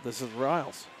push it up. This is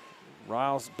Riles.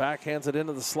 Riles backhands it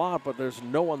into the slot, but there's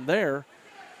no one there.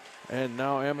 And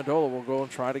now Amendola will go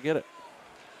and try to get it.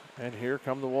 And here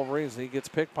come the Wolverines. He gets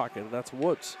pickpocketed. That's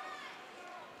Woods.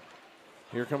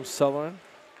 Here comes Sutherland.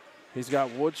 He's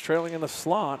got Woods trailing in the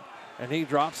slot, and he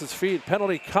drops his feet.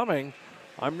 Penalty coming.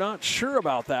 I'm not sure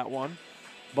about that one,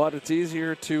 but it's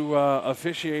easier to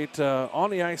officiate on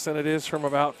the ice than it is from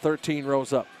about 13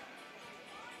 rows up.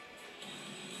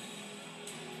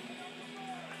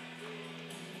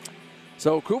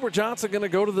 So Cooper Johnson going to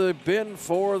go to the bin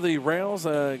for the Rails.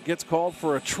 Gets called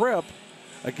for a trip.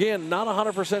 Again, not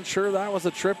 100% sure that was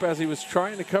a trip as he was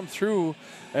trying to come through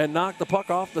and knock the puck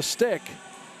off the stick.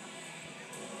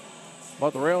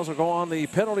 But the Rails will go on the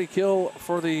penalty kill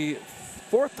for the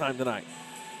 4th time tonight.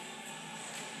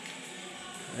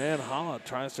 And Holla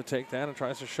tries to take that and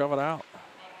tries to shove it out.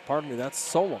 Pardon me, that's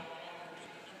Solom.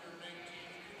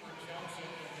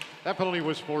 That penalty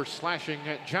was for slashing.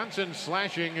 Johnson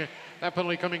slashing. That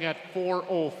penalty coming at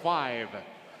 4:05.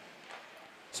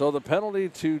 So the penalty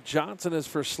to Johnson is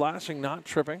for slashing, not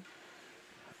tripping.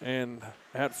 And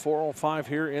at 4:05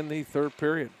 here in the 3rd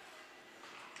period.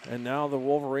 And now the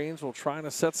Wolverines will try to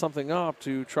set something up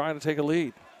to try to take a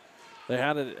lead. They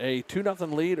had a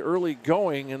 2-0 lead early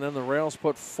going, and then the Rails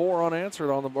put 3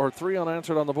 unanswered on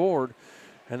the board.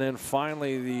 And then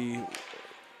finally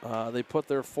they put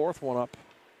their 4th one up.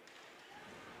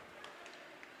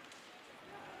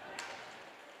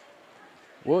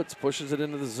 Woods pushes it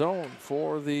into the zone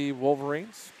for the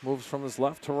Wolverines. Moves from his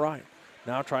left to right.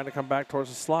 Now trying to come back towards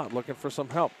the slot, looking for some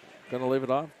help. Going to leave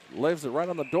it off. Leaves it right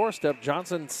on the doorstep.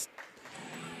 Johnson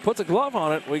puts a glove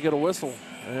on it. We get a whistle,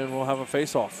 and we'll have a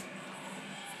face-off.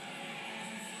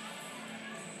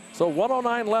 So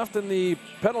 1:09 left in the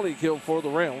penalty kill for the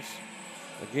Rails.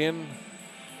 Again,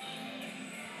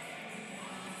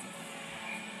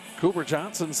 Cooper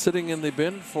Johnson sitting in the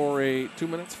bin for 2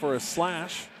 minutes for a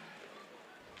slash.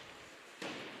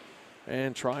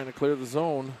 And trying to clear the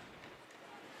zone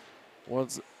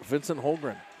was Vincent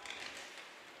Holgren.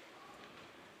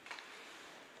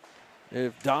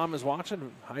 If Dom is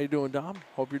watching, how you doing, Dom?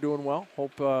 Hope you're doing well.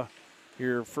 Hope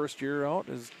your first year out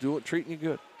is treating you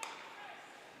good.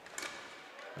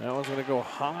 That one's going to go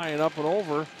high and up and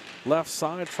over. Left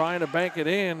side trying to bank it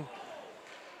in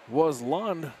was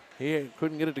Lund. He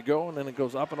couldn't get it to go, and then it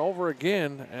goes up and over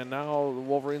again, and now the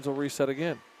Wolverines will reset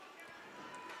again.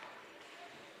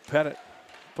 Pettit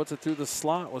puts it through the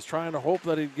slot, was trying to hope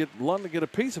that he'd get Lund to get a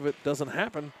piece of it. Doesn't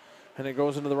happen, and it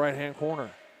goes into the right-hand corner.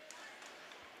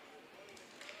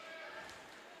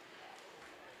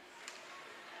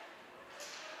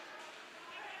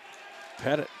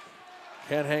 Pettit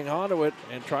can't hang on to it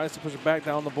and tries to push it back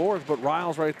down the boards, but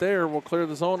Riles right there will clear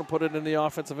the zone and put it in the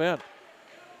offensive end.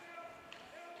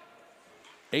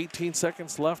 18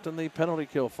 seconds left in the penalty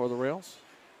kill for the Rails.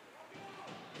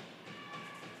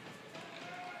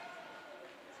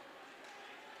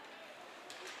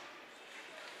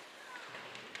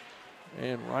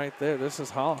 And right there, this is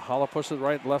Holla. Holla pushes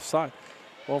right left side.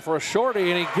 Well, for a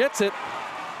shorty, and he gets it.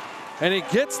 And he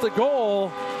gets the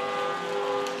goal.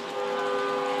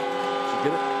 Did you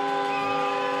get it?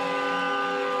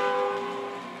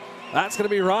 That's going to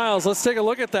be Riles. Let's take a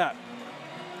look at that.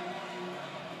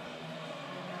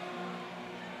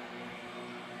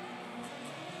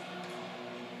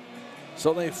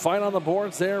 So they fight on the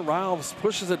boards there. Riles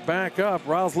pushes it back up.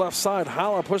 Riles left side.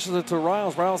 Holla pushes it to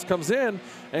Riles. Riles comes in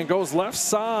and goes left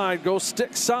side, goes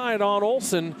stick side on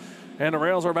Olsen. And the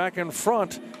Rails are back in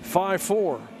front,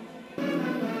 5-4.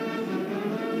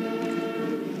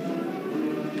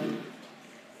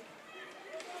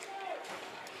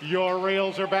 Your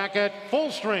Rails are back at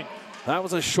full strength. That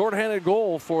was a shorthanded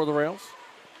goal for the Rails.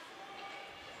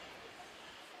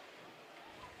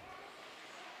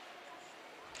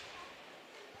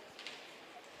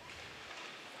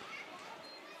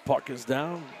 Puck is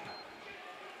down.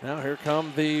 Now here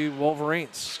come the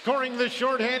Wolverines. Scoring the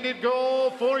shorthanded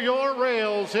goal for your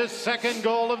Rails. His second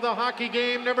goal of the hockey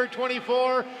game, number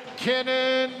 24,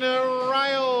 Kenan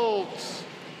Riles.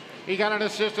 He got an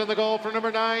assist on the goal for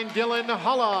number 9, Dylan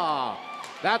Holla.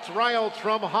 That's Riles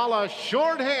from Holla,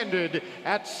 shorthanded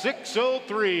at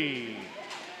 6:03.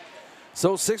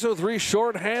 So 6:03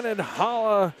 shorthanded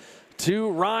Holla to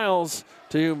Riles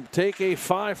to take a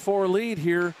 5-4 lead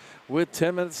here with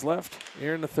 10 minutes left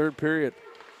here in the third period.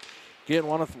 Again,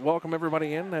 want to welcome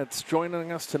everybody in that's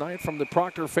joining us tonight from the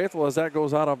Proctor Faithful as that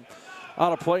goes out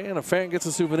of play and a fan gets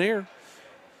a souvenir.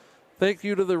 Thank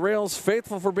you to the Rails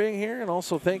Faithful for being here, and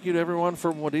also thank you to everyone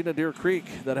from Wadena Deer Creek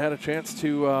that had a chance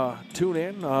to tune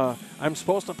in. I'm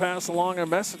supposed to pass along a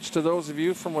message to those of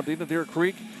you from Wadena Deer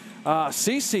Creek.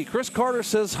 CC, Chris Carter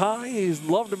says hi. He's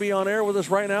love to be on air with us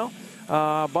right now,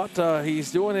 but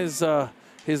he's doing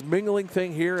his mingling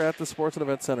thing here at the Sports and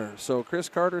Event Center. So Chris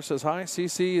Carter says hi.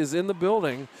 CC is in the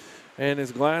building and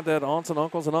is glad that aunts and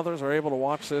uncles and others are able to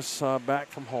watch this back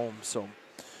from home. So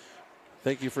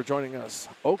thank you for joining us.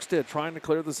 Oakstead trying to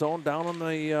clear the zone down on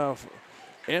the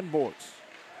end boards.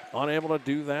 Unable to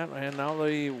do that, and now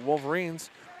the Wolverines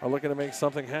are looking to make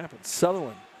something happen.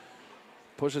 Sutherland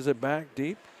pushes it back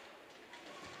deep.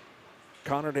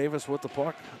 Connor Davis with the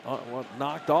puck,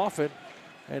 knocked off it,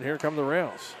 and here come the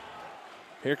Rails.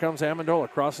 Here comes Amendola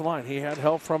across the line. He had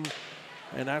help from,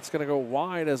 and that's going to go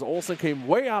wide as Olsen came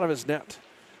way out of his net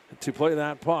to play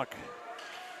that puck.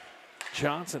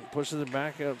 Johnson pushes it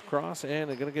back across, and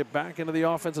they're going to get back into the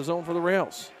offensive zone for the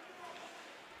Rails.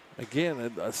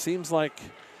 Again, it seems like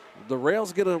the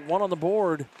Rails get a one on the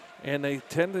board, and they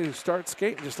tend to start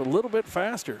skating just a little bit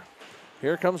faster.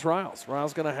 Here comes Riles.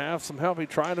 Riles going to have some help. He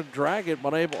tried to drag it,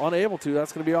 but unable to.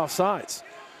 That's going to be offsides.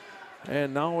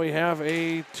 And now we have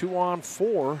a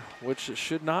 2-on-4, which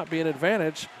should not be an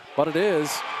advantage, but it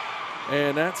is.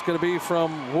 And that's going to be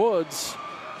from Woods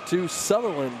to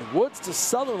Sutherland. Woods to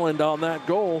Sutherland on that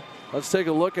goal. Let's take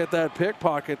a look at that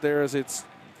pickpocket there as it's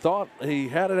thought he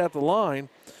had it at the line.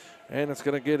 And it's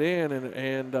going to get in,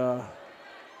 and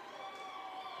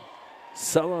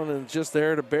Sutherland is just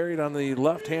there to bury it on the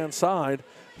left-hand side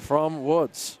from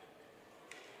Woods.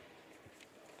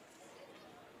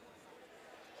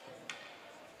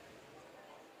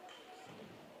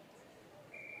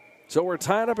 So we're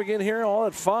tied up again here, all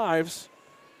at 5s.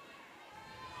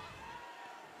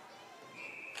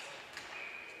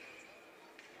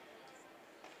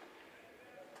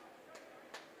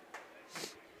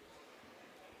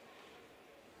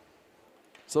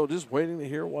 So just waiting to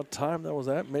hear what time that was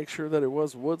at. Make sure that it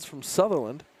was Woods from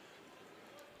Sutherland.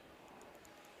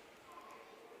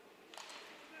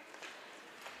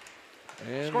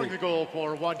 And scoring the goal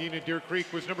for Wadena Deer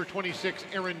Creek was number 26,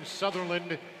 Aaron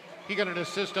Sutherland. He got an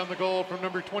assist on the goal from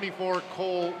number 24,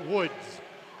 Cole Woods.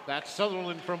 That's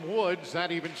Sutherland from Woods.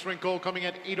 That even strength goal coming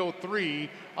at 8:03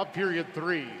 of period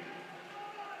 3.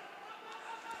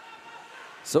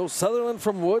 So Sutherland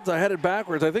from Woods, I had it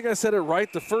backwards. I think I said it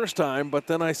right the first time, but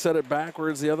then I said it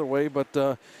backwards the other way. But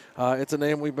it's a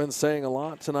name we've been saying a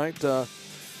lot tonight.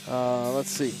 Let's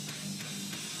see.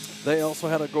 They also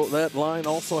had a goal. That line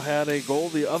also had a goal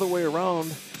the other way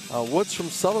around. Woods from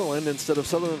Sutherland instead of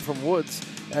Sutherland from Woods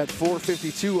at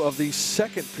 4:52 of the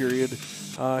second period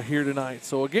here tonight.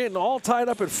 So again, all tied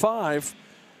up at 5.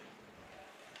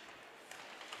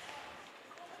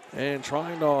 And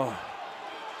trying to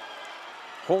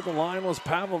hold the line was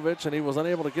Pavlovich, and he was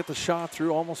unable to get the shot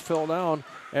through, almost fell down,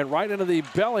 and right into the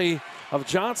belly of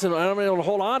Johnson, unable to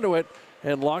hold on to it,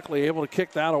 and luckily able to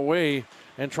kick that away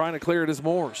and trying to clear it is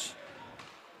Morse.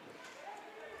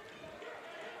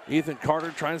 Ethan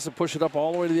Carter tries to push it up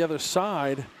all the way to the other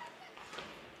side,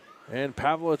 and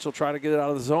Pavlovich will try to get it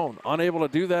out of the zone. Unable to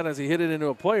do that as he hit it into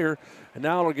a player, and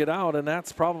now it'll get out, and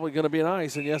that's probably going to be an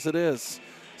ice, and yes, it is.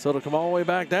 So it'll come all the way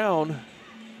back down,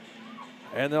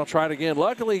 and they'll try it again.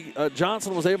 Luckily,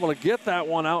 Johnson was able to get that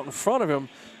one out in front of him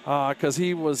because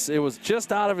it was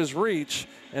just out of his reach,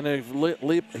 and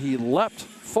he leapt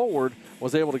forward,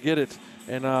 was able to get it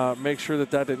and make sure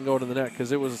that didn't go to the net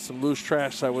because it was some loose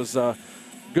trash that was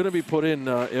going to be put in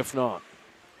if not.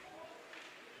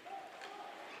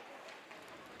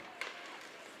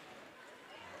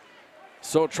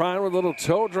 So trying with a little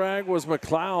toe drag was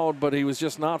McLeod, but he was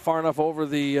just not far enough over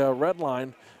the red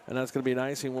line, and that's going to be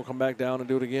nice, and we'll come back down and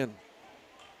do it again.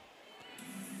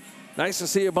 Nice to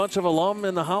see a bunch of alum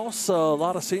in the house, a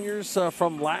lot of seniors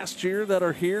from last year that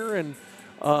are here and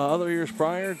other years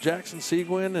prior. Jackson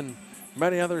Seguin and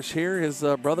many others here. His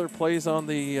brother plays on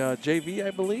the JV,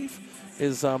 I believe.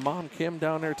 His mom, Kim,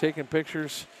 down there taking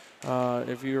pictures.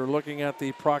 If you're looking at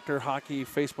the Proctor Hockey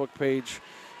Facebook page,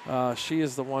 she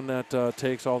is the one that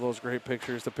takes all those great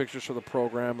pictures, the pictures for the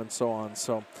program and so on.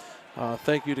 So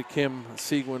thank you to Kim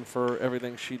Seguin for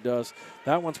everything she does.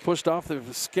 That one's pushed off the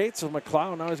skates of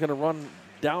McLeod. Now he's going to run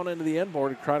down into the end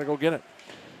board and try to go get it.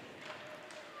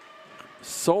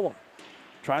 Solom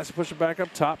tries to push it back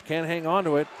up top, can't hang on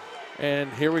to it.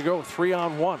 And here we go,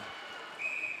 3-on-1.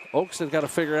 Oakstead got to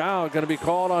figure it out. Going to be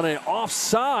called on an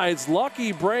offsides.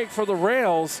 Lucky break for the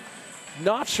Rails.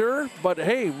 Not sure, but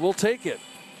hey, we'll take it.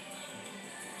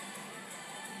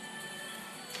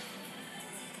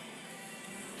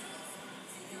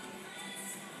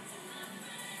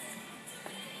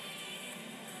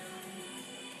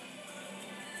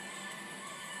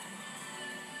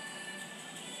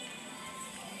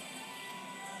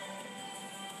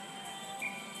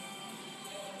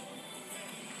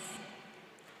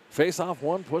 Face-off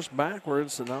one, pushed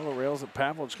backwards, and now the Rails at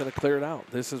Pavlovich going to clear it out.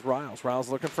 This is Riles. Riles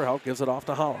looking for help, gives it off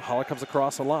to Holla. Holla comes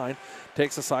across the line,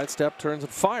 takes a side step, turns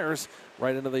and fires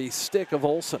right into the stick of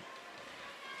Olsen.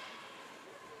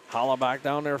 Holla back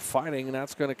down there fighting, and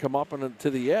that's going to come up and to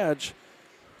the edge,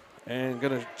 and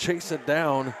going to chase it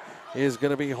down is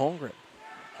going to be Holmgren.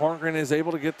 Holmgren is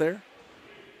able to get there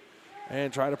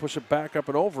and try to push it back up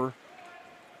and over.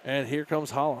 And here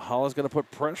comes Holla. Holla's going to put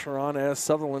pressure on as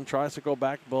Sutherland tries to go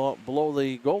back below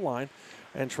the goal line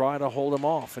and try to hold him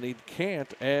off. And he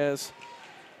can't as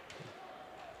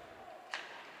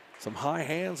some high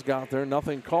hands got there,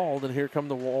 nothing called, and here come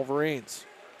the Wolverines.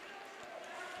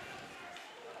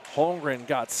 Holmgren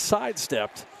got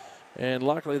sidestepped, and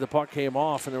luckily the puck came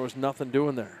off and there was nothing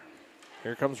doing there.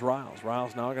 Here comes Riles.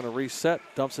 Riles now going to reset,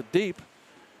 dumps it deep,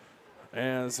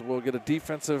 as we'll get a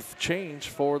defensive change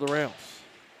for the Rails.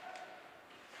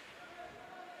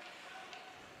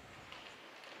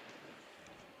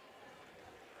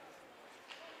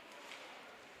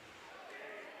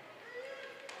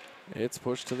 It's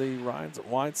pushed to the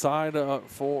wide side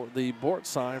for the Bort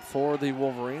side for the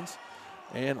Wolverines.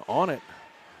 And on it,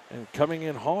 and coming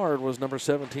in hard was number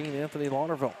 17, Anthony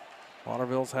Lauderville.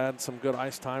 Lauderville's had some good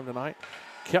ice time tonight.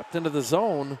 Kept into the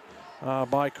zone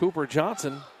by Cooper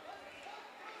Johnson.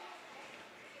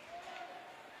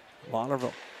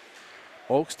 Lauderville.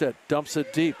 Oakstead dumps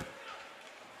it deep.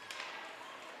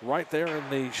 Right there in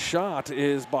the shot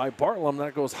is by Bartlum.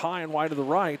 That goes high and wide to the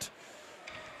right.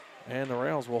 And the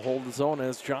Rails will hold the zone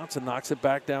as Johnson knocks it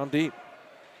back down deep.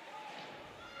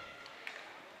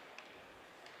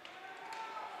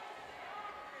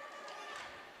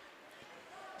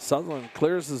 Sutherland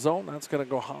clears the zone. That's going to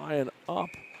go high and up.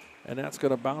 And that's going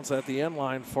to bounce at the end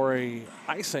line for a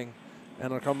icing. And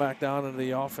it'll come back down into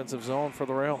the offensive zone for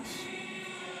the Rails.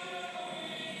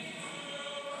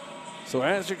 So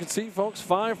as you can see, folks,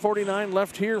 5:49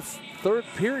 left here. Third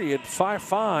period,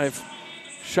 5-5.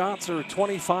 Shots are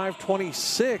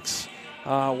 25-26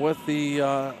 with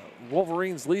the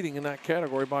Wolverines leading in that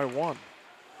category by 1.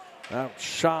 That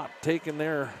shot taken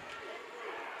there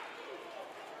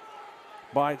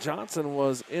by Johnson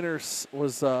was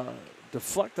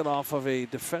deflected off of a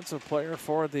defensive player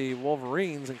for the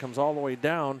Wolverines and comes all the way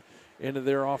down into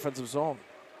their offensive zone.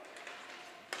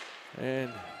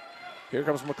 And here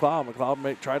comes McLeod.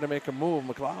 McLeod tried to make a move.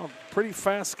 McLeod, pretty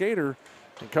fast skater,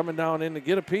 and coming down in to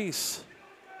get a piece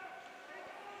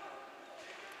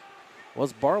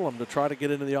was Barlam to try to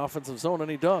get into the offensive zone, and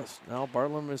he does. Now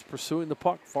Barlam is pursuing the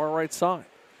puck, far right side.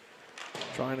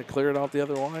 Trying to clear it out the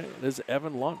other line is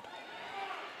Evan Lund.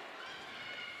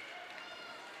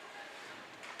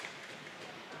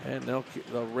 And the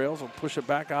Rails will push it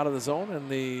back out of the zone, and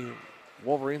the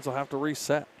Wolverines will have to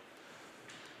reset.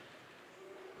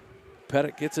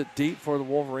 Pettit gets it deep for the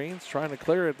Wolverines, trying to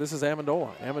clear it. This is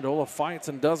Amendola. Amendola fights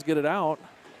and does get it out.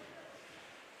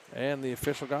 And the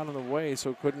official got in the way,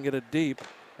 so couldn't get it deep.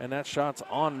 And that shot's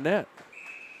on net.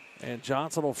 And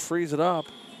Johnson will freeze it up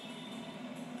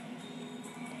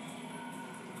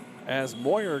as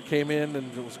Moyer came in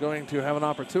and was going to have an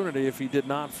opportunity if he did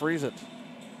not freeze it.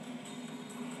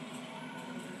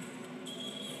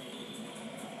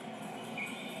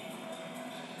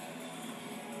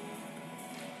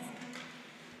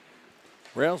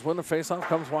 Rails win the faceoff,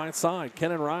 comes wide side.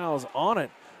 Kenan Riles on it.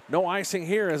 No icing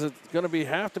here, as it's going to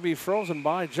have to be frozen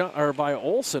by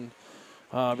Olsen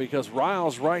because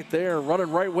Riles right there,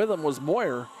 running right with him was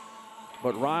Moyer.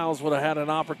 But Riles would have had an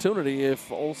opportunity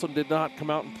if Olsen did not come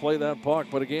out and play that puck.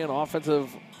 But again, offensive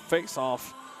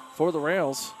faceoff for the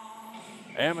Rails.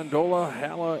 Amendola,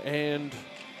 Halla, and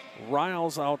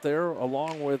Riles out there,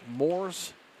 along with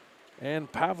Moores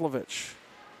and Pavlovich.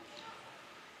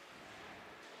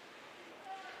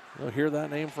 You'll hear that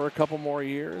name for a couple more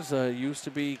years. Used to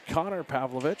be Connor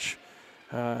Pavlovich.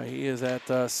 He is at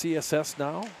CSS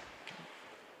now.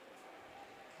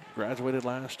 Graduated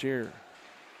last year.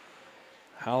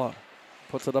 Halla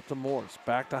puts it up to Moores.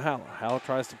 Back to Halla. Halla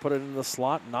tries to put it in the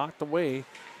slot. Knocked away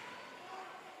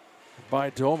by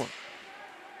Domer.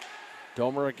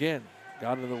 Domer again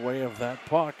got in the way of that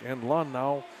puck. And Lund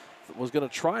now was going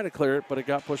to try to clear it, but it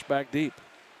got pushed back deep.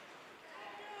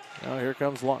 Now here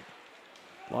comes Lund.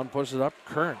 Lund pushes it up,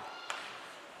 Kern.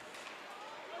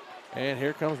 And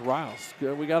here comes Riles.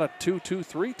 We got a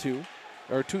 2-2-3-2,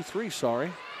 or 2-3,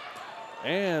 sorry.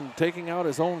 And taking out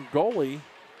his own goalie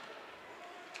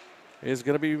is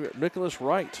going to be Nicholas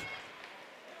Wright.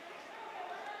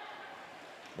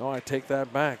 No, I take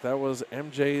that back. That was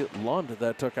MJ Lund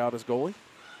that took out his goalie.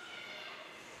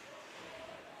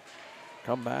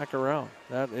 Come back around.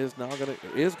 That is now going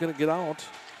to get out.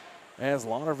 As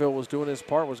Lauderville was doing his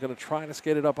part, was going to try to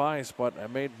skate it up ice, but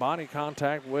made body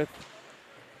contact with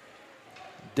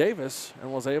Davis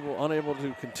and was unable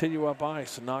to continue up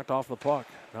ice and knocked off the puck.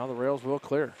 Now the Rails will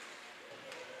clear.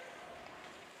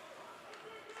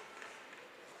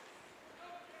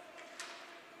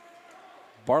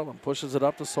 Barlam pushes it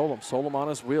up to Solom. Solom on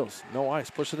his wheels. No ice.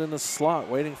 Push it in the slot.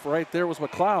 Waiting for right there was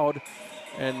McLeod.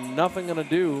 And nothing going to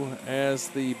do as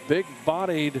the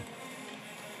big-bodied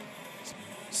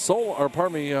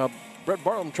Brett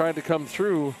Barlam tried to come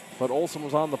through, but Olsen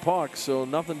was on the puck, so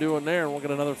nothing doing there. And we'll get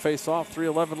another face-off.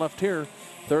 3:11 left here,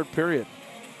 third period.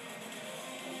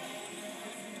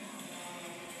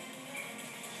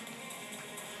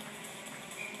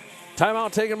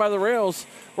 Timeout taken by the Rails.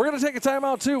 We're going to take a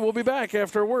timeout, too. We'll be back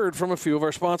after a word from a few of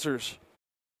our sponsors.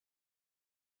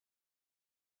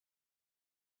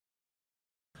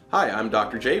 Hi, I'm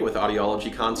Dr. J with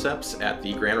Audiology Concepts at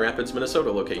the Grand Rapids,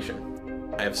 Minnesota location.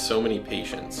 I have so many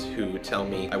patients who tell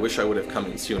me, I wish I would have come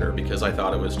in sooner because I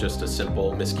thought it was just a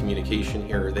simple miscommunication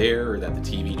here or there, or that the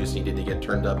TV just needed to get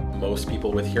turned up. Most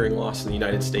people with hearing loss in the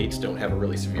United States don't have a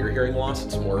really severe hearing loss.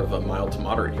 It's more of a mild to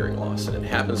moderate hearing loss, and it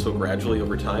happens so gradually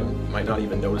over time, you might not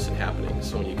even notice it happening.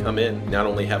 So when you come in, not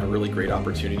only have a really great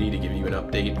opportunity to give you an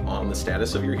update on the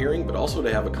status of your hearing, but also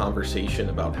to have a conversation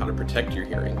about how to protect your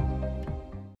hearing.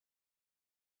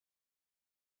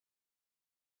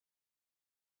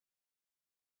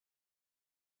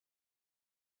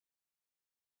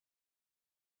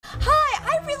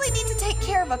 Hi, I really need to take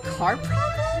care of a car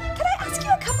problem. Can I ask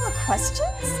you a couple of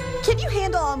questions? Can you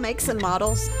handle all makes and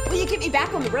models? Will you get me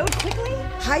back on the road quickly?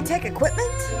 High-tech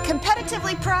equipment?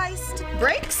 Competitively priced?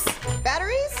 Brakes?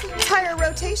 Batteries? Tire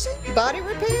rotation? Body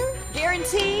repair?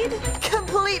 Guaranteed?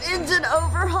 Complete engine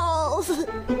overhauls?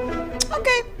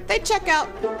 Okay, they check out.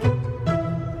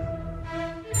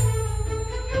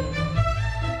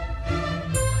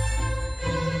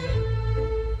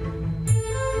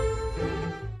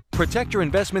 Protect your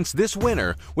investments this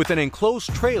winter with an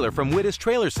enclosed trailer from Wadena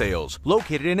Trailer Sales,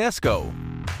 located in Esco.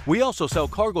 We also sell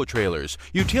cargo trailers,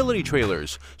 utility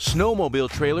trailers, snowmobile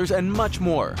trailers, and much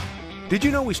more. Did you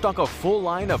know we stock a full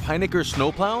line of Heinecker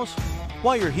snowplows?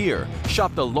 While you're here,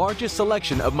 shop the largest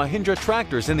selection of Mahindra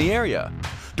tractors in the area.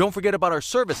 Don't forget about our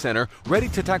service center, ready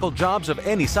to tackle jobs of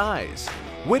any size.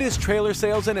 Wadena Trailer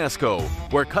Sales in Esco,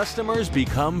 where customers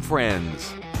become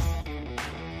friends.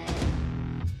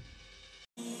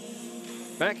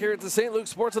 Back here at the St. Luke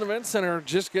Sports and Events Center,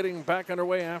 just getting back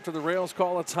underway after the Rails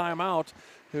call a timeout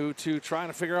to try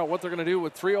to figure out what they're going to do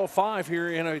with 3:05 here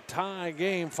in a tie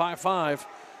game, 5-5.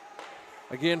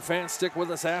 Again, fans, stick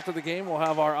with us after the game. We'll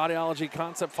have our Audiology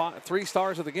Concept 3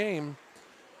 stars of the game.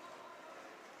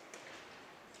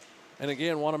 And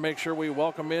again, want to make sure we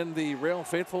welcome in the Rail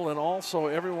faithful and also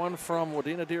everyone from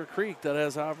Wadena Deer Creek that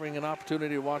is having an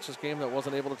opportunity to watch this game that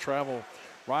wasn't able to travel.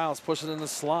 Riles pushes it in the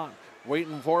slot.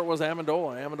 Waiting for it was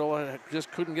Amendola. Amendola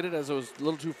just couldn't get it as it was a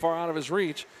little too far out of his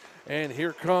reach. And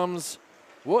here comes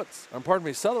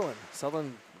Sutherland.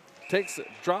 Sutherland takes it,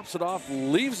 drops it off,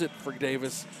 leaves it for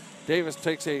Davis. Davis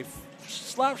takes a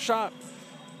slap shot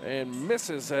and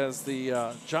misses as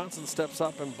the Johnson steps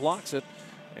up and blocks it.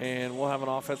 And we'll have a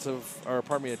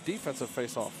defensive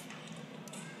face-off.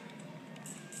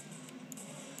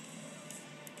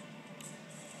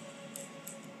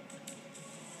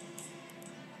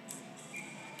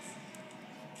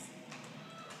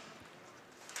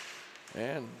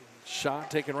 And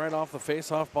shot taken right off the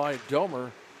face-off by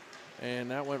Domer.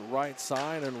 And that went right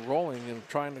side and rolling, and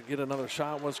trying to get another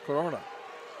shot was Corona.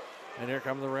 And here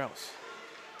come the Rails.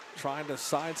 Trying to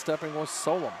sidestepping was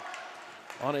Solom.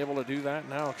 Unable to do that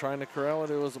now, trying to corral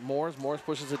it. It was Moores. Moores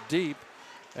pushes it deep,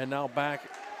 and now back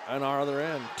on our other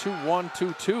end. 2-1,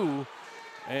 2-2,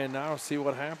 and now see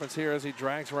what happens here as he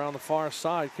drags around the far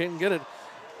side. Can't get it.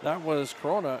 That was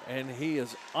Corona, and he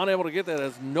is unable to get that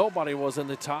as nobody was in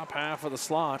the top half of the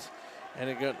slot, and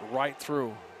it got right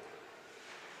through.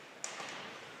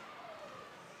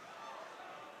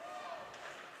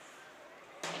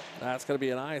 That's going to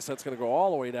be an ice. That's going to go all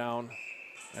the way down,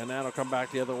 and that'll come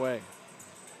back the other way.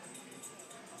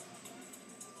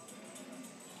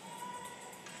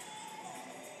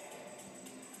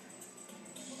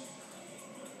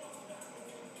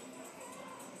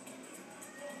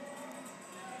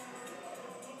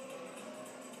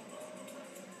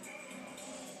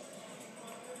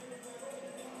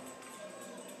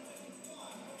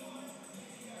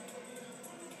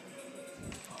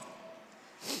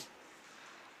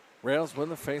 Rails win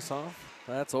the face-off.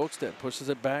 That's Oakstead. Pushes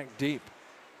it back deep.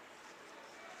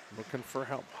 Looking for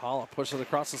help. Holla pushes it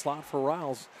across the slot for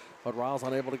Riles, but Riles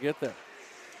unable to get there.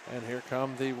 And here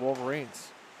come the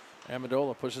Wolverines.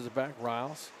 Amendola pushes it back.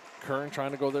 Riles. Kern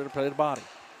trying to go there to play the body.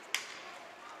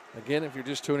 Again, if you're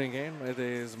just tuning in, it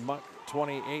is Muck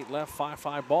 28 left,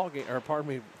 5-5 ball game, or pardon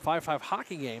me, 5-5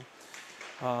 hockey game.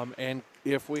 And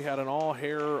if we had an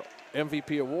all-hair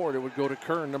MVP award, it would go to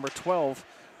Kern, number 12.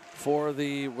 For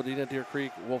the Wadena Deer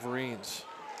Creek Wolverines.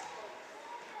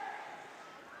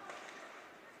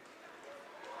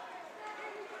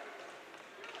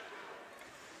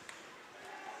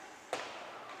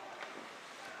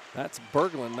 That's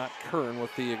Berglund, not Kern,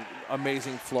 with the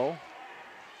amazing flow.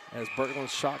 As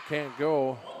Berglund's shot can't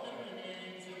go.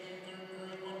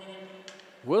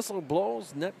 Whistle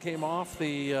blows, net came off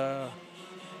the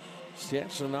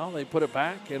stench, so now they put it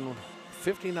back, and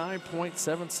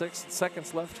 59.76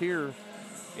 seconds left here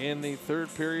in the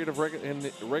third period of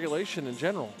regulation in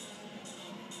general.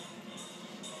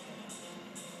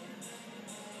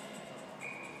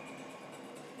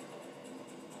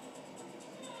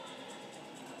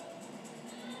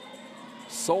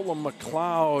 Solom,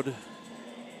 McLeod.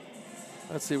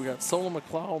 Let's see, we got Solom,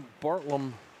 McLeod,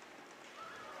 Bartlum,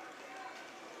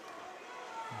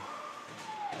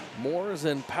 Moores,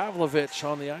 and Pavlovich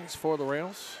on the ice for the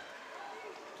Rails.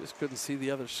 Just couldn't see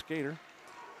the other skater.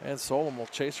 And Solom will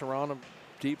chase around him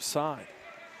deep side.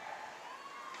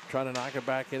 Trying to knock it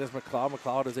back in as McLeod.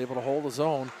 McLeod is able to hold his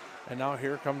own. And now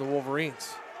here come the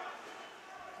Wolverines.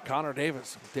 Connor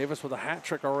Davis. Davis with a hat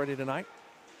trick already tonight.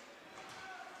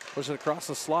 Pushing across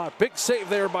the slot. Big save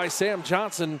there by Sam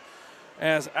Johnson.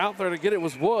 As out there to get it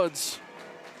was Woods.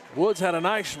 Woods had a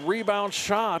nice rebound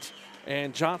shot.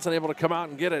 And Johnson able to come out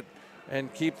and get it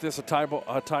and keep this a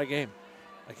tie game.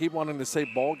 I keep wanting to say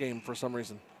ball game for some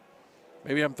reason.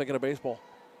 Maybe I'm thinking of baseball.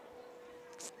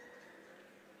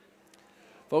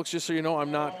 Folks, just so you know,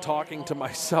 I'm not talking to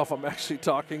myself. I'm actually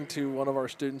talking to one of our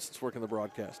students that's working the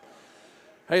broadcast.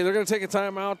 Hey, they're going to take a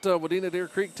timeout. Wadena Deer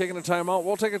Creek taking a timeout.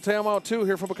 We'll take a timeout too,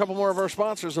 here from a couple more of our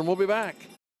sponsors, and we'll be back.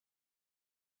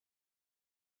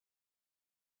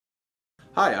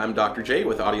 Hi, I'm Dr. J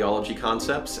with Audiology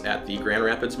Concepts at the Grand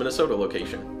Rapids, Minnesota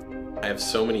location. I have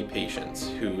so many patients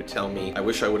who tell me, I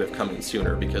wish I would have come in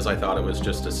sooner because I thought it was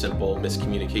just a simple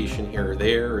miscommunication here or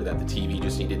there, or that the TV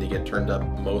just needed to get turned up.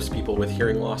 Most people with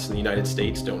hearing loss in the United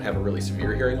States don't have a really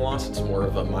severe hearing loss. It's more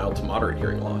of a mild to moderate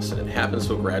hearing loss, and it happens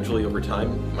so gradually over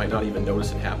time, you might not even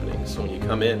notice it happening. So when you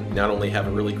come in, not only have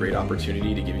a really great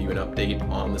opportunity to give you an update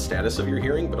on the status of your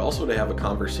hearing, but also to have a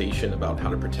conversation about how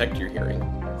to protect your hearing.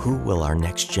 Who will our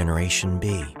next generation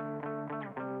be?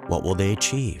 What will they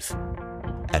achieve?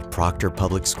 At Proctor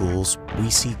Public Schools, we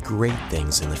see great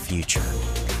things in the future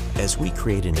as we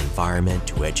create an environment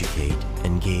to educate,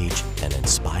 engage, and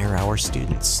inspire our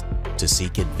students to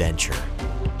seek adventure,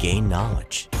 gain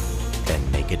knowledge,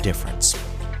 and make a difference.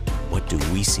 What do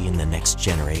we see in the next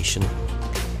generation?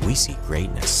 We see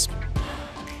greatness.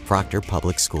 Proctor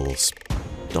Public Schools.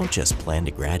 Don't just plan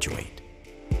to graduate.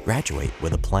 Graduate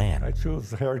with a plan. I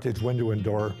chose Heritage Window and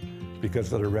Door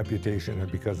because of their reputation and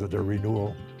because of their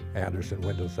renewal Anderson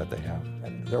windows that they have.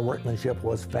 And their workmanship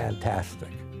was fantastic.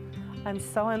 I'm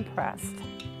so impressed.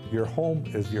 Your home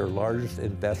is your largest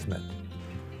investment.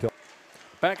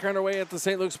 Back underway at the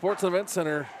St. Luke Sports and Event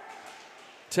Center.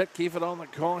 Ted Kiefit on the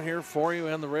call here for you,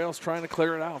 and the Rails trying to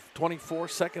clear it out. 24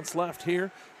 seconds left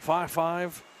here.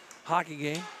 5-5 hockey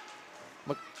game.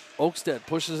 Oakstead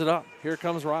pushes it up. Here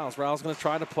comes Riles. Riles going to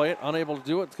try to play it. Unable to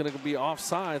do it. It's going to be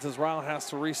offsides as Riles has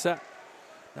to reset.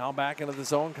 Now back into the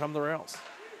zone come the Rails.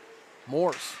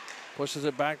 Morse pushes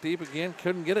it back deep again.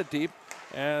 Couldn't get it deep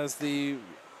as the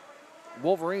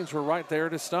Wolverines were right there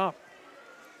to stop.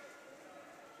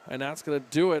 And that's going to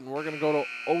do it. And we're going to go to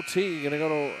OT. Going to go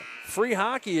to free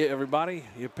hockey, everybody.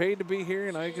 You paid to be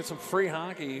here. Now you get some free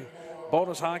hockey.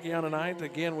 Bonus hockey on tonight.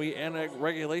 Again, we end at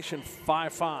regulation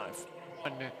 5-5.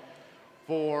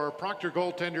 For Proctor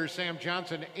goaltender Sam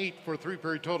Johnson, 8 for a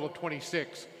 3-period total of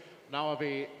 26. Now of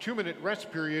a 2-minute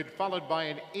rest period followed by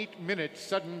an 8-minute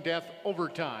sudden death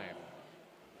overtime.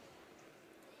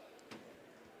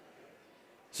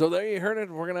 So there you heard it.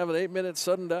 We're going to have an 8-minute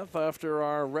sudden death after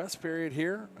our rest period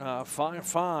here.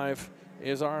 5-5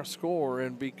 is our score.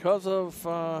 And because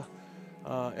of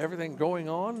everything going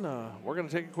on, we're going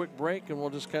to take a quick break, and we'll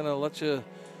just kind of let you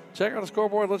check out the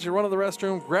scoreboard, let you run to the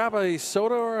restroom, grab a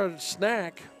soda or a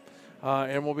snack,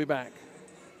 and we'll be back.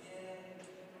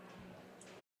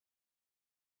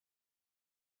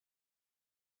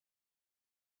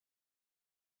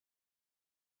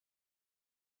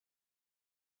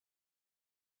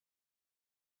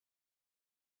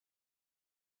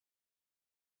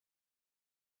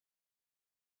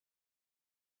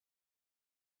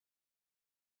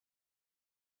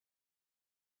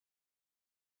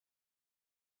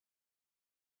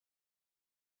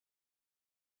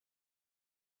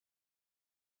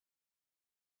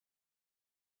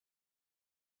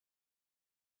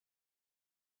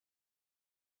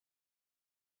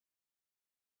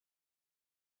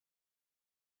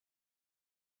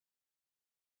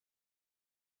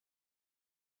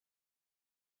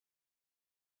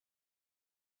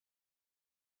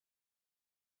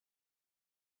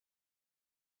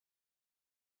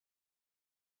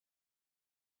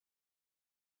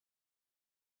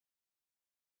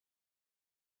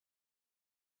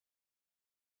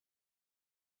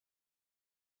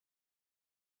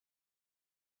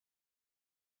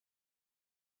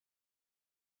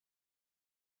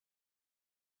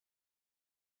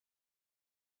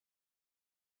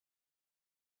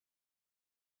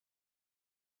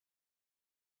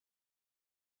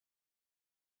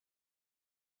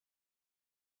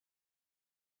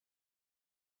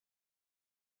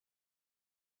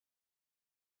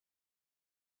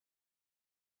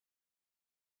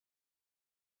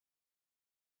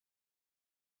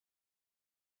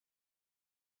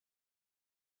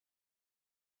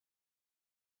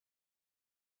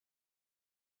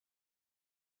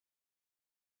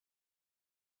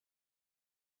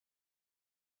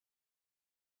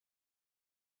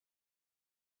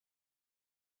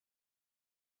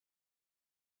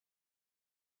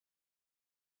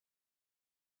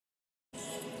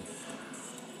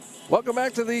 Welcome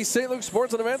back to the St. Luke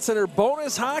Sports and Event Center.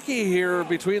 Bonus hockey here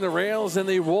between the Rails and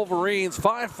the Wolverines.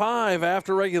 5-5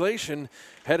 after regulation.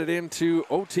 Headed into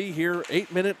OT here.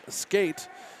 8-minute skate.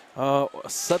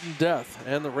 Sudden death.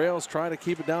 And the Rails try to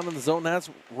keep it down in the zone. That's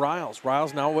Riles.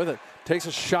 Riles now with it. Takes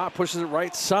a shot, pushes it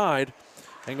right side.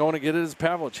 And going to get it is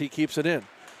Pavlich. He keeps it in.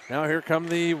 Now here come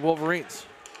the Wolverines.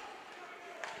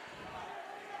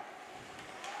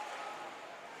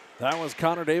 That was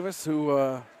Connor Davis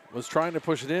who was trying to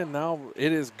push it in. Now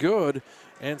it is good,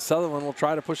 and Sutherland will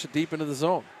try to push it deep into the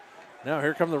zone. Now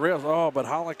here come the Rails. Oh, but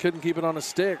Holla couldn't keep it on a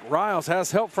stick. Riles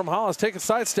has help from Hollis. Take a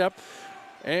sidestep,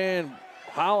 and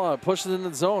Holla pushes it in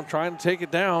the zone, trying to take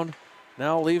it down.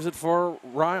 Now leaves it for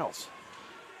Riles.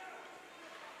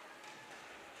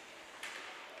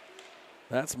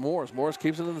 That's Morris. Morris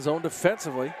keeps it in the zone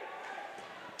defensively.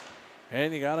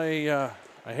 And you got a,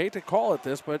 I hate to call it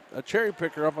this, but a cherry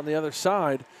picker up on the other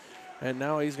side. And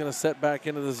now he's going to set back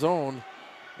into the zone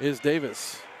is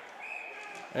Davis.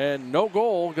 And no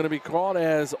goal going to be called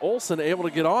as Olsen able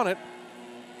to get on it.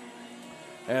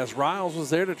 As Riles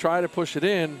was there to try to push it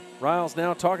in. Riles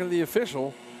now talking to the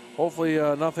official. Hopefully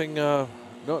nothing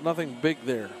big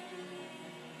there.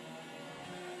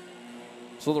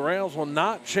 So the Rails will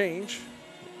not change.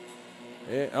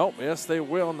 Oh, yes, they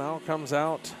will. Now comes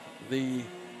out the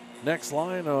next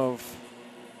line of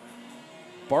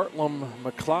Bartlum,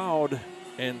 McLeod,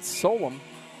 and Solom.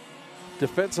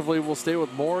 Defensively, we'll stay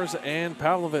with Moores and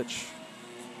Pavlovich.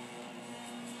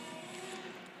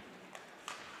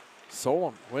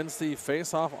 Solom wins the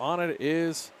faceoff. On it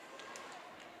is,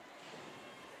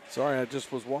 sorry, I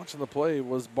just was watching the play,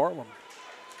 was Bartlum.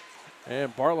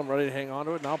 And Bartlum ready to hang on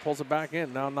to it. Now pulls it back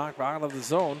in. Now knocked out of the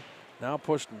zone. Now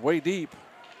pushed way deep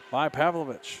by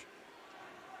Pavlovich.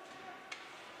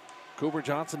 Cooper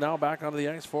Johnson now back onto the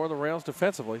ice for the Rails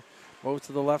defensively. Moves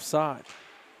to the left side.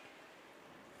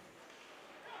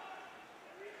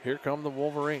 Here come the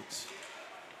Wolverines.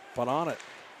 But on it,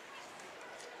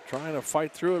 trying to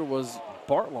fight through it was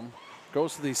Bartlum.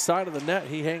 Goes to the side of the net.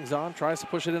 He hangs on, tries to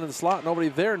push it into the slot. Nobody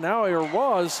there. Now there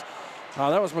was.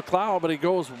 That was McLeod, but he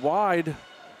goes wide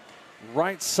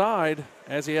right side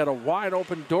as he had a wide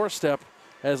open doorstep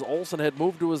as Olsen had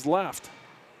moved to his left.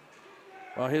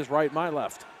 Well, his right, my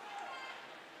left.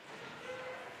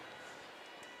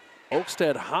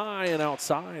 Oakstead high and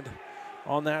outside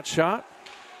on that shot.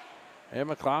 And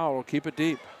McLeod will keep it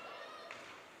deep.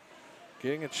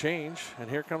 Getting a change, and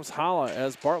here comes Holla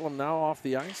as Bartlum now off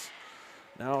the ice.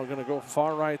 Now going to go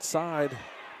far right side.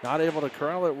 Not able to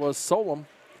corral it was Solom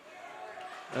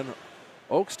and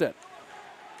Oakstead.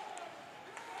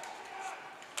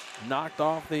 Knocked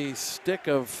off the stick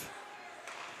of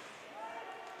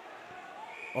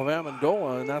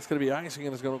Amendola, and that's going to be icing,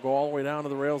 and it's going to go all the way down to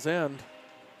the rail's end.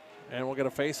 And we'll get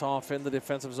a face-off in the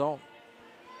defensive zone.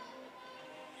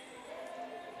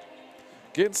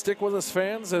 Again, stick with us,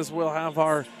 fans, as we'll have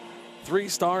our 3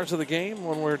 stars of the game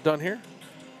when we're done here.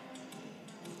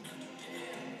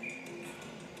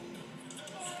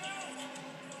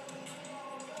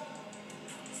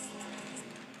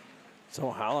 So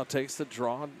Hala takes the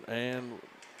draw, and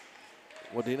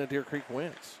Wadena Deer Creek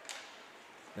wins.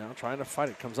 Now trying to fight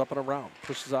it, comes up and around,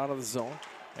 pushes out of the zone,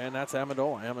 and that's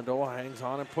Amendola. Amendola hangs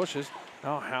on and pushes.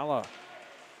 Now Hala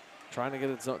trying to get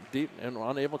it deep and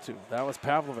unable to. That was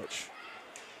Pavlovich.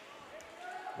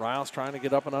 Riles trying to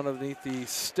get up and underneath the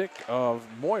stick of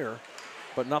Moyer,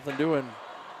 but nothing doing.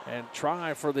 And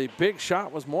try for the big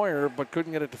shot was Moyer, but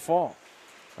couldn't get it to fall.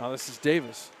 Now this is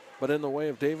Davis, but in the way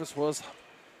of Davis was,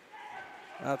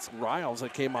 that's Riles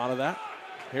that came out of that.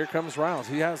 Here comes Riles.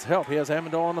 He has help. He has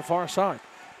Amendola on the far side.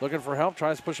 Looking for help,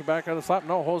 tries to push it back out of the slap.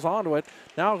 No, holds on to it.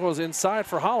 Now goes inside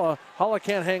for Holla. Holla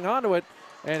can't hang on to it.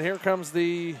 And here comes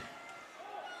the,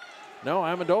 no,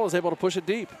 Amendola is able to push it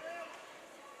deep.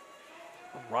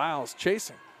 Riles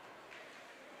chasing.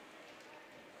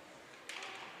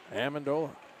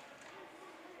 Amendola.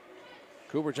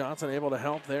 Cooper Johnson able to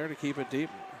help there to keep it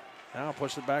deep. Now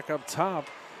push it back up top.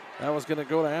 That was going to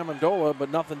go to Amendola,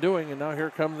 but nothing doing, and now here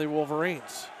come the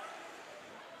Wolverines.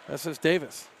 This is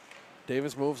Davis.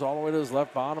 Davis moves all the way to his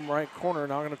left bottom right corner.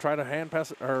 Now going to try to hand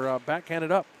pass it, or backhand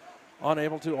it up.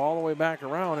 Unable to, all the way back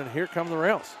around, and here come the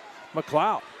Rails.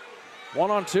 McLeod,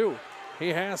 1-on-2. He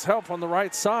has help on the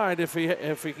right side if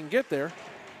he can get there,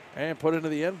 and put into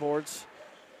the end boards.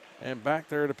 And back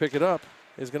there to pick it up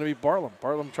is going to be Bartlum.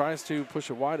 Bartlum tries to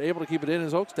push it wide. Able to keep it in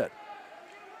is Oakstead.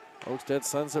 Oakstead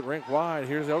sends it rink wide.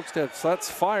 Here's Oakstead. Sets,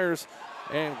 fires,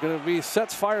 and going to be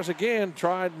sets, fires again.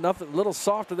 Tried nothing, a little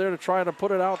softer there to try to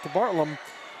put it out to Bartlum.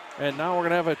 And now we're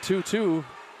going to have a 2-2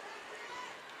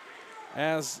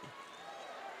 as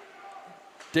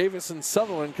Davis and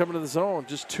Sutherland come into the zone.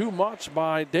 Just too much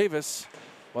by Davis,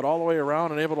 but all the way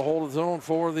around and able to hold the zone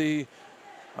for the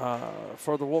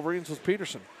Wolverines was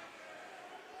Peterson.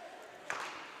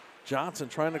 Johnson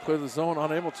trying to clear the zone,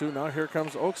 unable to. Now here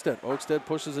comes Oakstead. Oakstead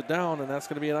pushes it down, and that's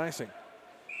going to be an icing.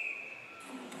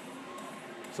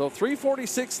 So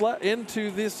 3:46 left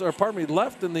into this, or pardon me,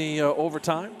 left in the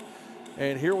overtime,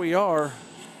 and here we are,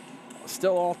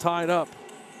 still all tied up.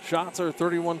 Shots are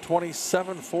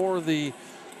 31-27 for the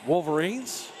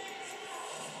Wolverines.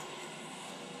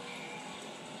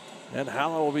 And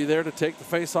Halla will be there to take the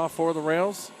face-off for the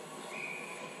Rails,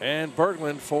 and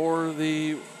Berglund for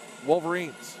the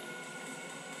Wolverines.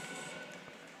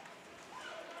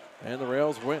 And the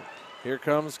Rails win. Here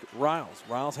comes Riles.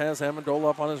 Riles has Amendola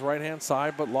up on his right-hand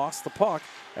side, but lost the puck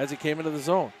as he came into the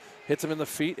zone. Hits him in the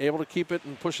feet, able to keep it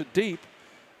and push it deep.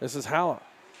 This is Halla.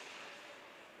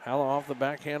 Halla off the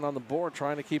backhand on the board,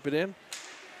 trying to keep it in.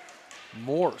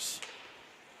 Morse.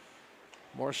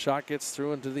 Morse shot gets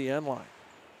through into the end line.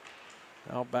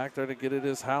 Now back there to get it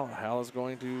is Halla. Halla's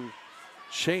going to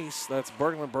chase. That's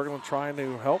Berglund. Berglund trying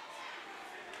to help.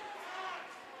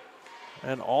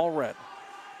 And Allred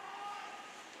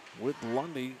with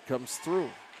Lundy comes through.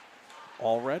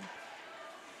 Allred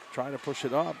trying to push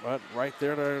it up, but right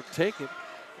there to take it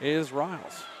is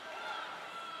Riles.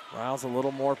 Riles a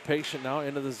little more patient now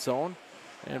into the zone.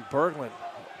 And Berglund,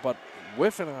 but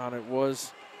whiffing on it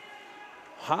was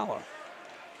Halla.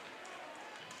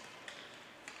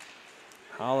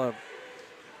 Halla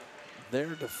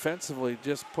there defensively,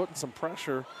 just putting some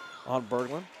pressure on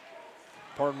Berglund.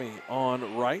 Pardon me,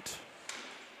 on Wright.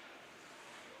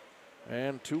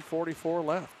 And 2:44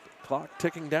 left. Clock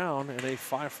ticking down in a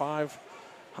 5-5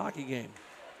 hockey game.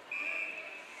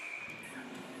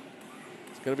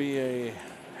 It's going to be a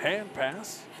hand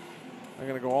pass. They're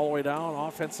going to go all the way down.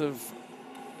 Offensive.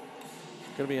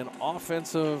 It's going to be an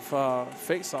offensive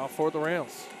face-off for the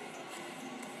Rails.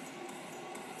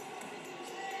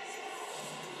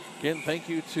 Again, thank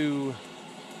you to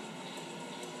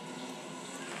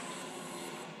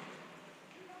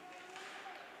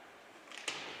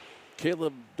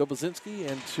Caleb Dobozinski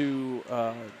and to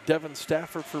Devin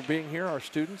Stafford for being here, our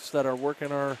students that are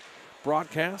working our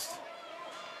broadcast.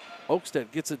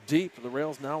 Oakstead gets it deep. The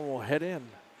Rails now will head in.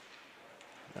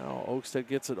 Now Oakstead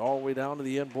gets it all the way down to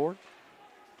the end board.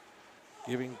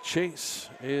 Giving chase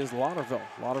is Lauderville.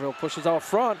 Lauderville pushes out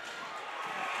front.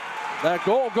 That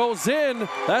goal goes in.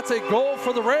 That's a goal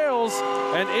for the Rails.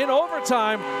 And in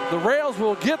overtime, the Rails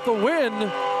will get the win.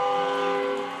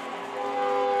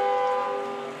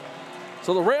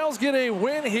 So the Rails get a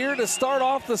win here to start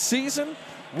off the season.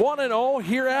 1-0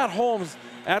 here at home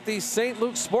at the St.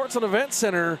 Luke Sports and Event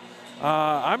Center.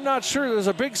 I'm not sure. There's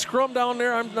a big scrum down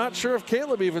there. I'm not sure if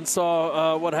Caleb even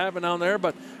saw what happened down there,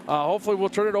 but hopefully we'll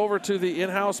turn it over to the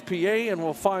in-house PA and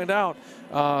we'll find out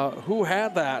who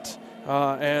had that.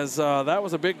 As that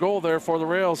was a big goal there for the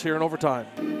Rails here in overtime.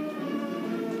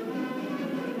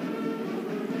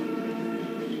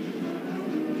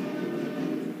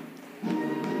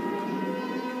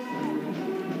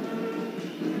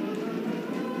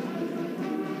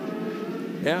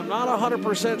 Yeah, I'm not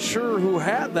 100% sure who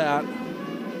had that.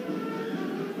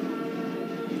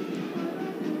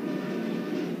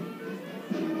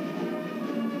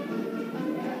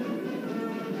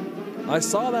 I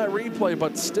saw that replay,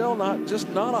 but still not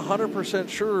 100%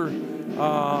 sure.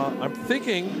 I'm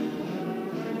thinking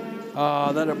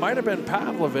that it might have been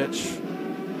Pavlovich,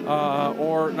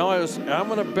 or no, I'm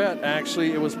going to bet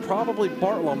actually it was probably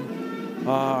Bartlum,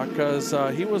 because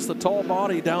he was the tall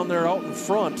body down there out in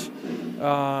front,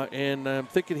 and I'm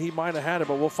thinking he might have had it,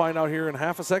 but we'll find out here in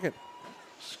half a second.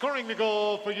 Scoring the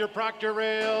goal for your Proctor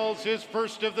Rails, his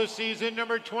first of the season,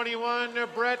 number 21,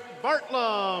 Brett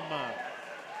Bartlum.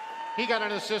 He got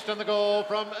an assist on the goal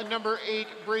from number 8,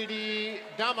 Brady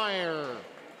Domeyer.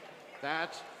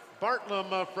 That's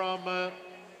Bartlum from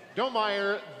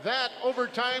Domeyer. That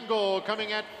overtime goal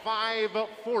coming at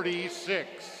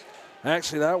 5:46.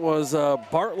 Actually, that was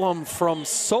Bartlum from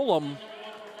Solom.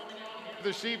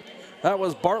 That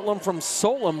was Bartlum from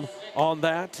Solom on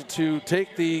that to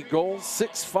take the goal.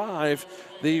 6-5,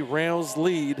 the Rails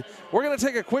lead. We're going to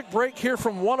take a quick break here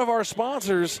from one of our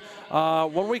sponsors.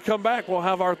 When we come back, we'll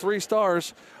have our 3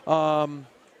 stars. We'll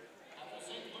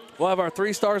have our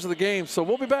 3 stars of the game. So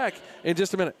we'll be back in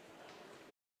just a minute.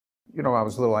 You know, I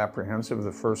was a little apprehensive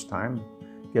the first time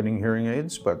getting hearing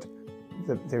aids, but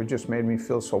they just made me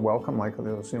feel so welcome, like I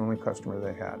was the only customer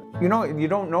they had. You know, you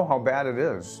don't know how bad it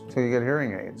is till you get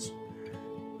hearing aids.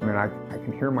 I mean, I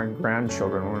can hear my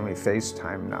grandchildren when we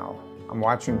FaceTime now. I'm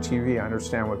watching TV, I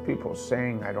understand what people are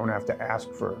saying. I don't have to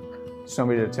ask for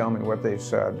somebody to tell me what they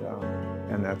said,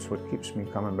 and that's what keeps me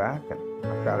coming back. And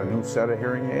I've got a new set of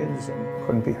hearing aids and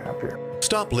couldn't be happier.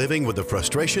 Stop living with the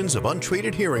frustrations of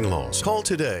untreated hearing loss. Call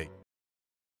today.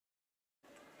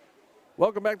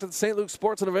 Welcome back to the St. Luke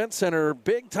Sports and Event Center.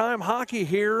 Big time hockey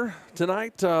here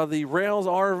tonight. The Rails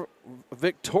are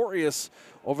victorious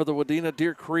over the Wadena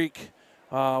Deer Creek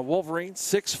Wolverines,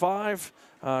 6-5.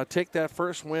 Take that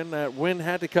first win. That win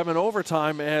had to come in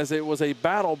overtime as it was a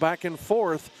battle back and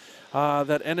forth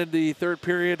that ended the third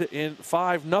period in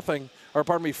 5-0, or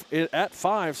pardon me, at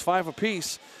 5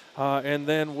 apiece. And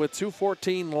then with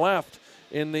 2:14 left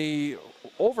in the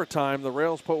overtime, the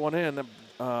Rails put one in.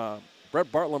 Brett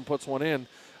Bartlum puts one in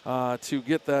to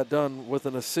get that done with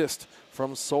an assist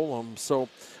from Solom. So,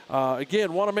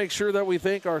 again, want to make sure that we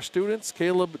thank our students,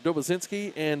 Caleb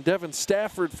Dobozinski and Devin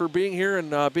Stafford, for being here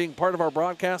and being part of our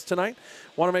broadcast tonight.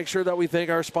 Want to make sure that we thank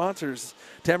our sponsors,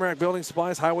 Tamarack Building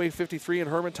Supplies, Highway 53 in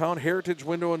Hermantown, Heritage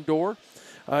Window and Door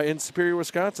in Superior,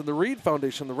 Wisconsin, the Reed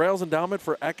Foundation, the Rails Endowment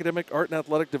for Academic, Art, and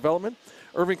Athletic Development,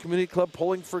 Irving Community Club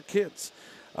Polling for Kids,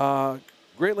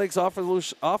 Great Lakes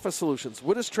Office Solutions,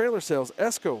 Wittes Trailer Sales,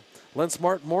 ESCO,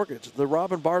 LendSmart Mortgage, the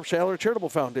Rob and Barb Shaler Charitable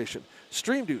Foundation,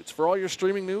 Stream Dudes, for all your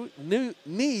streaming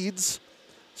needs,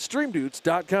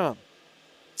 streamdudes.com.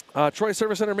 Troy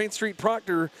Service Center, Main Street,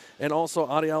 Proctor, and also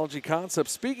Audiology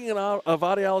Concepts. Speaking of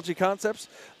Audiology Concepts,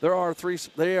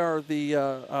 they are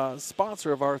the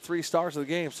sponsor of our 3 stars of the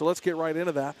game. So let's get right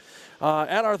into that.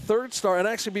 At our 3rd star, and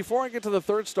actually before I get to the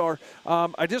 3rd star,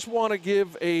 I just want to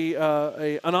give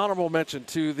an honorable mention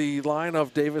to the line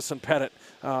of Davis and Pettit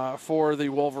for the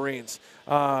Wolverines.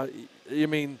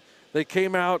 They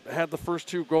came out, had the first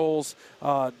 2 goals.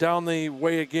 Down the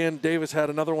way again, Davis had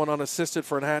another one unassisted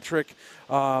for an hat trick.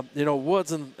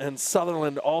 Woods and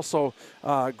Sutherland also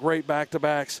great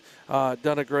back-to-backs.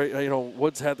 Done a great,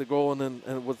 Woods had the goal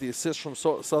and with the assist from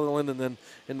Sutherland, and then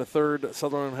in the 3rd,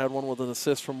 Sutherland had one with an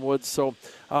assist from Woods. So,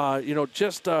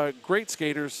 just great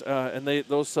skaters, and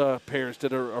those pairs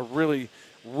did a really,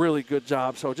 really good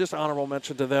job. So just honorable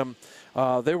mention to them.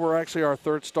 They were actually our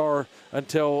 3rd star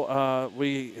until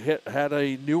we had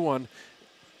a new one.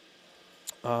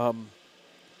 We're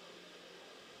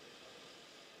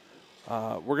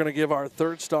going to give our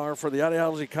 3rd star for the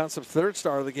Audiology Concepts. 3rd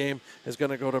star of the game is going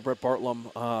to go to Brett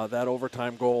Bartlum. That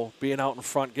overtime goal, being out in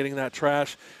front, getting that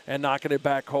trash and knocking it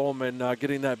back home, and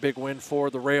getting that big win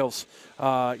for the Rails,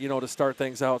 to start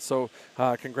things out. So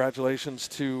congratulations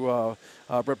to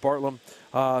Brett Bartlum.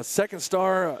 2nd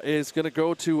star is going to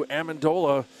go to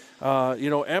Amendola.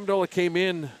 Amendola came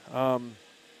in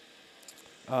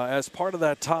as part of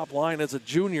that top line as a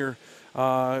junior.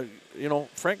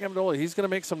 Frank Amendola, he's going to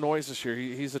make some noise this year.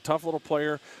 He's a tough little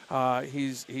player. He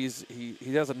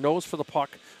has a nose for the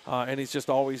puck, and he's just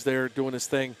always there doing his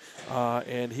thing.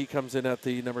 And he comes in at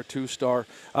the number 2 star.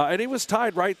 And he was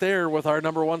tied right there with our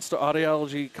number 1 star,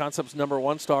 Audiology Concepts number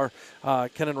 1 star,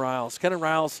 Kenan Riles. Kenan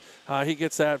Riles, he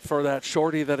gets that for that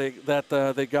shorty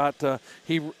that they got.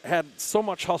 He had so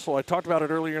much hustle. I talked about it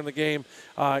earlier in the game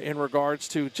in regards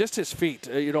to just his feet.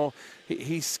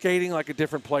 He's skating like a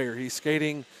different player. He's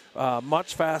skating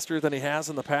much faster than he has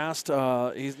in the past.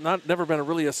 He's never been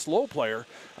really a slow player,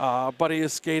 but he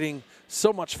is skating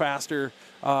so much faster,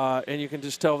 and you can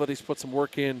just tell that he's put some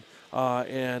work in.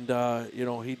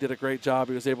 He did a great job.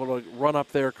 He was able to run up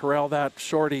there, corral that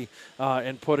shorty,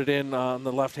 and put it in on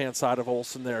the left-hand side of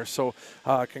Olsen there. So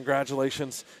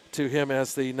congratulations to him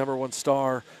as the number 1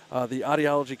 star, the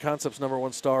Audiology Concepts number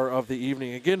 1 star of the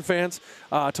evening. Again, fans,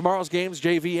 tomorrow's games,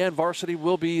 JV and varsity,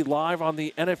 will be live on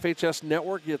the NFHS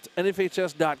network. It's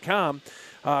NFHS.com.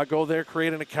 Go there,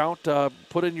 create an account,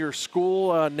 put in your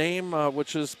school name,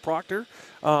 which is Proctor,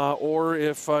 or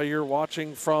if you're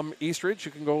watching from Eastridge,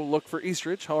 you can go look for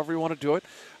Eastridge, however you want to do it.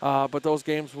 But those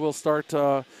games will start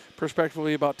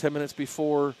prospectively about 10 minutes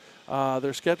before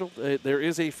they're scheduled. There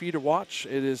is a fee to watch.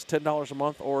 It is $10 a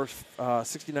month or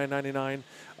 $69.99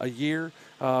 a year.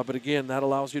 But again, that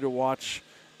allows you to watch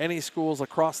any schools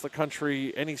across the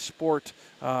country, any sport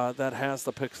that has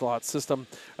the Pixelot system.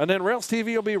 And then Rails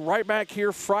TV will be right back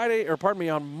here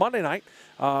on Monday night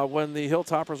when the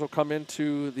Hilltoppers will come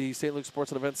into the St. Luke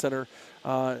Sports and Event Center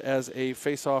as a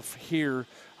face-off here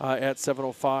at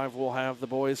 7:05. We'll have the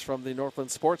boys from the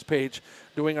Northland Sports page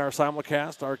doing our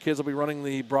simulcast. Our kids will be running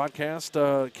the broadcast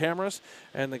cameras,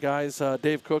 and the guys,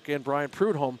 Dave Cook and Brian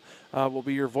Prudhomme, will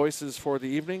be your voices for the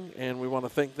evening, and we want to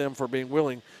thank them for being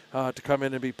willing to come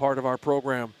in and be part of our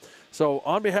program. So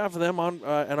on behalf of them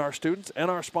and our students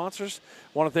and our sponsors,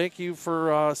 I want to thank you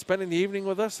for spending the evening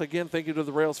with us. Again, thank you to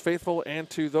the Rails faithful and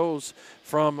to those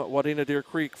from Wadena Deer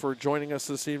Creek for joining us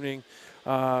this evening.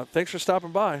 Thanks for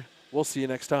stopping by. We'll see you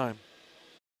next time.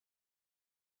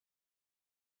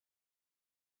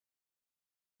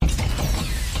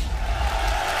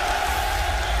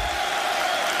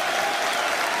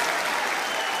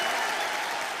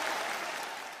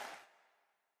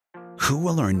 Who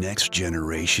will our next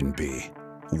generation be?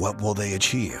 What will they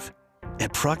achieve?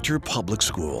 At Proctor Public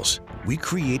Schools, we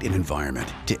create an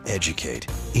environment to educate,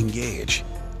 engage,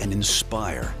 and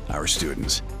inspire our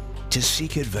students to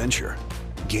seek adventure,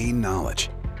 gain knowledge,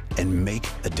 and make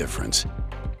a difference.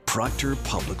 Proctor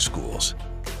Public Schools.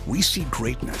 We see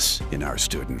greatness in our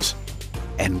students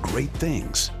and great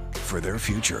things for their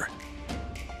future.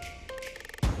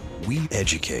 We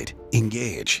educate,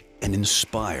 engage, and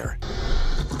inspire